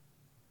creeps.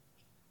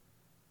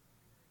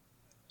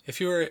 If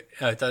you were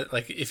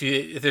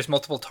if there's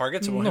multiple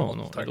targets, it won't hit No,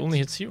 multiple it targets. only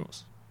hits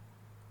heroes.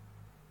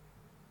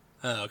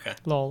 Oh, okay.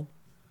 Lol.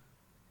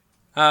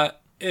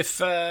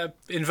 If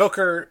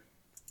Invoker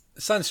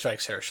Sun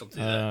strikes her, she'll do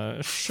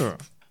that.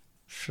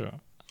 Sure,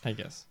 I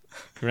guess.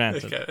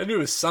 Granted. Okay, I knew it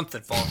was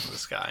something falling from the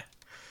sky.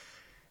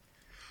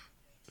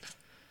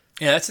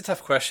 Yeah, that's a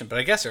tough question, but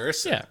I guess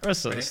Ursa. Yeah,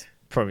 Ursa right? is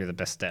probably the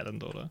best dad in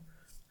Dota.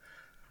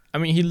 I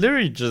mean, he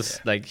literally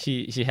just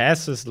he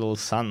has his little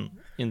son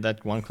in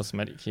that one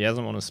cosmetic. He has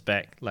him on his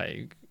back,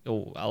 like,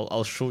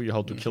 I'll show you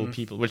how to kill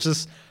people, which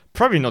is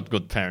probably not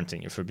good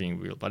parenting if we're being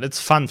real, but it's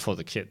fun for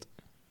the kid.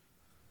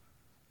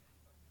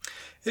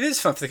 It is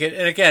fun for the kid,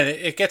 and again,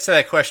 it gets to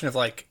that question of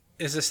like,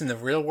 is this in the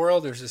real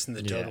world or is this in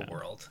the Dota Yeah.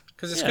 world?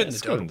 Because it's Yeah, good in the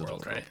it's Dota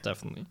world, right?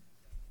 Definitely.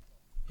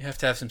 You have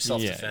to have some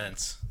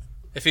self-defense.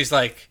 If he's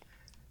like,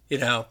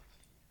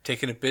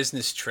 taking a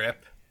business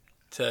trip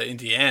to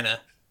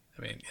Indiana,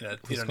 I mean, you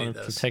Who's don't going need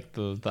to those protect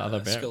the other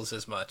bear? skills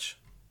as much.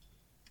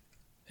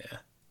 Yeah.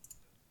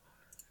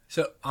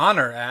 So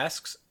Honor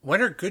asks,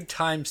 when are good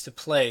times to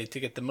play to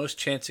get the most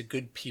chance of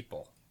good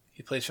people?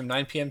 He plays from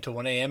 9 p.m. to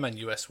 1 a.m. on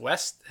US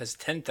West, has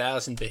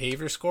 10,000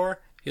 behavior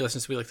score. He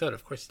listens to We Like Dota,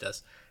 of course he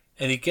does.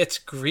 And he gets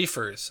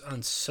griefers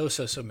on so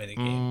many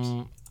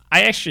games.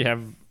 I actually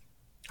have...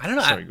 I don't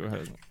know. Sorry, go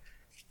ahead.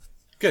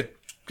 Good.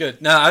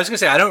 No, I was going to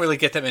say, I don't really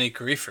get that many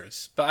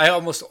griefers, but I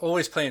almost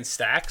always play in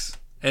stacks.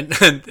 And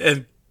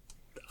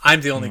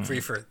I'm the only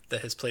griefer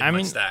that has played I in my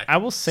mean, stack. I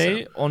will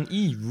say on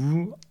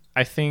EU,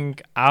 I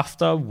think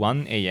after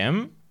 1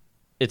 a.m.,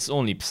 it's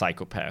only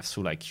psychopaths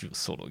who like use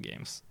solo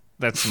games.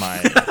 That's my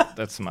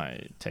that's my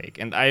take.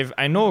 And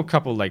I know a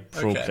couple like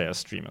pro Okay. player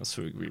streamers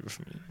who agree with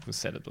me, who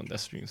said it on their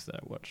streams that I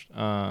watched.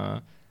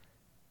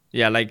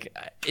 Yeah, like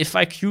if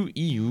I queue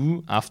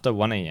EU after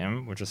 1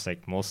 a.m., which is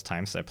like most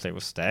times I play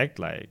with Stacked,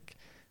 like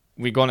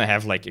we're gonna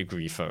have like a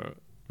griefer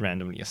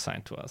randomly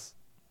assigned to us.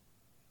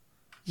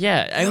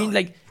 Yeah, I mean,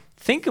 like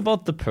think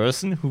about the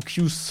person who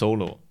queues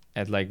solo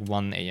at like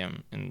 1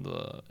 a.m. in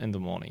the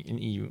morning in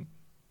EU.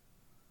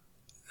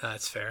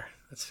 That's fair.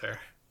 That's fair.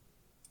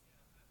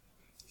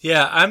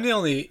 Yeah, I'm the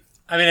only.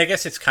 I mean, I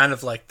guess it's kind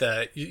of like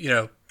you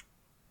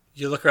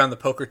look around the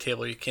poker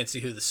table, you can't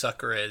see who the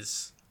sucker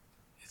is.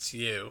 It's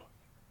you.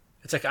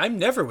 It's like I'm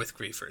never with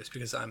griefers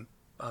because I'm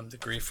the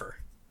griefer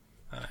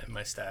in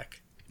my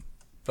stack.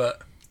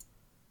 But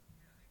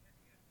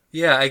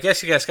yeah, I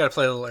guess you guys got to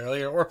play a little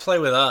earlier or play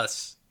with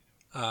us,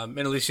 and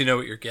at least you know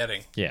what you're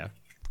getting. Yeah.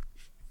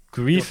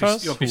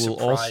 Griefers you won't be who will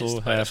surprised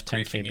also by us have 10k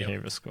briefing you.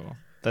 behavior score.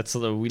 That's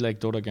the We Like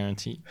Dota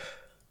guarantee.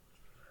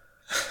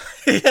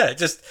 Yeah,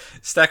 just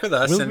stack with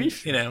us, We'll and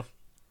brief you.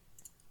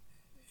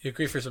 your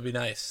griefers will be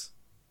nice.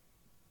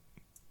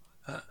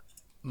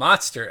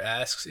 Monster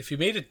asks if you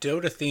made a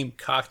Dota themed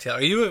cocktail.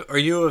 Are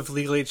you of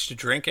legal age to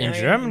drink? In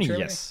anything Germany,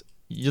 yes.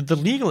 The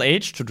legal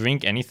age to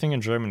drink anything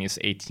in Germany is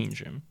 18,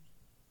 Jim.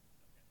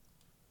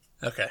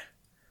 Okay.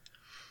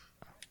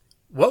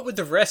 What would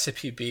the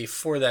recipe be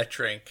for that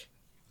drink?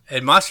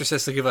 And Monster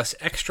says to give us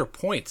extra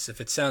points if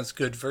it sounds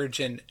good,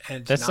 virgin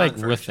and That's like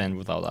non-virgin. with and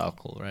without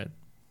alcohol, right?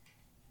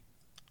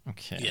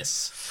 Okay.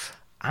 Yes.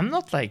 I'm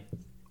not like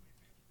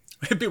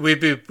We'd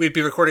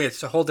be recording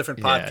a whole different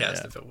Yeah, podcast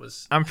yeah. if it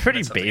was. I'm pretty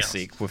meant something else.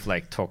 basic with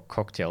like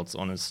cocktails,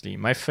 honestly.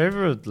 My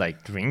favorite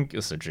like drink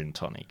is a gin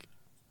tonic.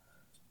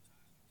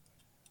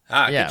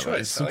 Ah, Yeah, good but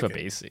choice. it's I like super it.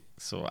 basic.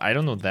 So I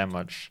don't know that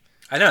much.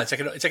 I know it's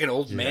like an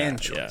old man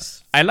Yeah.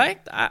 choice.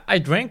 I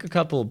drank a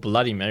couple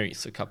Bloody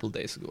Marys a couple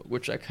days ago,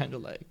 which I kind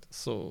of liked.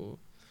 So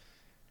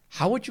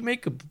how would you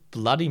make a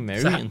Bloody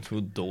Mary So- into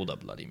a Dota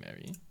Bloody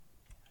Mary?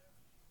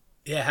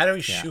 Yeah, how do we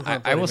Yeah, shoehorn I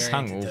Bloody was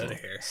Mary into hungover, Dota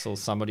here? so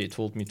somebody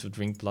told me to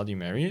drink Bloody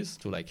Marys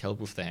to like help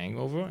with the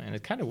hangover, and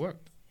it kind of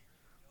worked.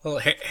 Well,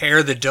 hair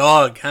of the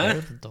dog, huh? Hair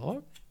of the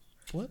dog?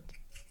 What?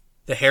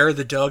 The hair of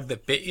the dog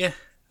that bit you.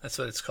 That's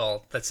what it's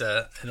called. That's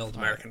an old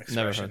American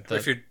never expression. heard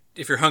that.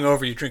 If you're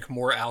hungover, you drink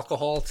more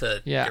alcohol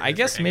to. Yeah, get I rid of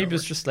guess your maybe hangover.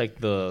 it's just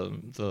like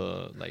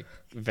the like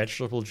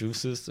vegetable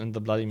juices in the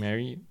Bloody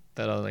Mary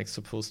that are like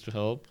supposed to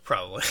help.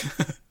 Probably.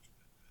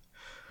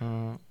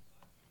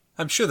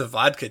 I'm sure the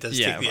vodka does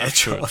Yeah, take the I'm edge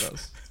sure it off.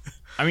 does.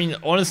 I mean,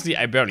 honestly,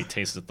 I barely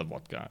tasted the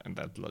vodka in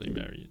that Bloody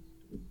Mary.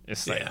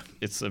 It's like Yeah.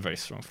 it's a very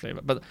strong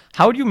flavor. But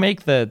how do you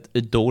make that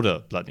a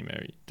Dota Bloody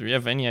Mary? Do you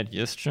have any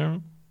ideas,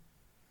 Jim?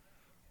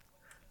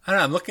 I don't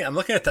know. I'm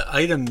looking at the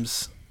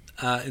items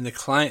in the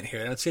client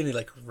here. I don't see any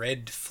like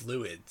red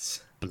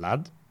fluids.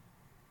 Blood?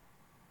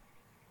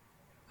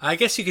 I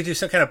guess you could do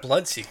some kind of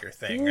blood seeker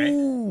thing, right?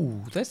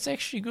 Ooh, that's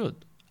actually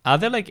good. Are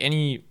there like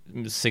any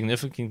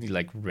significantly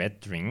like red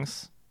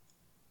drinks?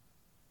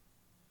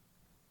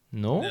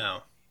 No?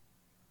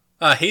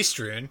 No. Haste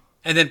rune,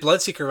 and then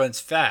Bloodseeker runs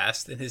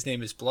fast, and his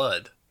name is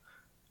Blood.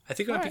 I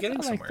think we might be getting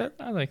I like somewhere.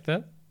 that. I like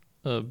that.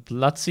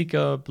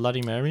 Bloodseeker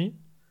Bloody Mary.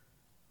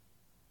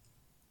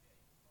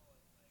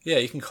 Yeah,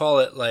 you can call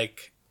it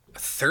like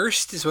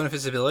Thirst is one of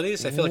his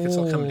abilities. I feel like it's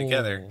all coming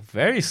together. Ooh,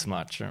 very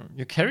smart, Jim.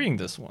 You're carrying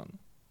this one.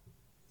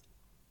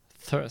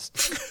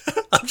 Thirst.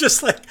 I'm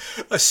just like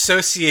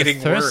associating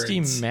Thirsty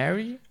words.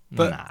 Mary?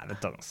 But- Nah, that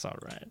doesn't sound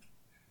right.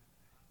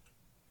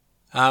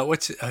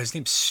 His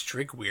name's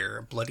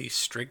Strigweir, Bloody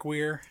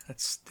Strigweir.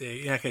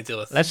 You're not gonna deal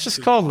with. Let's just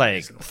food call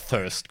like poisoning.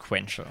 Thirst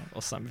Quencher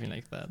or something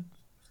like that.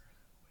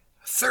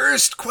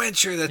 Thirst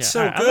Quencher. That's Yeah,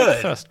 so I like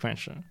good Thirst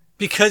Quencher.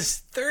 because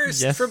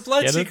thirst Yes, for get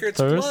Bloodseeker, it? it's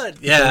Thirst? blood.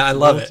 Because Yeah, I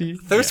love bloody?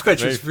 it. Thirst Yeah,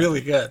 Quencher very is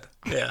really good.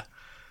 Yeah.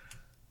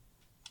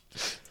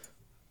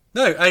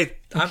 No, I'm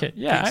Okay,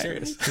 yeah.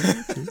 being serious.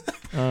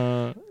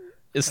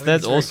 Is think that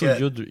it's very also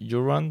good.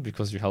 your one?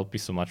 Because you helped me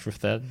so much with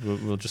that.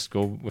 We'll just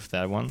go with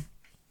that one.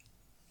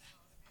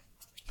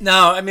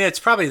 No, I mean it's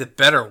probably the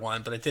better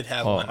one, but I did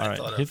have Oh, one I alright,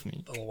 thought hit of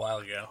me. a little while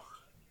ago.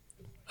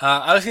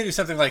 I was gonna do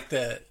something like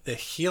the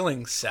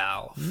healing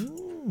salve,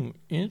 Ooh,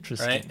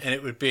 interesting. right? And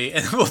it would be,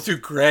 and we'll do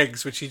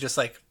Greg's, which he just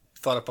like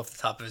thought up off the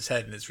top of his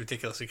head, and it's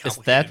ridiculously Is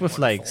complicated. that and with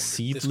like wonderful in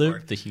seed Discord.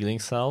 lip, the healing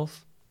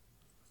salve?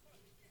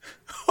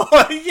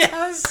 Oh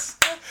yes.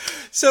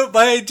 So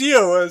my idea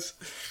was,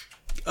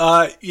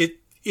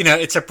 you know,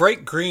 it's a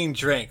bright green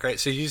drink, right?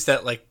 So you use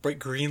that like bright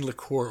green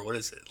liqueur. What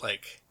is it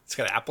like? It's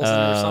got apples in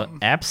it or something.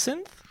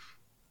 Absinthe?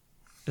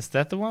 Is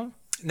that the one?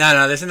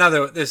 No, there's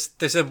another.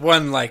 There's a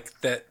one like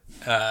that,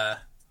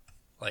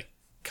 like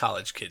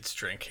college kids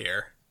drink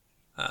here.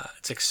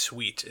 It's like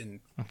sweet and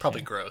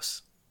probably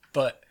gross,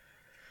 but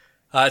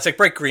it's like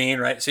bright green,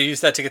 right? So you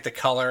use that to get the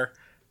color.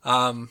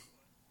 And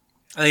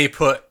then you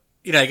put,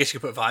 I guess you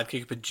could put vodka,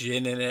 you could put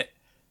gin in it.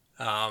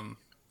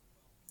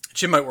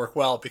 Gin might work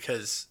well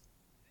because,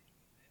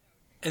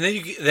 and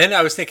then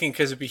I was thinking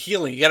because it'd be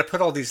healing, you got to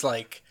put all these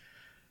like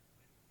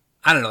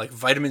I don't know, like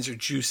vitamins or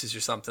juices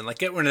or something. Like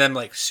get one of them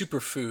like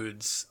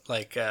superfoods,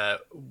 like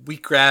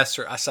wheatgrass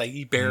or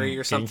acai berry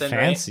or something,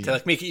 fancy. right? To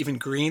like make it even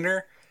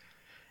greener.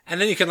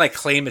 And then you can like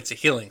claim it's a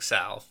healing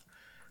salve.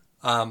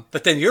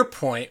 But then your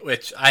point,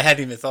 which I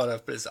hadn't even thought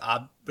of,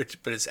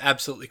 but is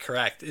absolutely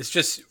correct, is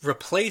just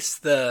replace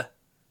the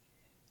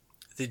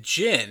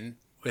gin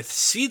with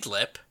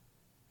Seedlip,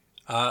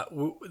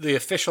 the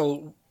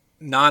official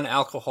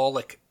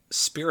non-alcoholic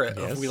spirit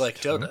of We Like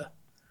Dota.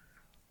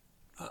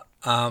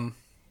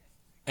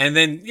 And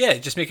then,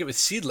 just make it with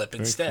Seedlip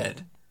instead.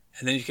 Cool.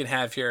 And then you can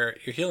have your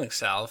healing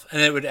salve.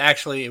 And it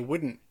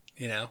wouldn't,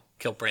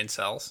 kill brain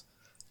cells.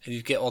 And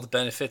you get all the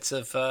benefits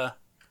of the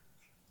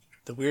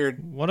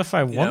weird... What if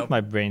I want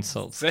my brain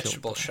cells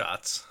vegetable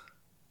shots?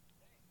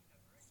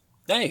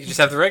 Yeah, you can just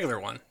have the regular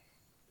one.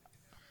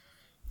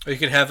 Or you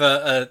could have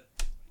a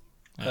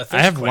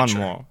I have one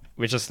more,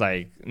 which is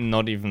like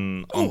not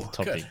even on the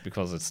topic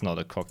because it's not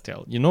a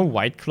cocktail. You know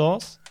White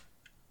Claws?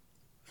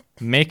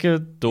 Make a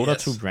Dota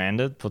 2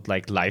 branded, put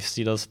like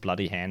Lifestealer's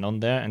bloody hand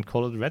on there, and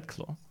call it Red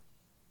Claw.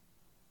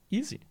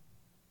 Easy.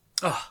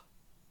 Oh,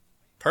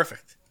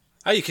 perfect.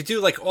 Oh, you could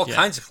do like all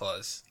kinds of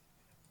claws.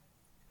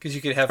 Because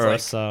you could have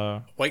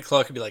Ursa. Like White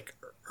Claw could be like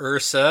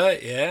Ursa,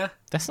 yeah.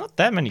 There's not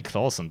that many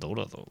claws in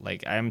Dota though.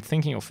 Like I'm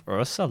thinking of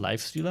Ursa,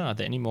 Lifestealer. Are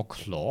there any more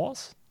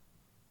claws?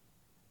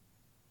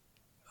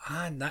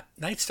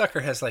 Night Stalker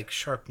has like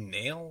sharp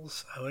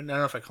nails. I don't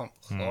know if I call them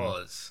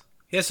claws.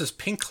 He has those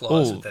pink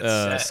claws with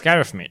that set.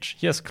 Scarif Mage.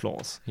 He has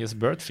claws. He has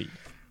bird feet.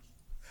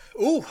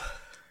 Ooh,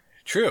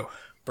 true.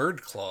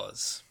 Bird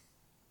claws.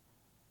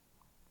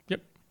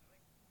 Yep.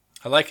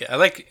 I like it. I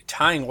like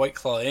tying White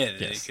Claw in.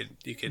 Yes. And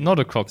you could not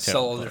a cocktail.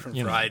 Sell all the different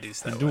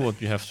varieties that way. Do what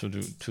you have to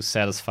do to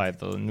satisfy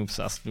the Noobs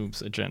Ask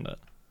Noobs agenda.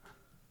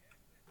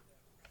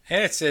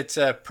 And it's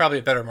probably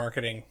a better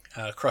marketing,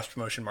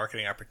 cross-promotion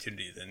marketing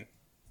opportunity than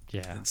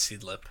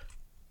Seedlip.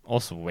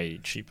 Also way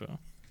cheaper.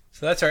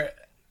 So that's our...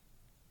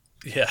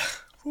 Yeah.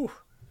 Whew.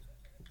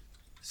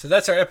 So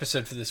that's our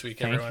episode for this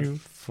week, everyone. Thank you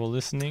for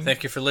listening.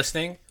 Thank you for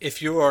listening.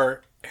 If you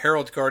are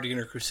Herald, Guardian,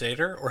 or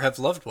Crusader, or have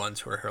loved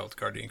ones who are Herald,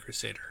 Guardian,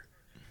 Crusader,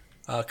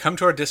 come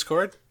to our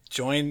Discord.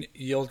 Join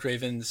Ye Olde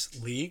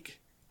Ravens League.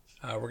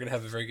 We're going to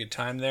have a very good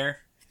time there.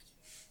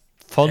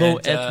 Follow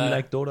We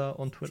Like Dota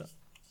on Twitter.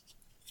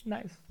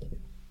 Nice.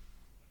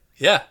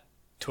 Yeah.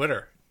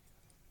 Twitter.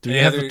 Do you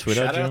have a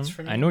Twitter,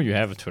 Jim? I know you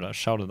have a Twitter.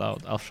 Shout it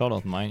out. I'll shout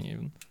out mine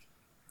even.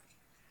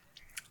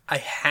 I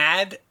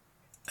had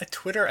a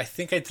Twitter. I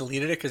think I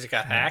deleted it because it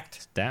got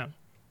hacked. Damn.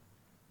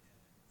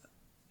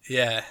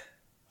 Yeah.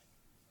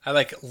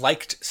 I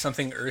liked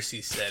something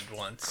Ursi said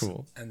once.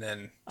 Cool. And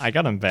then I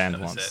got him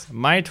banned once.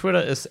 My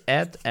Twitter is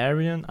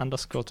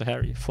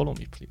 @Arian_Tahari. Follow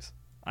me, please.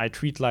 I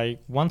tweet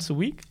like once a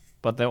week,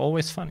 but they're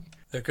always funny.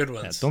 They're good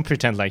ones. Yeah, don't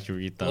pretend like you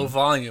read them. Low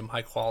volume,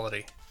 high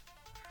quality.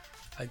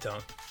 I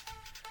don't.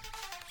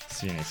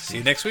 See you next week. See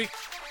you next week.